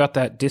crazy about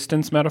that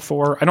distance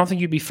metaphor. I don't think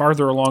you'd be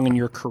farther along in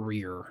your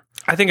career.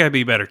 I think I'd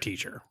be a better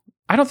teacher.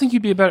 I don't think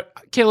you'd be a better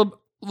Caleb.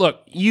 Look,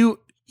 you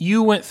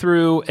went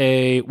through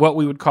what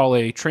we would call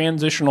a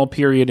transitional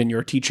period in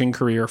your teaching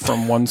career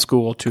from one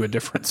school to a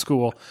different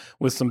school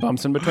with some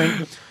bumps in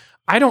between.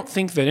 I don't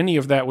think that any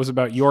of that was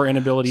about your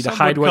inability to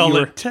hide what you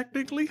were.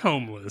 Technically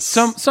homeless.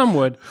 Some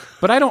would,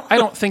 but I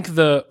don't think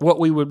what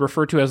we would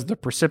refer to as the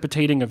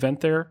precipitating event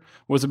there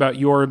was about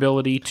your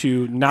ability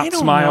to not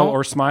smile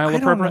or smile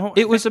appropriately.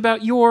 It was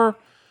about your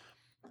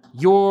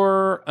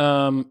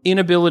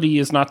inability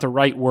is not the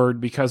right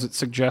word because it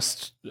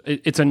suggests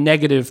it's a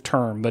negative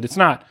term, but it's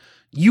not.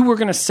 you were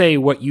going to say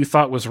what you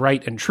thought was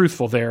right and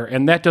truthful there,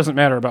 and that doesn't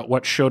matter about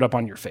what showed up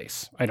on your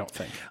face, I don't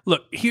think.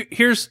 Look,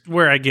 here's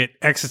where I get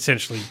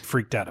existentially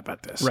freaked out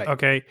about this. Right.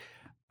 Okay.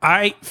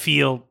 I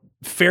feel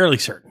fairly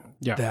certain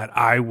Yeah. that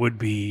I would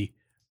be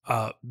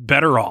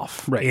better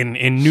off Right.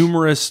 in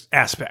numerous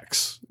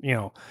aspects. You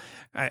know,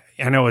 I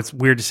know it's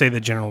weird to say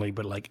that generally,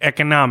 but like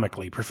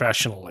economically,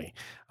 professionally,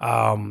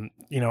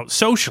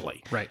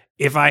 socially, Right.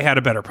 if I had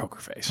a better poker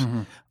face.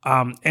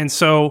 And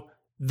so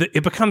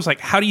it becomes like,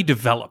 how do you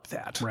develop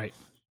that? Right.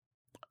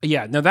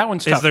 Yeah, no, that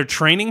one's tough. Is there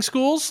training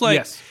schools? Like,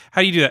 Yes.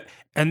 how do you do that?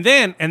 And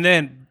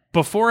then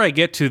before I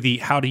get to the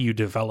how do you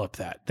develop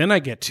that, then I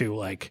get to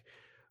like,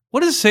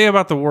 what does it say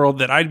about the world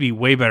that I'd be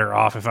way better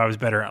off if I was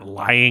better at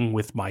lying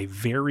with my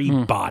very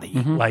body?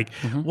 Like,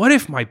 what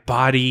if my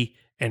body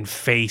and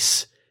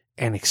face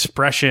and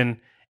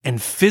expression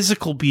and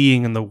physical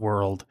being in the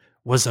world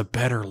was a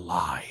better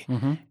lie?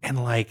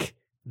 And like,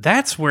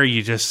 that's where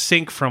you just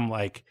sink from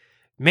like,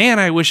 man,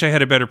 I wish I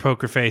had a better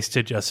poker face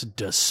to just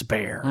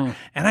despair.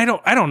 And I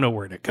don't know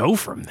where to go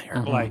from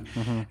there.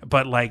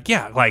 But like,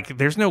 yeah, like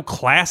there's no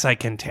class I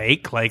can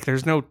take. Like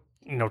there's no,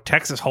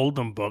 Texas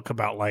Hold'em book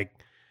about like,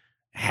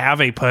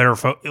 have a better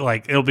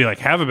like it'll be like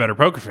have a better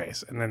poker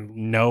face, and then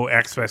no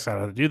aspects on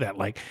how to do that.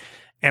 Like,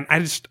 and I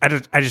just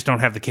don't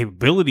have the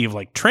capability of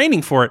like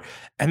training for it.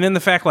 And then the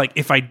fact like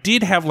if I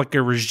did have like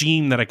a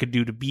regime that I could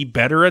do to be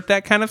better at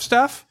that kind of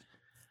stuff,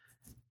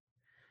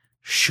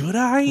 should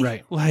I?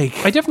 Right. Like,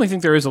 I definitely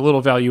think there is a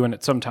little value in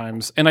it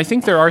sometimes, and I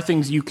think there are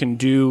things you can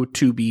do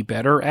to be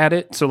better at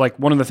it. So like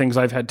one of the things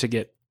I've had to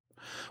get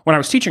when I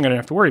was teaching, I didn't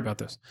have to worry about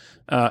this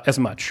as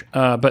much.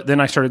 But then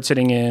I started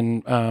sitting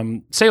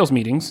in sales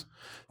meetings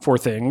for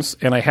things,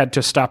 and I had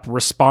to stop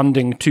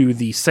responding to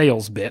the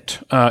sales bit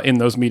in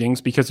those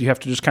meetings because you have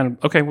to just kind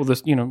of, okay, well,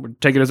 this,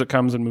 take it as it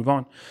comes and move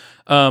on.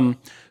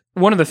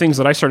 One of the things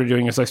that I started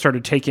doing is I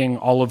started taking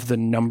all of the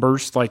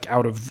numbers like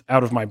out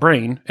of my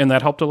brain, and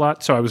that helped a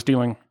lot. So I was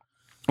dealing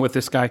with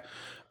this guy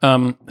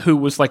who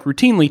was like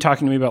routinely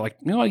talking to me about like,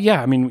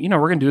 yeah, I mean, we're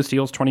going to do this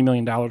deal, it's $20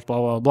 million, blah,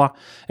 blah, blah.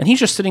 And he's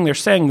just sitting there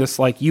saying this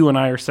like you and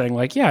I are saying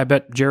like, yeah, I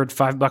bet Jared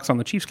 $5 on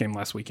the Chiefs game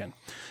last weekend.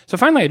 So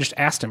finally I just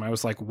asked him, I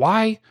was like,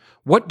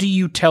 what do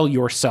you tell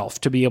yourself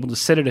to be able to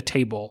sit at a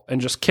table and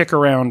just kick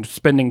around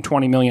spending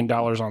 $20 million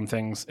on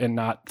things and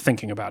not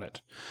thinking about it?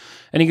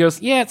 And he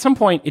goes, yeah, at some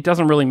point, it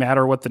doesn't really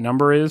matter what the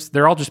number is.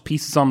 They're all just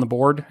pieces on the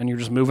board, and you're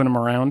just moving them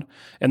around.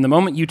 And the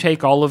moment you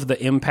take all of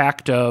the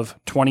impact of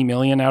 20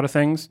 million out of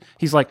things,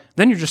 he's like,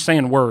 then you're just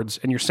saying words,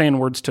 and you're saying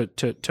words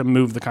to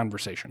move the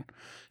conversation.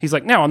 He's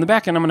like, now, on the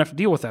back end, I'm going to have to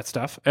deal with that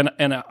stuff. And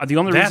the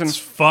only reason... That's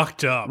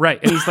fucked up.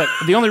 Right. And he's like,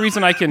 the only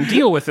reason I can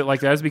deal with it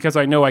like that is because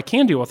I know I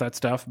can deal with that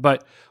stuff.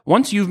 But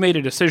once you've made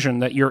a decision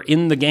that you're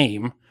in the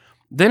game,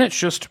 then it's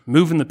just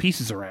moving the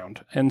pieces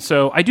around. And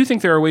so I do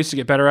think there are ways to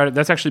get better at it.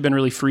 That's actually been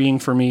really freeing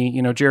for me.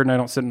 Jared and I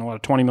don't sit in a lot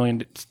of $20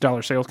 million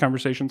sales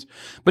conversations,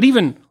 but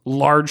even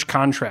large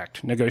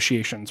contract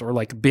negotiations or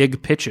like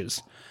big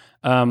pitches.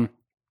 When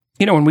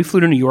we flew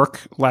to New York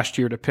last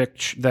year to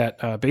pitch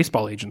that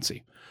baseball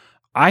agency,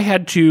 I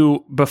had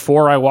to,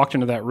 before I walked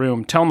into that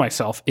room, tell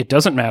myself it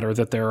doesn't matter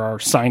that there are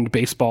signed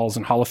baseballs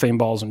and Hall of Fame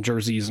balls and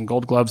jerseys and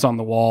gold gloves on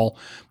the wall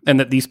and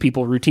that these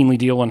people routinely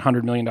deal in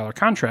 $100 million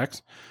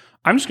contracts.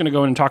 I'm just going to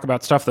go in and talk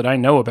about stuff that I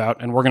know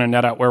about, and we're going to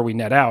net out where we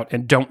net out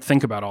and don't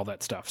think about all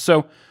that stuff.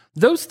 So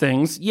those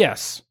things,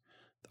 yes,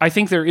 I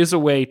think there is a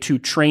way to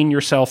train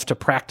yourself to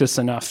practice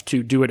enough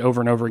to do it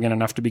over and over again,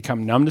 enough to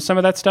become numb to some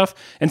of that stuff.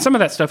 And some of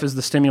that stuff is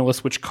the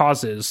stimulus which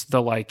causes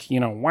the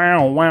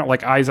wow,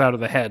 like eyes out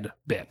of the head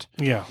bit.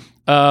 Yeah.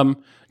 Now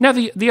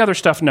the other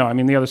stuff, no. I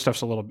mean, the other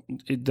stuff's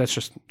that's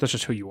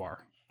just who you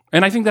are.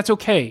 And I think that's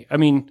okay. I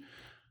mean,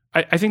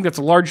 I think that's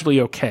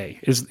largely okay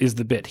is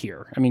the bit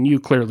here. I mean, you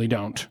clearly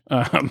don't.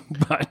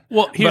 But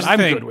I'm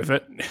good with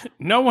it.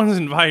 No one's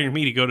inviting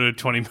me to go to a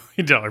 $20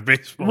 million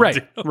baseball right,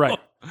 deal. Right.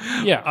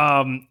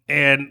 Yeah.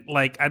 And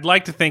like, I'd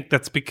like to think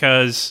that's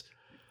because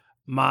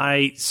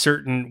my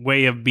certain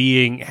way of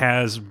being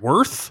has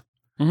worth.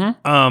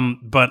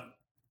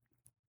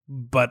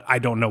 But I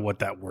don't know what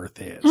that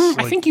worth is.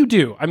 I think you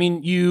do. I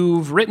mean,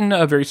 you've written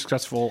a very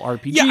successful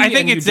RPG. Yeah, I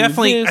think it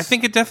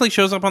definitely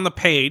shows up on the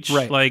page.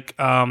 Right. Like,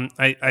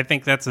 I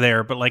think that's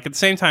there. But like at the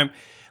same time,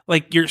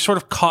 like you're sort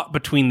of caught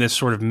between this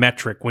sort of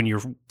metric when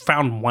you're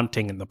found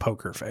wanting in the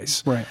poker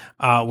face. Right.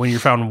 When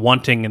you're found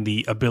wanting in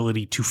the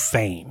ability to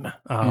feign.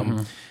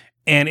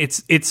 And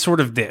it's sort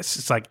of this.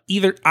 It's like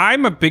either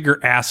I'm a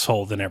bigger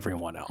asshole than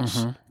everyone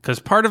else. Because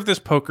part of this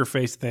poker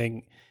face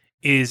thing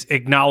is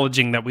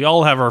acknowledging that we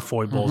all have our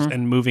foibles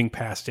and moving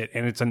past it,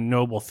 and it's a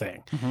noble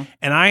thing.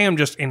 And I am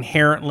just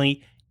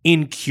inherently,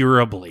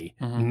 incurably,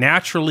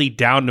 naturally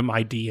down to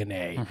my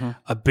DNA,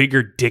 a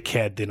bigger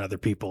dickhead than other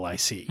people I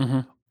see.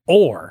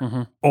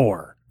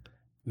 Or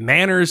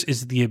manners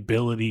is the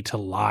ability to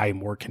lie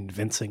more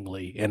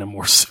convincingly in a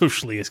more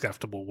socially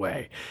acceptable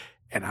way.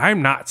 And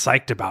I'm not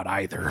psyched about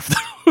either of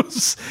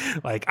those.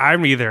 Like,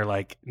 I'm either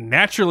like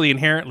naturally,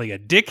 inherently a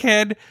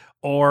dickhead,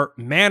 or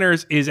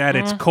manners is at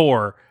its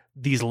core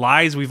these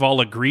lies we've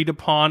all agreed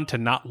upon to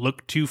not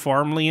look too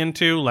firmly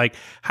into. Like,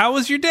 how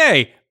was your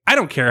day? I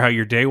don't care how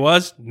your day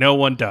was. No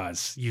one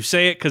does. You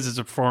say it because it's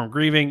a form of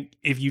grieving.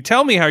 If you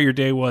tell me how your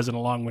day was in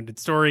a long-winded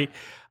story,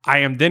 I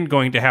am then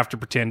going to have to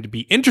pretend to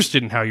be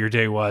interested in how your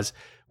day was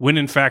when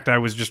in fact I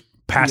was just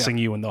passing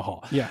you in the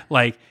hall. Yeah.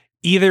 Like,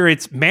 either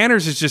it's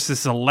manners is just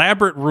this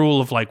elaborate rule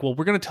of like, well,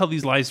 we're going to tell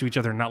these lies to each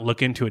other and not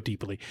look into it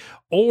deeply.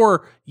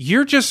 Or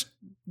you're just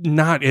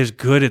not as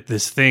good at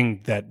this thing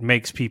that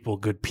makes people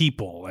good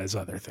people as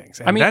other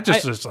things. And that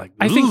just is like,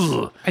 I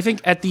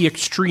think at the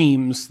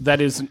extremes, that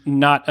is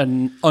not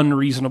an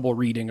unreasonable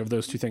reading of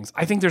those two things.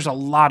 I think there's a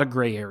lot of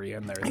gray area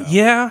in there, though.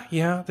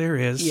 Yeah, there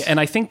is. Yeah, and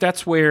I think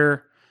that's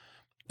where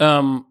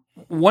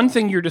one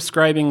thing you're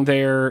describing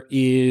there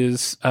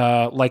is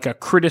like a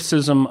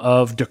criticism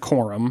of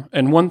decorum,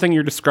 and one thing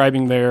you're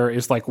describing there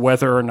is like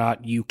whether or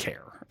not you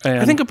care. And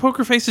I think a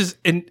poker face is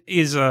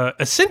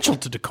essential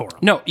to decorum.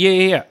 No,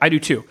 yeah, I do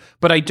too.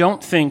 But I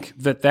don't think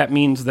that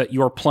means that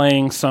you're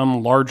playing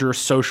some larger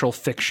social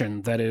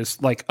fiction that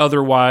is like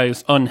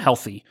otherwise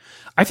unhealthy.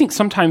 I think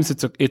sometimes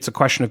it's a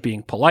question of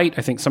being polite.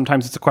 I think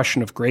sometimes it's a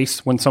question of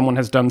grace when someone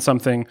has done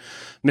something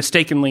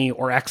mistakenly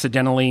or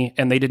accidentally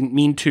and they didn't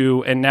mean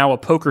to, and now a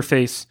poker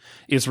face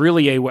is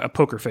really a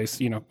poker face,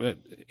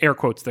 air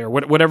quotes there,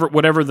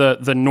 whatever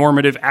the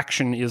normative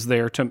action is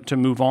there to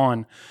move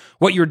on.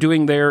 What you're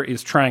doing there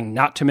is trying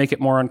not to make it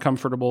more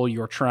uncomfortable.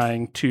 You're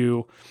trying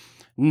to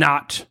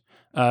not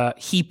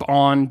heap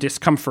on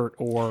discomfort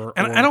or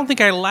I don't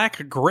think I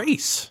lack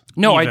grace.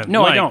 No, I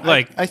don't.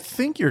 I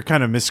think you're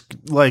kind of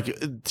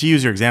to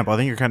use your example, I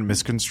think you're kind of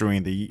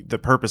misconstruing the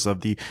purpose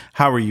of the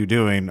how are you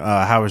doing,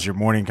 how was your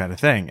morning kind of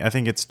thing. I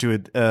think it's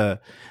to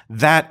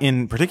that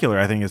in particular,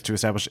 I think is to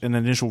establish an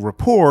initial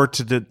rapport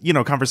to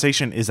the,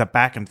 conversation is a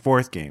back and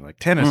forth game, like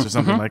tennis or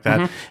something like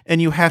that.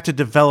 And you have to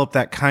develop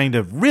that kind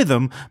of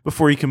rhythm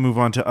before you can move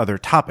on to other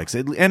topics.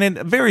 And it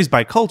varies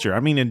by culture.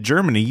 I mean, in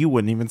Germany, you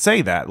wouldn't even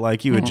say that.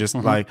 Like you would just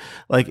like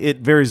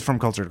it varies from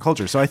culture to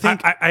culture. So I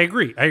think I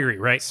agree.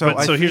 Right. So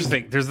here's the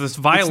thing. There's this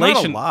violation.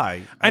 It's not a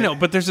lie. I know,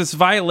 but there's this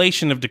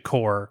violation of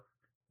decor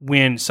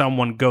when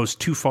someone goes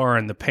too far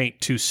in the paint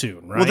too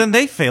soon, right? Well, then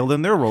they failed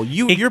in their role.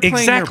 You're playing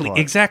your part.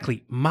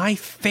 Exactly. My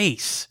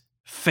face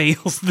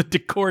fails the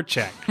decor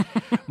check.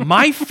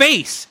 My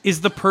face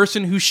is the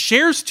person who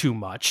shares too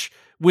much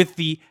with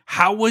the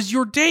how was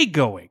your day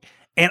going?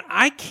 And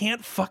I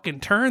can't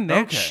fucking turn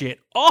that shit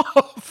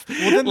off.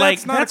 Well, then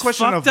that's not a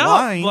question of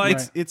lying.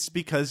 It's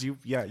because you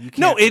can't.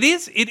 No, it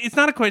is. It's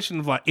not a question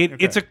of lying.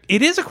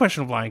 It is a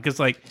question of lying because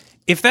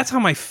if that's how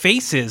my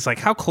face is, like,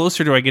 how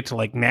closer do I get to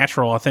like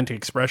natural, authentic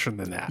expression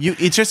than that?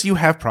 It's just you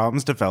have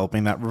problems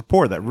developing that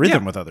rapport, that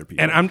rhythm with other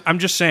people. And I'm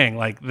just saying,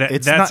 like that.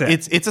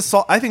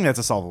 I think that's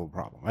a solvable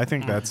problem. I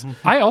think that's.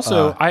 I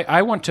also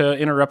I want to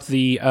interrupt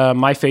the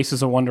my face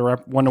is a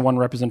one-to-one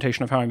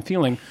representation of how I'm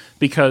feeling,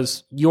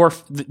 because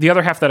the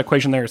other half of that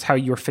equation there is how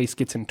your face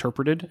gets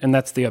interpreted, and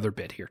that's the other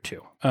bit here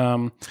too.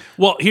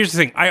 Well, here's the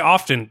thing: I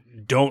often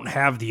don't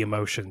have the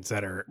emotions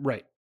that are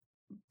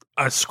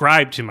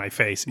ascribed to my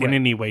face in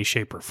any way,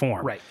 shape, or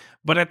form. Right.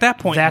 But at that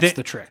point, that's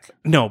the trick.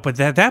 No, but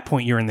at that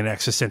point, you're in an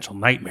existential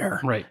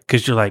nightmare. Right.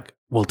 Because you're like,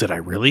 well, did I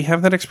really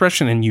have that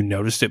expression? And you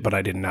noticed it, but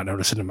I did not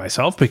notice it in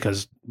myself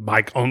because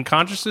my own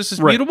consciousness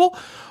is mutable?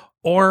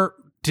 Or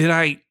did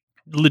I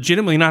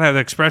legitimately not have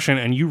that expression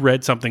and you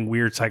read something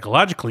weird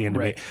psychologically into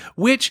me?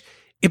 Which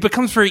it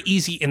becomes very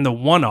easy in the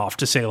one-off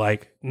to say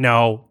like,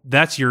 no,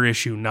 that's your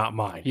issue, not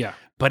mine. Yeah.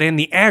 But in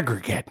the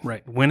aggregate,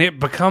 when it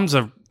becomes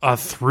a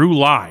through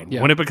line,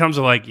 when it becomes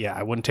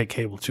I wouldn't take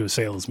cable to a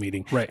sales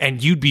meeting,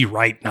 and you'd be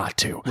right not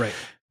to. Right.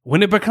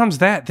 When it becomes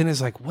that, then it's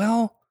like,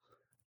 well,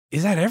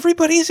 is that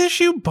everybody's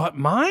issue but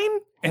mine?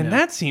 And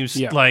that seems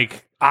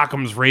like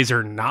Occam's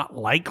razor not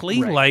likely.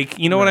 Like,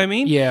 you know what I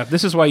mean? Yeah,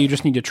 this is why you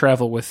just need to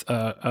travel with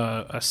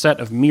a set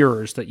of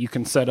mirrors that you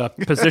can set up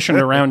positioned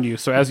around you.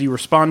 So as you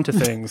respond to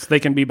things, they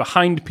can be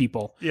behind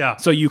people. Yeah.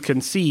 So you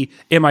can see,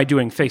 am I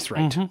doing face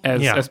right?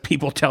 As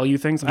people tell you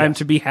things, I'm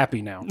to be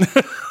happy now.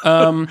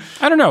 I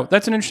don't know.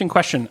 That's an interesting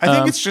question. I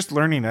think it's just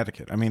learning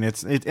etiquette. I mean,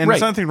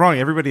 there's nothing wrong.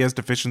 Everybody has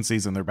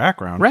deficiencies in their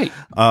background. Right.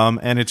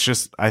 And it's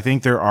just, I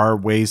think there are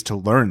ways to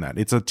learn that.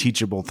 It's a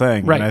teachable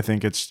thing. Right. And I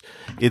think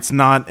it's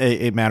not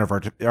a matter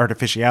of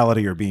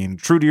artificiality or being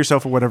true to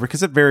yourself or whatever,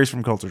 because it varies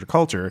from culture to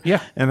culture.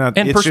 Yeah. And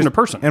person to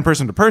person. And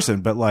person to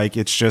person. But like,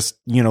 it's just,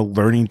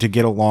 learning to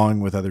get along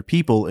with other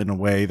people in a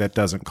way that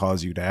doesn't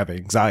cause you to have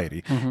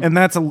anxiety. And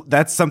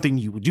that's something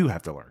you do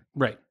have to learn.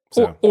 Right.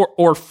 So.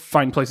 Or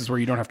find places where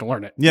you don't have to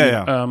learn it.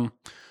 Yeah.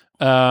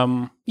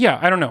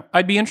 I don't know.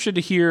 I'd be interested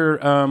to hear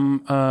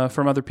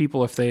from other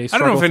people if they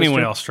struggle I don't know if with this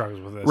anyone too. else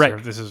struggles with this. Right. Or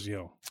if this is,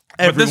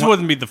 But this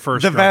wouldn't be the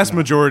first. The drug vast in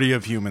majority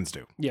of humans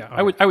do. Yeah,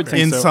 I would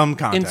think In so. some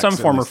context, in some at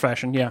form or least.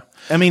 fashion. Yeah.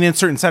 I mean, in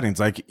certain settings,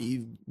 like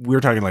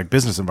we're talking like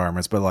business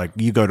environments, but like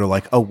you go to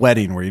like a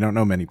wedding where you don't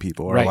know many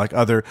people, or Right. like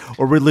other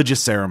or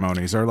religious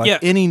ceremonies, or like Yeah.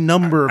 any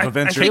number of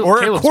events, Caleb- or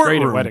a Caleb's courtroom.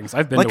 great at weddings.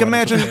 I've been like to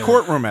weddings imagine with the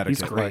Caleb. courtroom etiquette.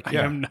 He's great. Like,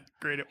 I am not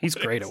great at He's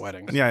weddings. great at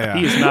weddings. Yeah.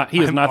 He is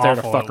I'm not there to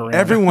awful fuck at around.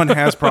 Everyone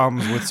has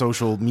problems with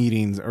social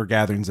meetings or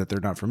gatherings that they're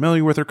not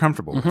familiar with or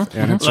comfortable with,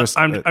 and it's just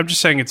I'm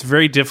just saying it's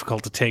very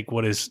difficult to take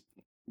what is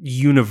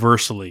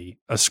universally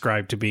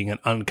ascribed to being an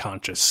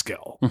unconscious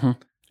skill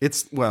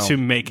it's well to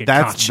make it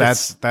that's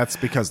conscious. that's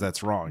because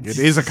that's wrong. It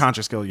is a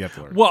conscious skill you have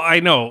to learn. Well, I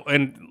know,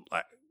 and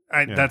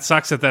that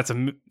sucks that that's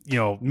a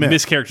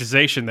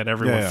mischaracterization that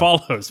everyone Yeah.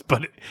 follows,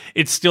 but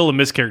it's still a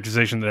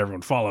mischaracterization that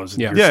everyone follows,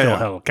 and Yeah. you're Yeah, still yeah.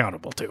 held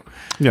accountable to.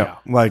 Yeah,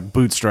 like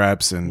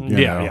bootstraps and you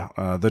Yeah,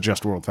 know, the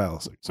just world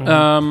fallacy. So.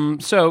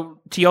 So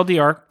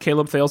TLDR,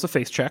 Caleb fails a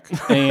face check,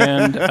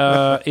 and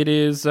it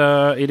is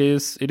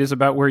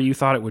about where you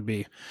thought it would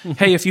be.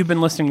 Hey, if you've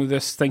been listening to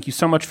this, thank you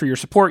so much for your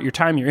support, your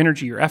time, your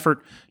energy, your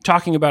effort,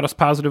 talking about us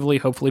positively,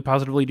 hopefully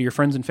positively to your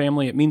friends and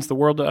family. It means the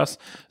world to us.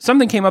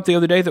 Something came up the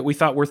other day that we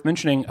thought worth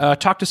mentioning.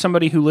 Talked to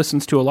somebody who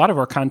listens to a lot of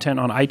our content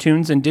on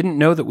iTunes and didn't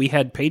know that we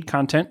had paid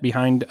content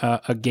behind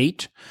a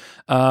gate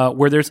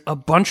where there's a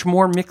bunch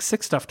more Mix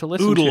 6 stuff to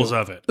listen to. Oodles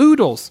of it.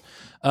 Oodles.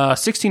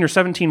 16 or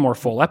 17 more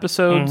full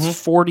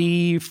episodes,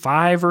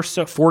 45 or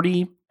so,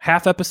 40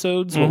 half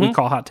episodes, what we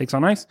call Hot Takes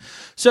on Ice.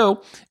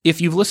 So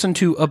if you've listened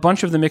to a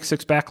bunch of the Mix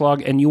 6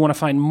 backlog and you want to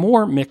find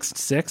more Mixed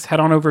 6, head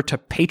on over to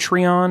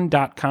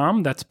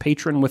patreon.com. That's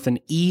patron with an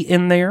E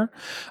in there.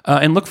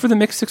 And look for the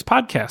Mixed 6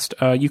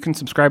 podcast. You can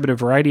subscribe at a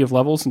variety of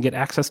levels and get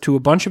access to a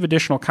bunch of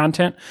additional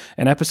content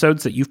and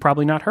episodes that you've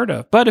probably not heard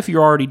of. But if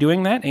you're already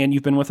doing that and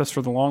you've been with us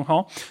for the long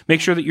haul, make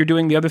sure that you're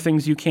doing the other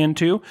things you can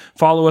too.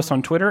 Follow us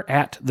on Twitter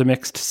at The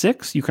Mixed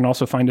 6. You can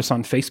also find us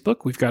on Facebook.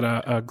 We've got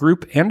a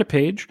group and a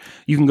page.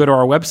 You can go to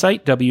our website,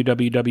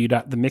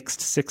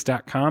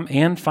 www.themixed6.com,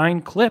 and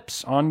find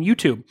clips on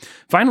YouTube.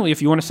 Finally,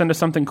 if you want to send us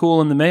something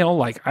cool in the mail,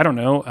 like, I don't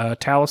know, a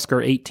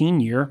Talisker 18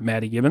 year,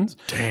 Maddie Gibbons,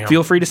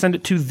 feel free to send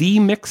it to The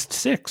Mixed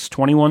 6,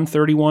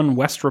 2131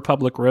 West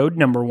Republic Road,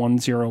 number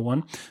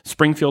 101,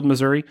 Springfield,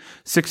 Missouri,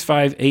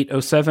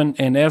 65807.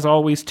 And as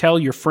always, tell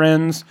your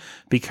friends,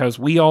 because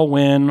we all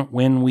win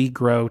when we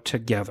grow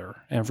together,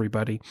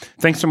 everybody.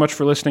 Thanks so much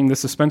for listening.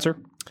 This is Spencer.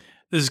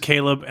 This is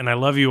Caleb, and I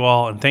love you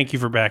all, and thank you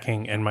for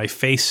backing. And my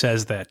face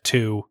says that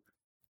too.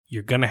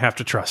 You're gonna have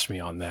to trust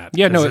me on that.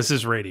 Yeah, no, this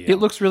is radio. It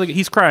looks really good.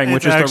 He's crying, which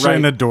It's is the actually right.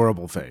 an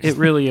adorable face. It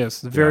really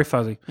is. Very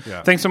fuzzy.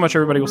 Yeah. Thanks so much,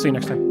 everybody. We'll see you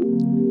next time.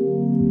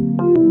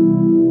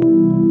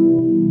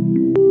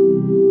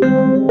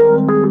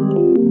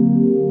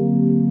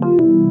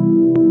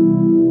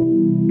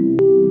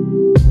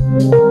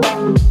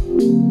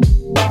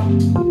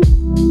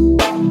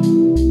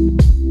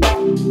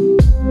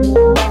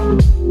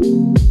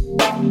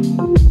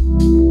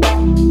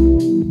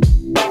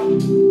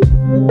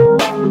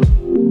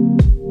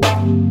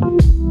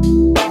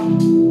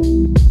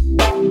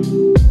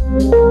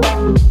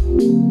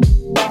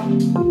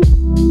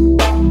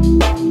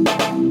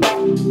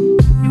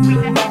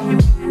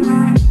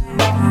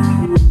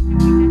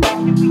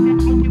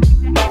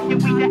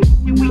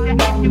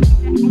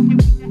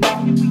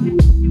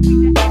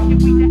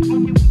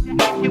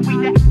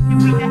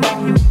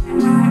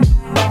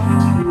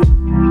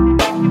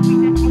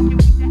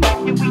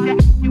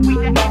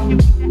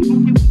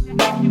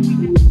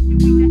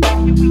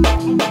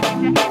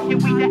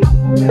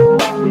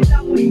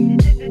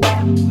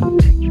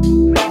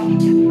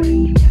 Always,